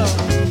Nassau,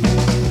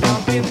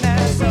 funky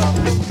Nassau,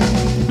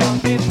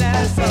 funky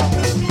Nassau,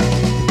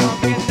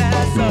 funky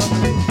Nassau,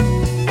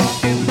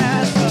 funky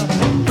Nassau,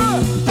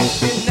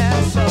 funky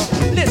Nassau.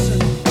 Listen,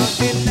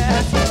 funky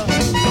Nassau,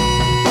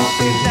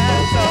 funky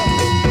Nassau,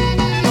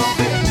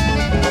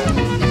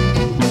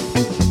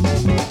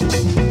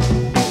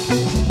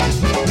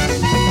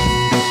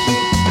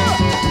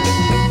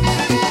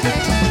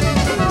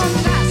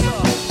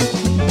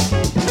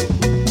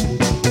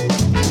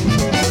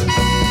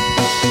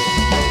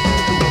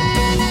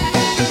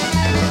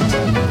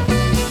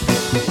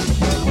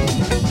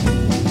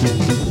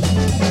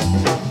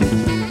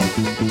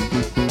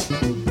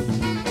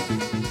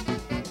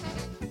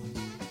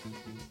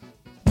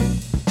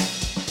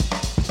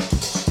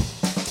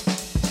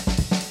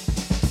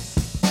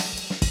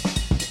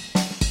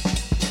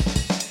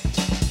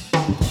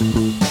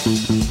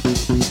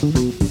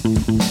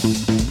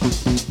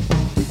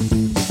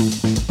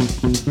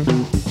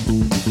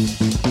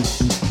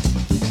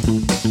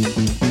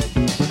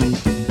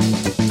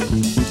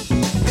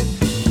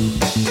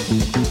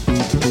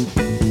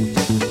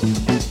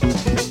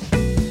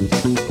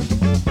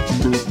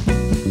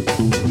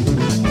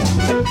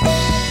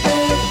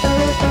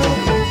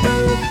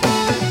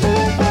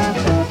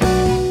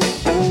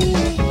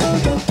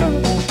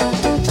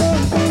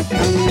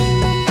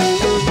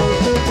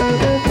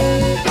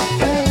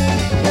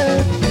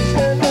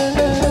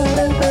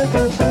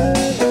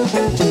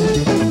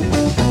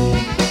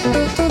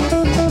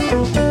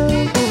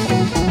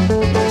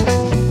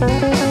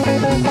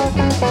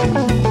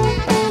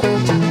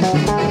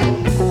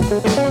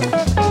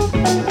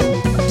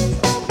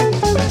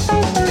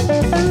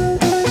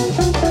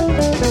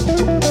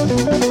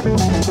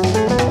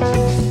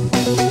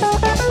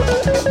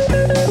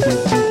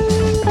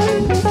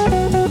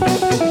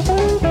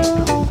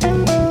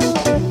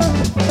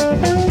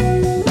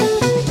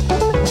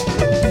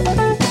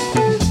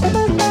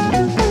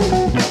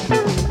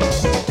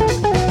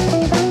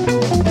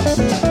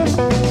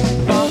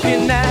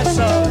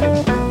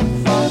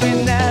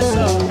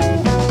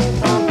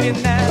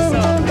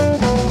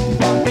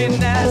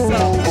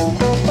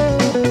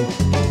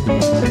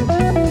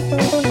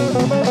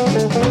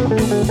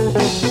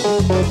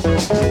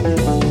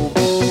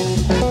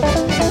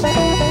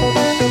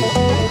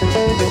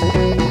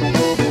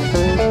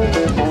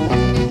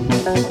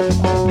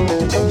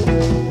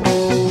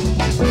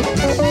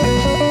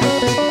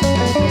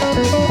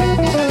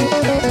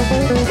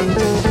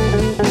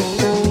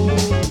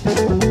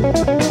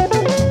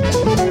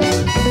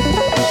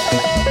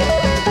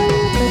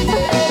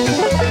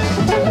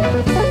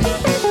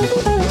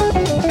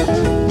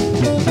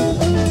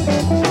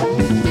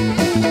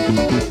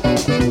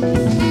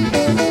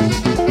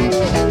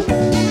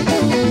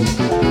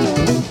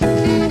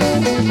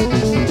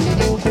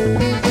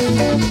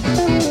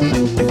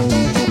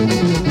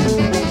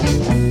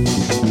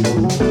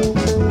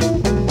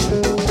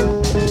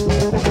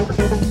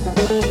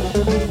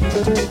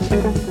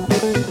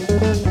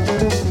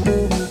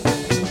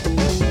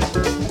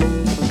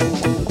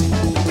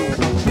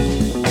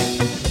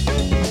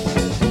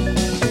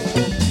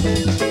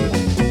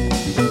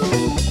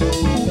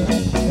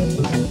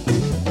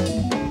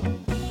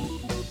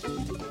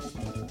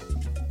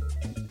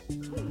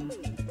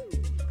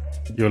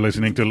 You're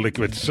listening to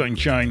Liquid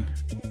Sunshine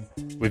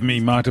with me,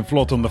 Maarten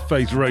Vlot, on the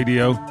Face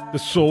Radio, the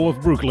soul of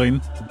Brooklyn.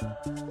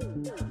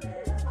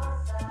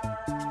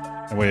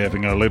 And we're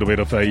having a little bit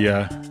of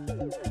a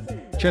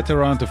chat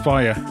around the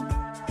fire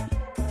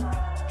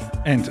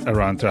and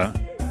around the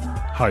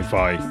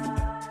hi-fi.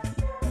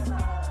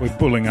 We're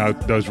pulling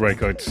out those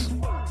records,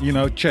 you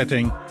know,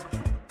 chatting,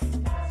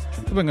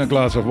 having a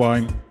glass of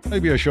wine,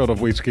 maybe a shot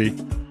of whiskey,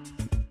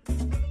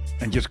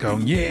 and just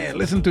going, yeah,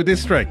 listen to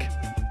this track.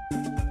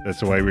 That's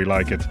the way we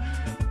like it.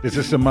 This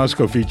is the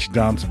Moscovich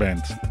Dance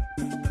Band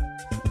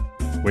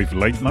with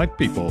Late Night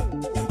People.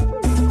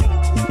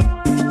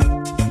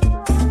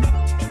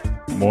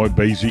 More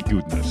basic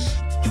goodness.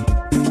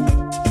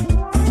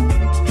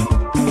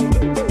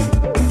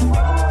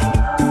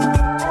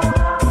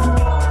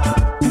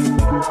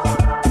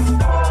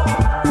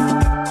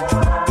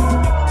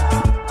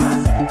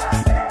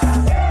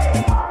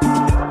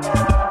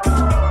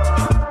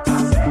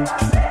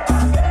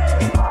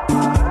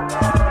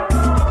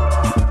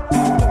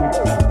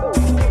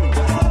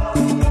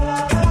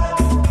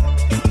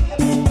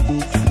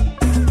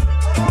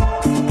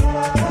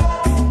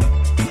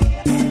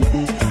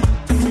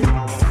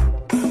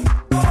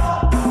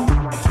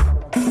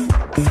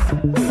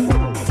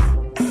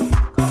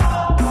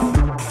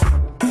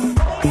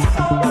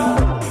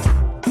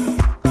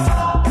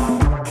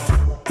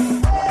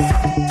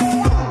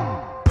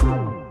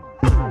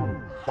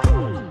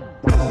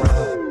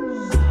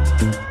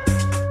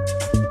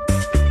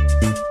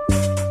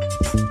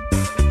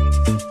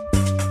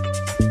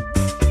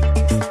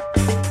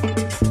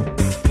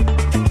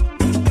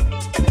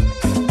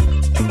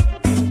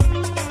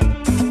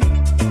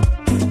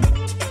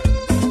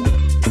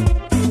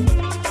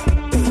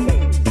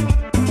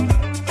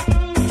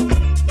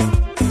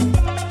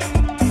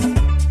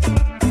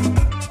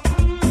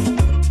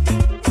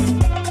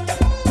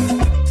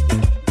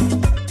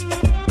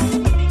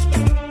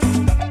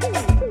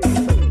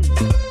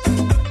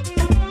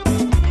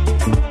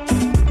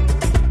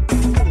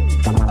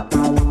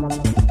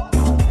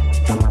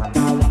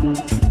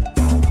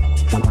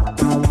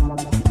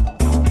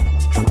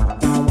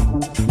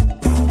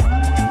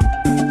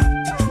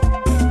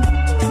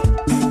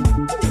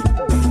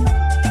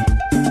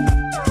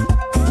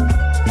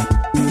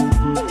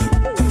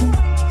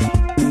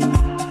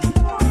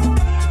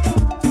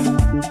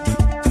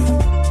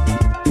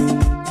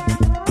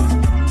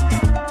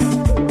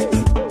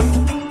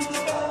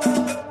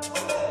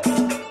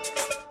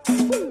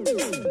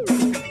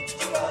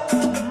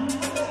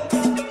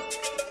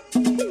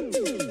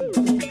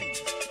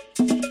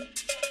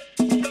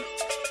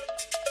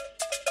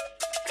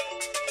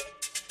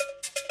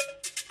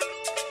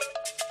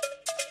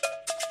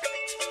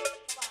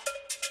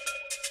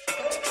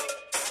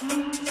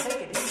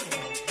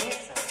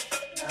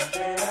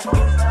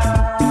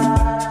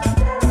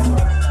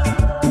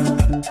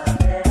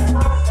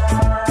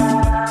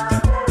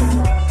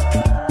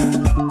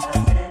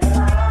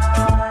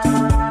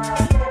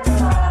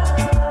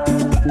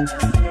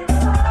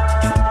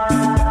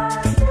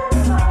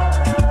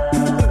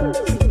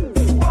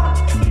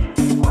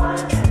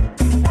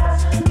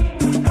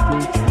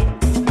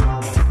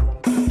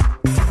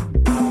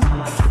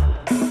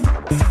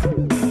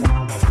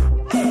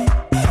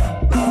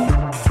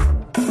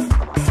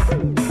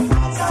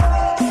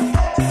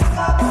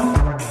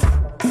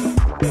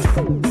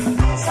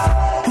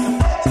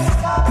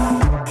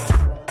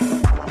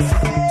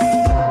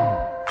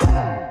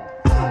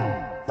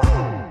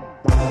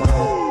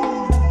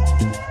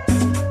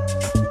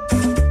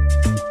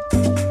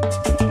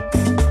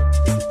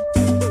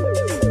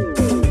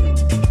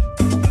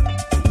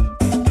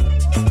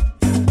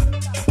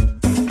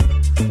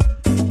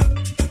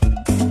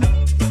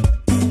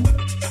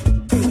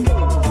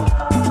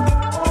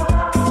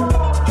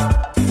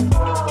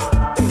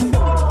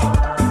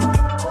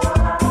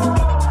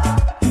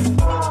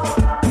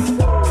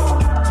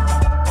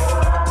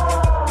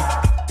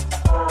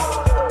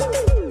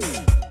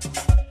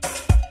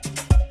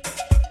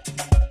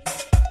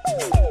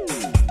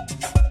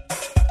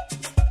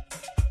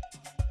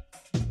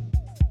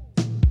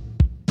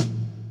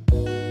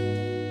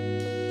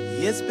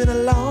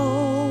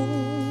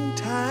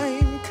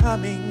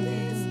 coming.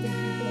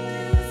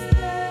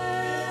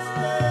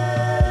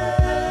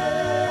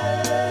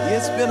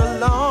 It's been a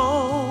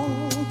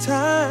long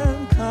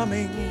time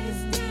coming.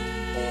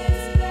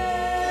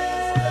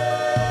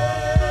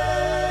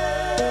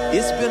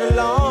 It's been a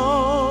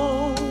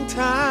long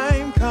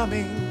time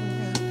coming.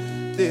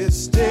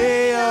 This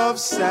day of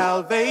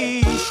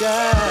salvation.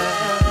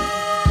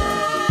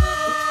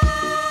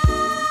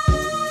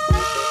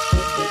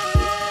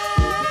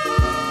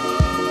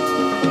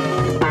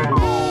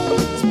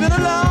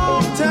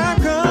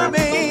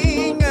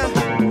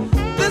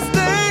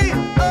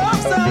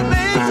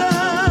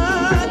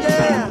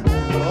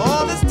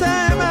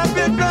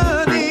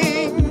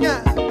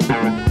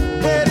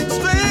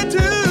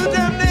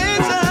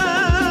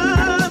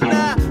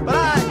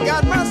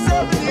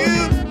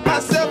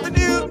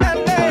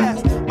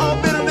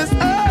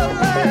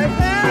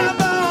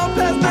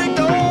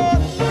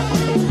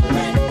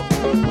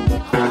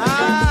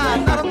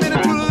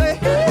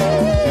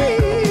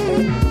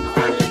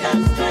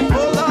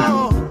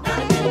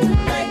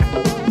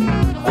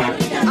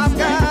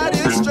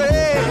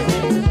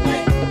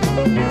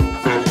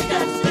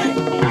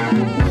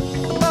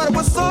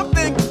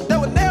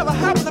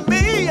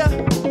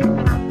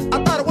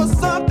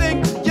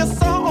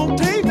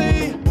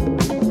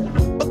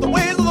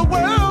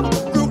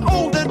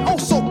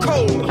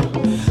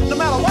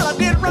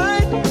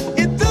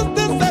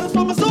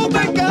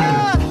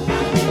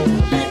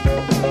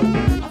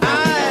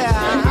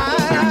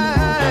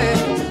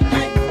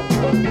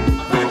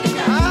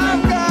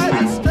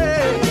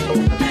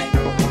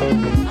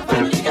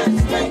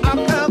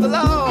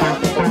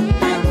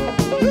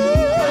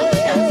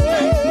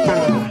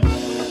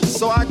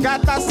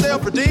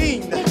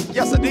 Redeemed,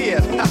 yes I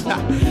did.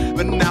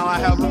 But now I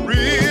have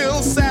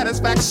real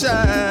satisfaction.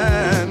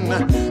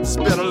 It's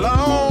been a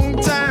long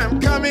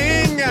time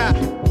coming.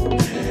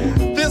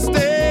 This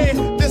day,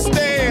 this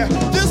day,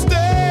 this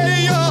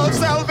day of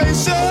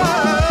salvation.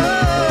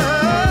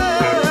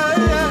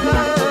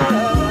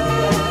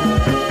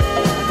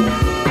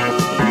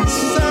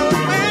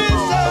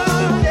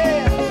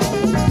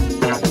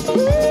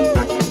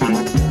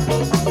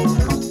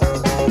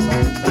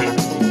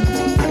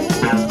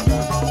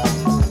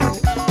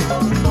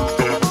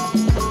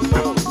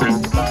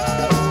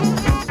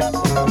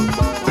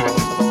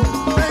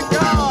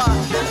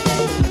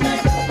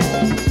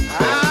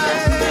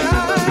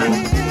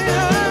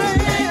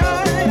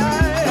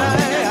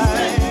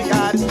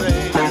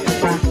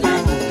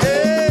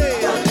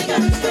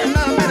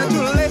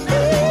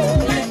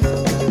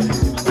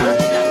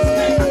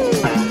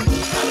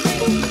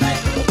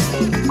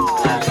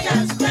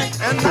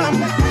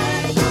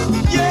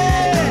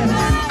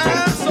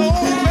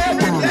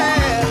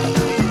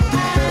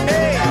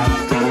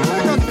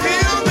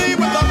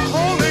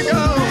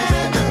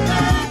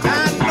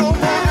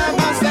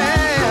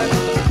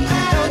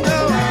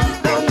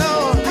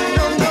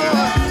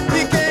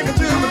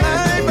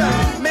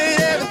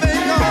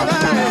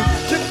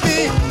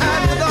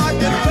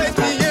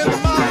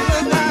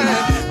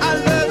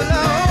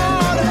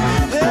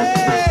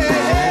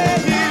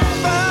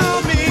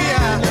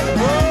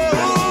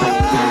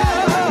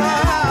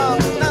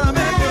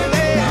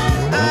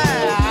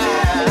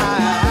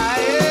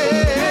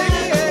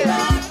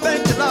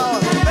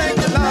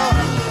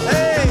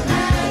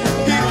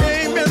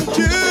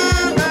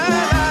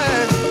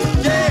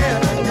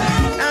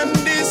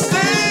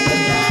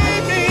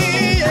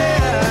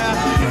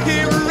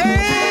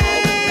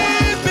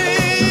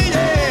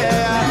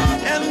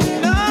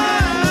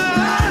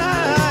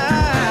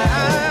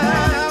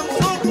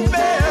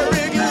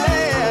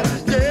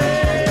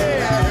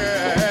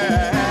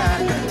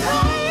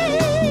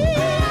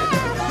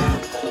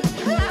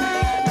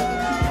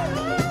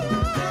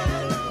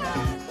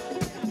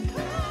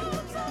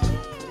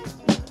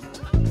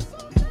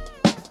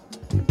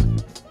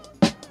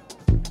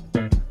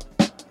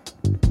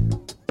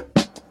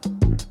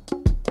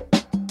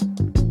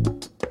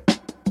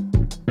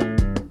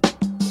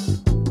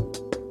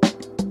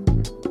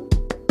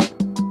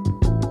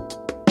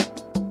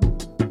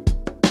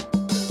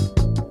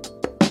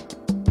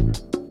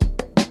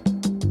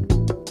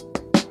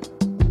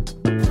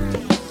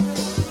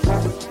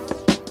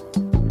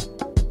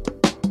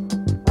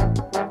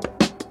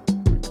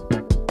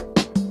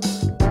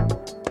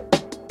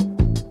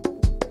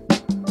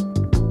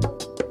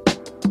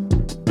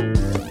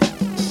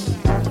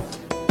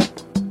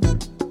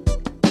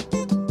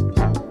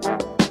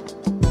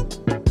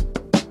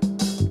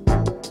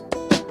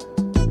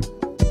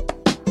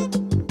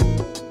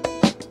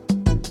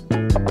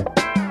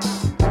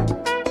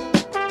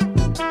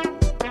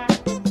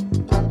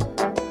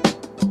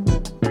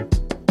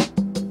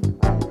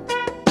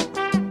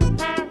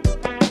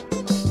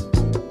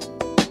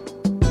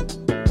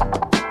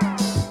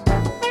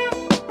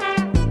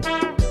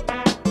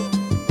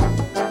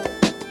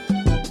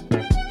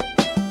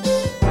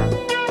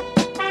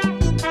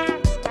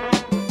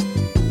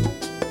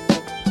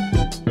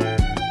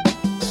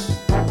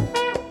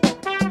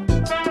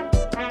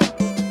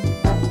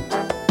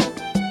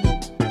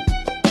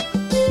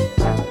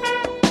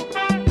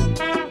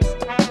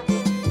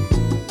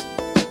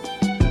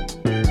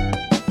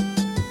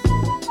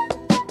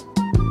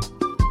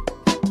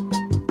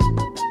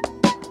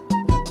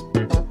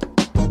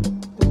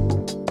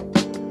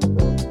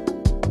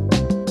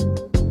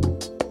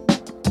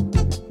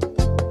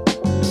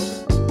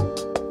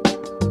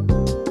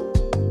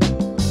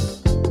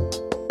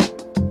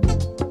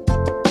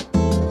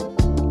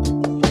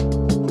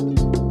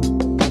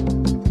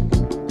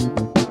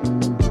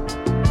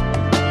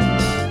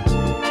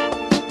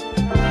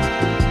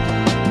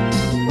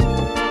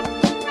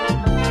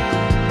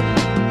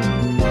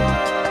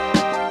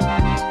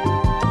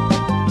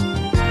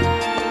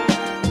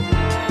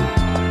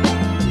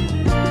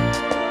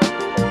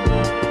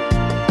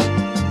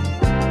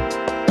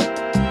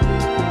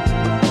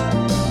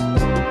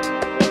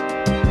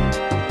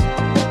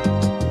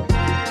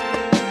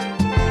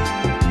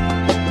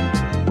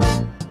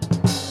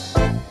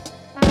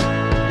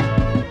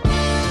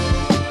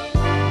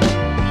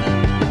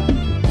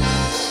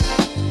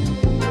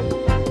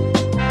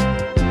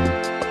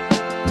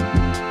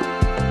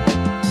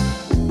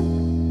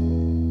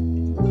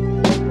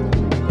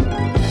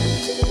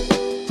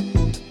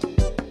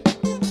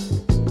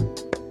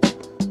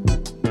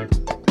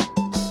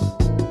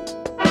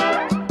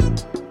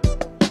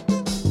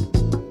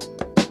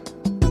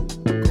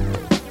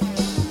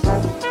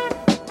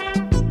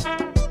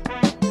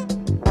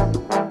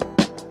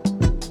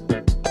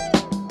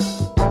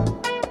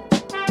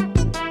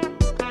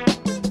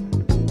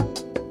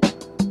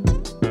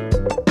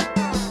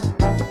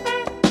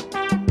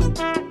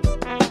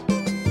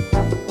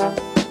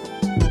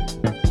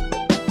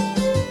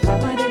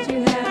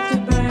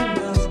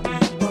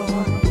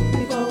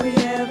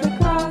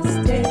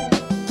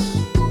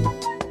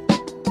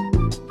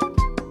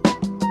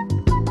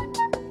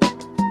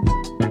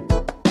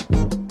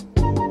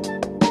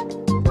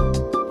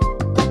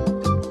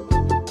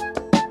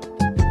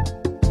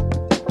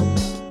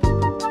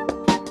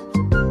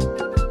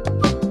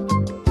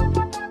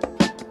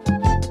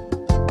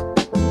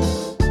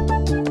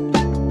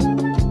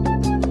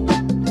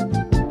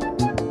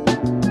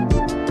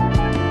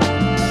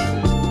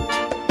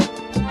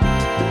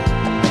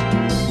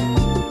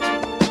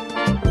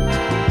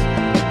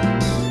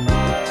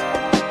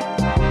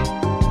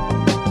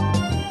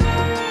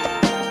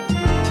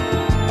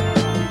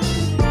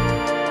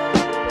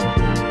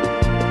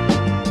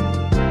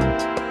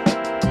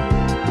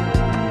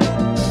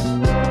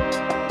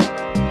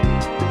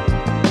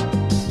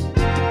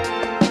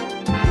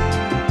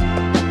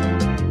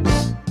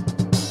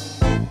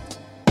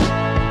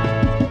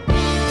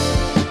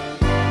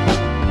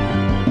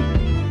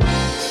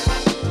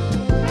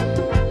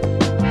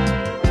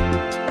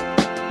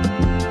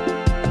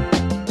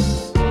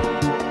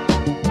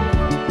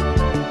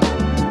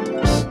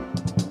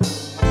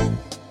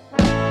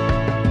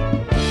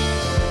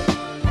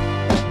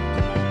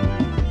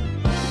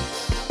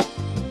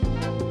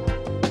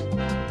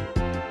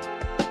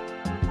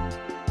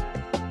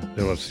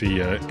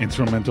 the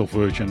instrumental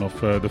version of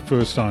The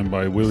First Time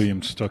by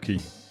William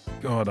Stuckey.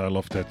 God, I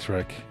love that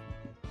track.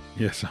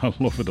 Yes, I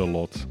love it a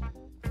lot.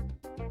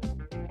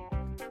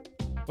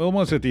 We're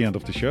almost at the end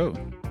of the show.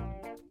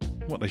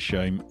 What a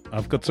shame.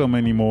 I've got so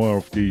many more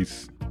of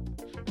these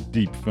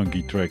deep,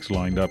 funky tracks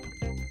lined up.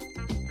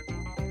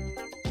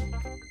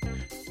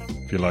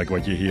 If you like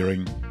what you're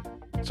hearing,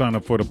 sign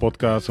up for the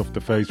podcast of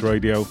The Face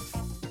Radio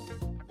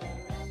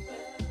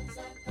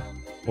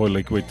or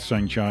Liquid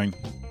Sunshine.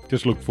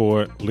 Just look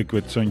for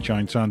Liquid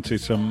Sunshine Sound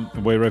System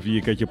wherever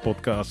you get your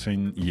podcasts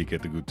and you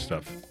get the good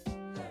stuff.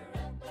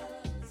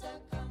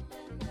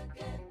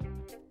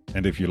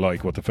 And if you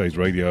like what The Face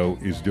Radio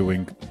is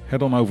doing,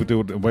 head on over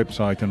to the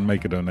website and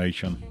make a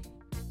donation.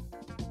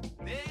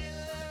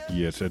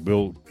 Yes, it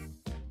will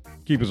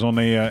keep us on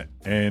air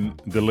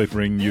and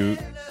delivering you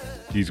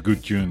these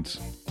good tunes.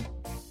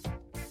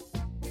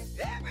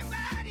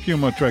 A few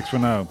more tracks for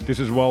now. This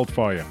is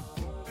Wildfire,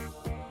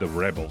 The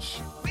Rebels.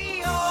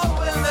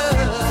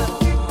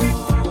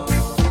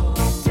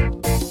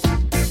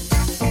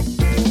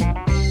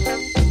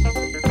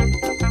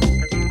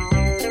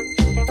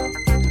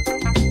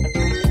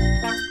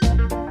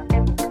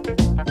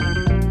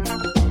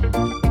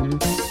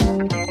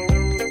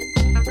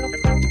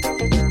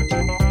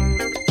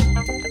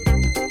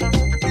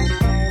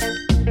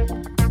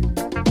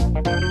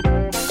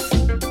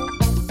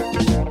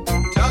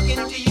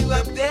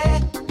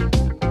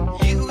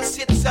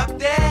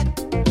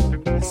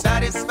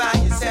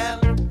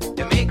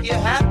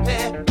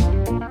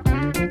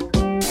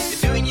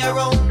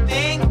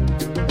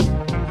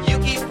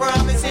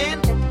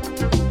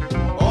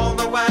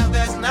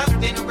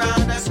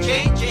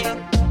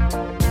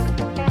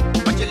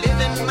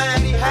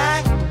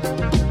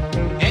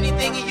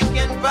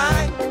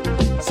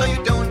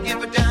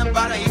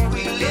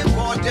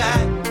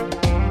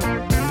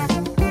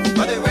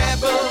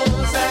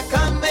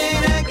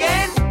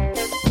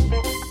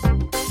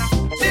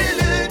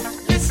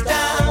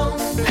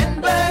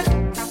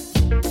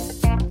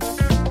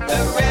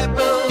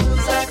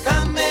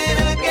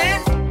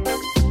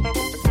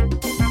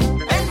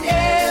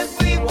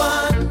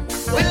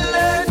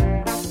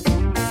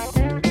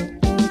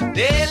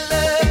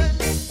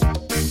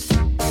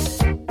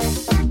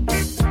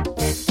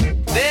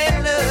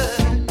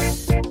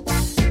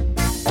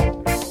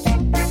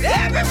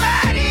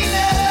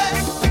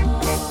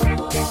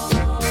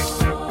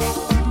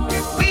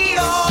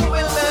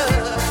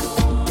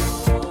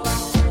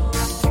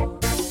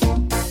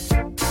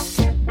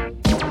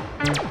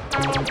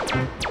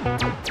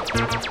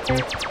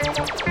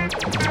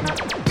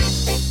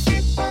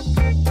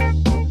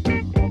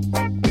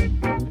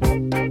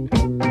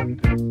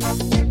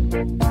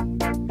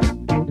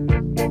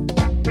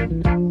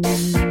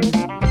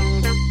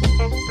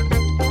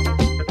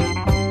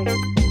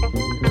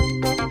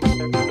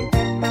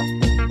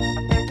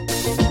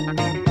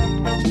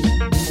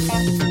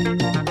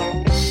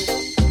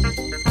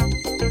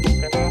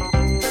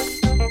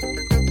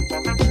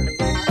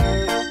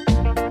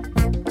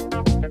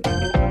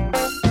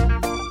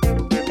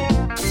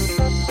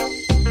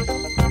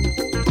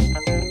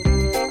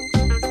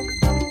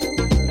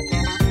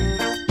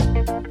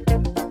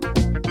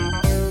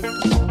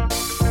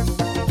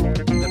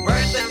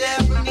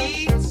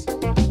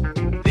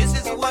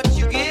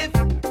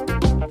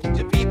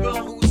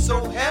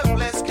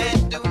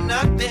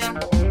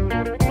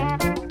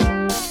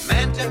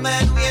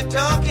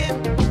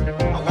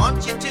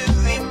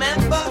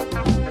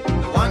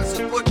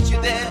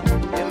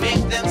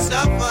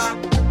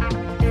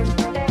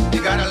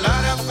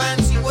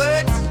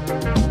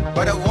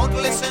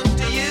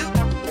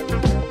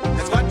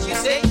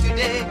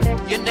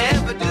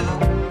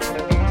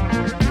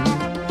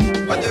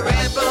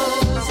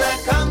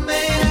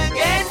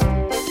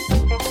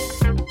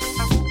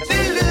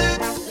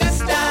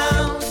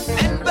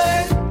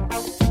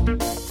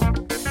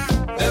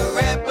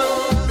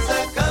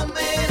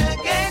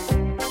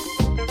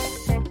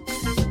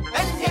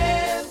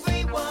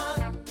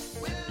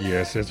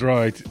 Yes, that's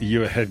right.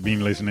 You have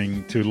been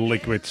listening to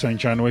Liquid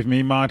Sunshine with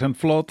me, Maarten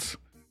Vlot.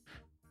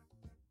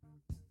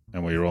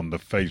 And we're on the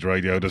Face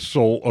Radio, the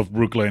soul of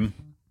Brooklyn.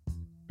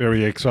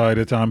 Very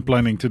excited. I'm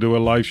planning to do a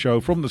live show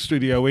from the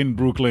studio in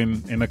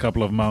Brooklyn in a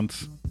couple of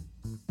months.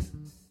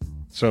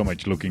 So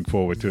much looking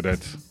forward to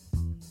that.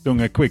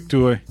 Doing a quick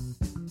tour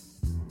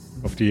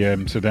of the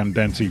Amsterdam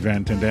Dance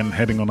event and then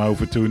heading on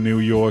over to New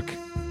York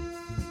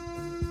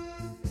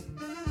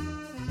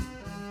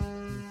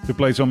to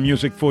play some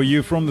music for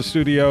you from the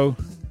studio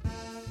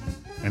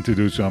and to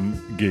do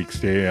some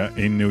gigs there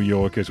in New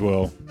York as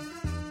well.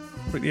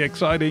 Pretty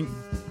exciting.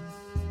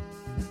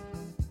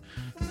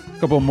 A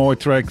couple more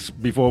tracks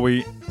before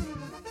we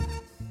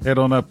head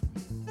on up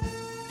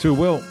to,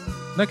 well,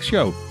 next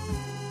show.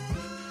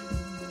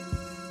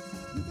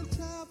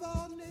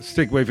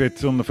 Stick with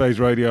it on the Face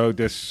Radio.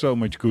 There's so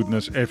much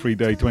goodness every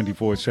day,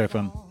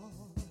 24/7.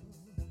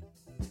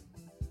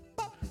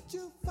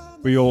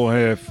 We all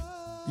have,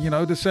 you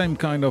know, the same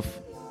kind of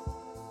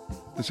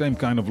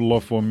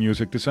love for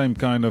music, the same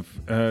kind of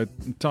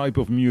type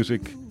of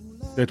music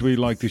that we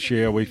like to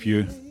share with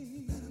you.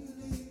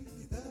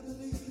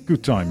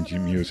 Good time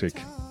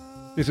music.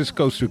 This is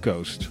Coast to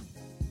Coast.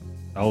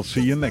 I'll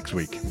see you next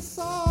week. It has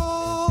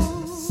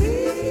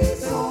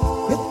its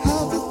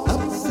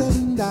ups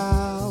and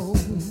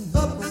downs.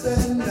 Ups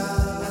and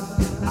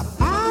downs. I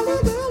finally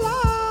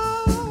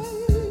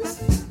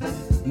realize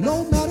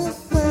no matter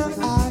where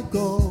I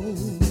go,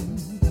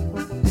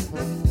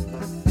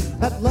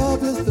 that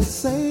love is the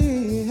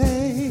same.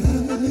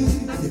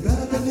 You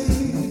gotta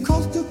believe.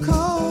 Coast to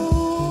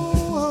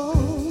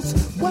coast.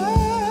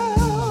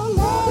 Well,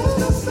 love is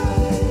the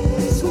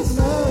same. Sweet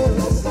love is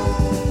the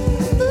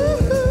same.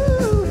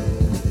 Ooh.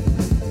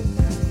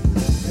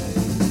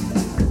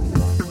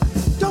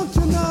 Don't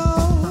you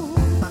know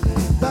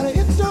that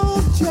it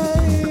don't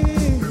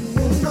change?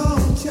 It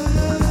don't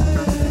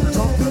change.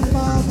 Talking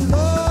about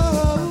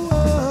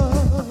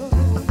love,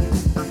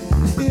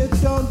 it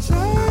don't change.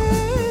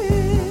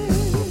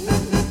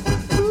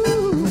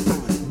 Ooh,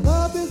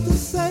 love is the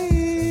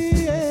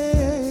same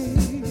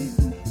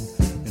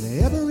in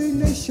every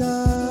nation.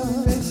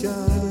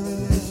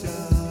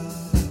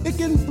 It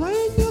can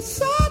bring you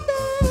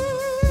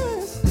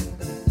sadness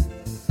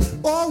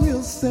or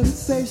real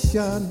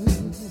sensation.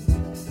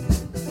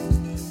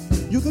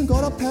 You can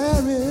go to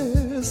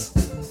Paris,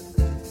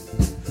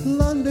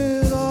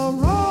 London, or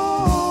Rome,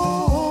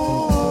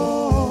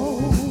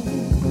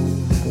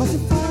 but you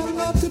find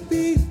love to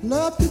be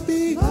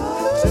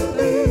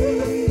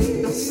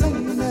the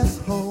same as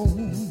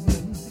home.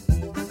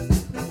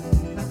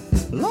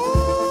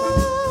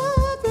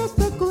 Love is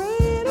the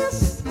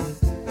greatest,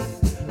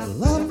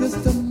 love is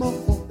the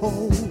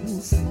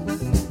most.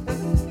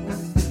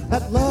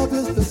 That love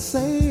is the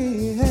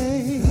same.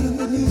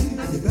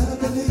 You gotta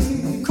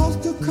believe.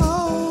 Coast to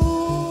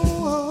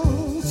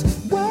coast.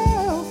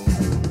 Well,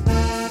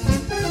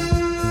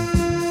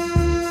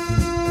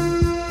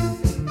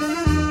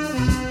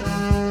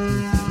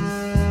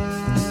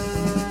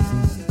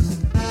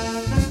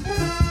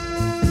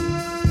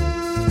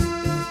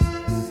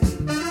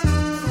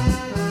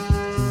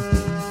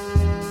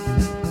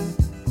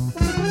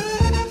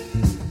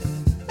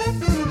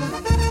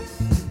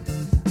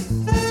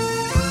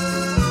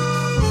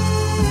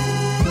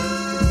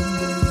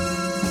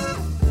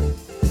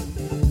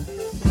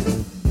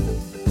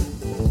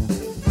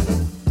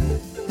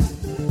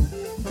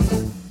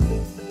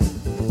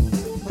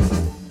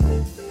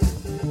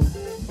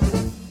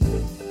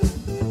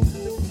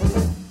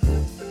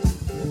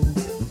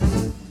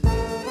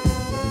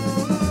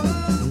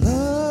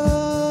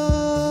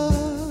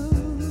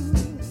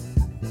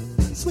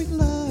 sweet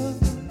love,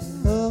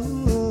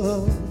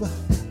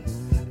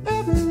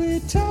 every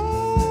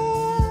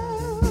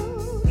town,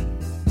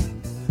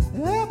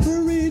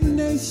 every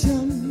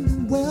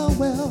nation. Well,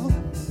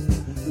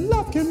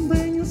 love can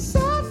bring you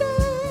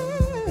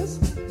sadness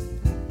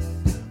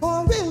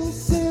or real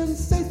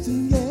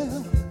sensation,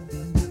 yeah.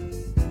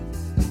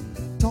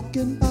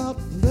 Talking about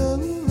love.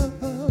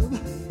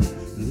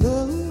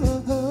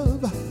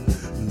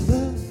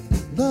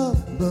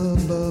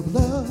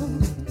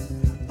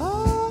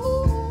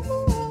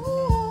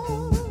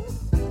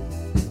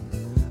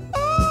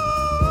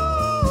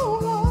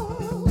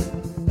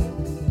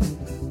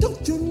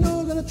 Don't you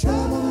know that I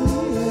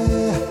travel,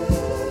 yeah,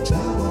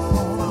 travel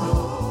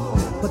far,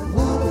 but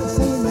love is the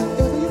same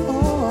wherever you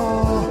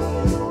are.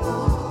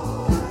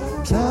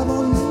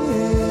 Travel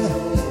near,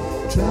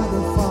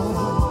 travel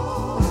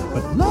far,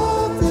 but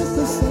love is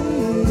the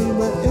same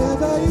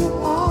wherever you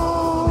are.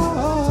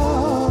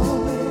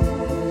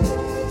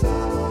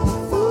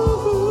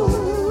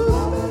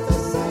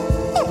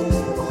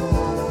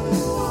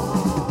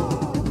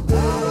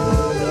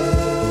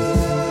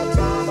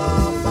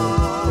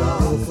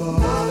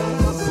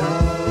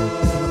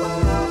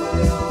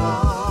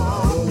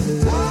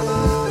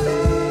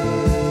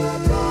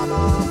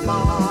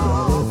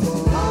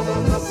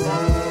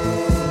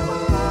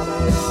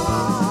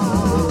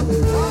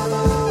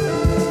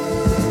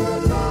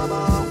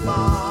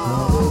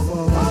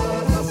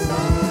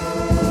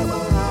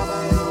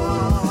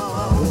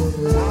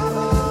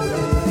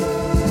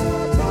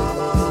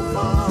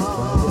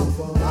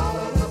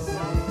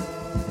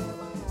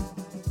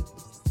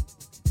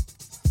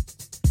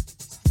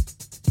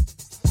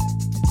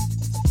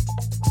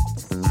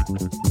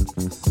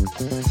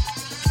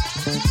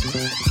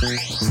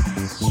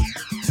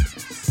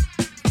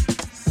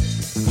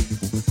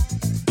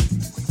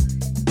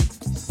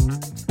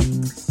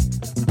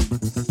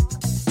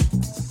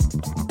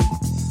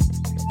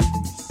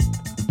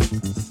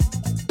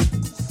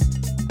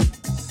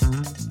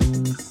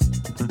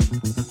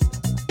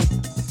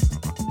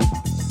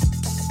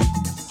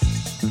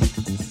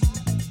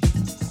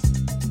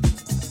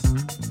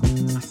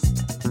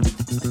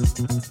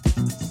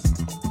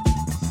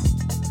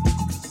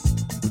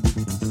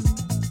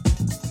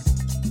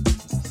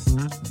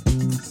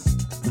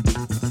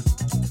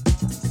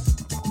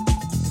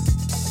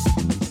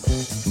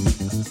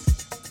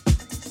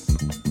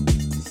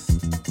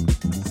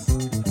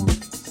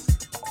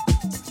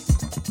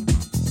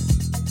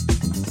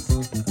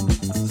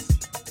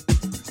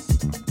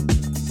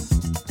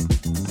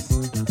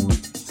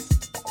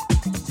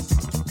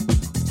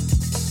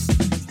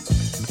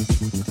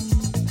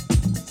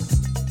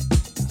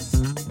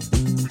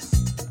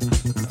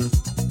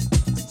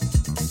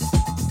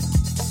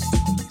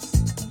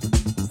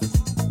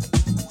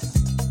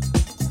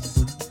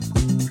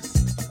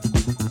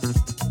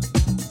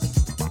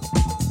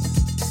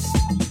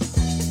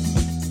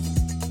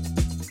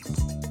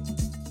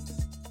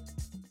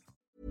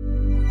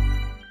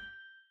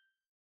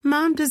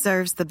 Mom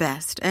deserves the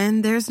best,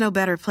 and there's no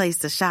better place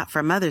to shop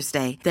for Mother's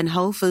Day than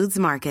Whole Foods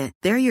Market.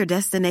 They're your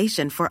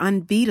destination for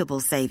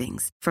unbeatable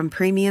savings, from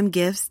premium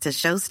gifts to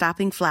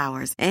show-stopping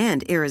flowers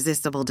and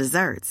irresistible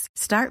desserts.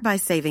 Start by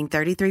saving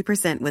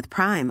 33% with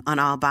Prime on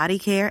all body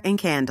care and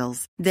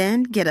candles.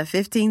 Then get a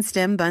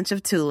 15-stem bunch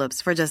of tulips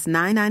for just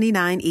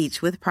 $9.99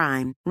 each with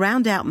Prime.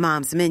 Round out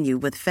Mom's menu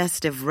with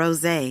festive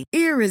rosé,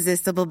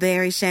 irresistible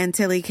berry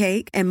chantilly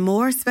cake, and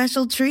more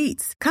special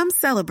treats. Come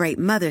celebrate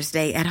Mother's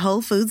Day at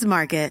Whole Foods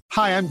Market.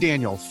 Hi, I'm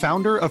Daniel,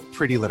 founder of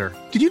Pretty Litter.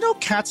 Did you know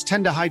cats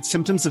tend to hide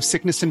symptoms of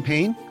sickness and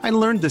pain? I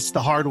learned this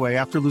the hard way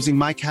after losing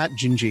my cat,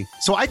 Gingy.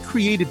 So I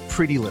created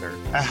Pretty Litter,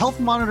 a health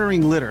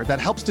monitoring litter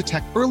that helps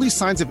detect early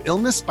signs of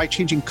illness by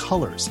changing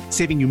colors,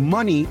 saving you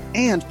money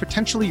and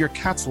potentially your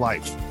cat's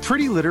life.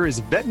 Pretty Litter is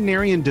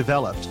veterinarian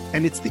developed,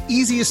 and it's the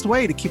easiest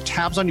way to keep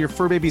tabs on your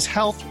fur baby's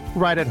health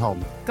right at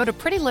home. Go to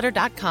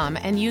prettylitter.com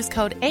and use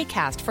code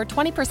ACAST for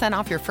 20%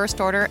 off your first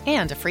order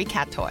and a free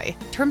cat toy.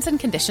 Terms and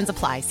conditions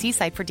apply. See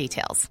site for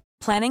details.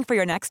 Planning for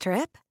your next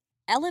trip?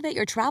 Elevate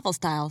your travel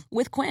style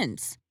with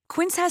Quince.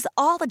 Quince has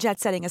all the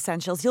jet-setting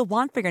essentials you'll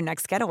want for your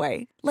next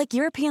getaway, like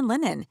European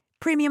linen,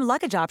 premium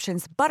luggage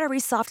options, buttery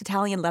soft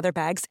Italian leather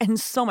bags, and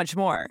so much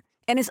more.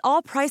 And is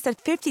all priced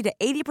at 50 to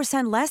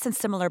 80% less than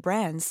similar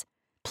brands.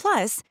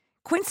 Plus,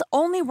 Quince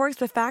only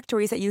works with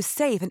factories that use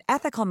safe and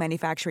ethical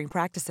manufacturing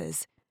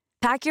practices.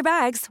 Pack your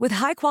bags with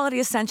high-quality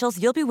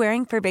essentials you'll be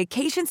wearing for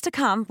vacations to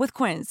come with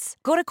Quince.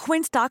 Go to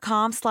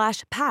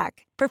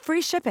quince.com/pack for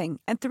free shipping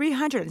and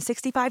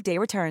 365-day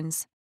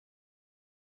returns.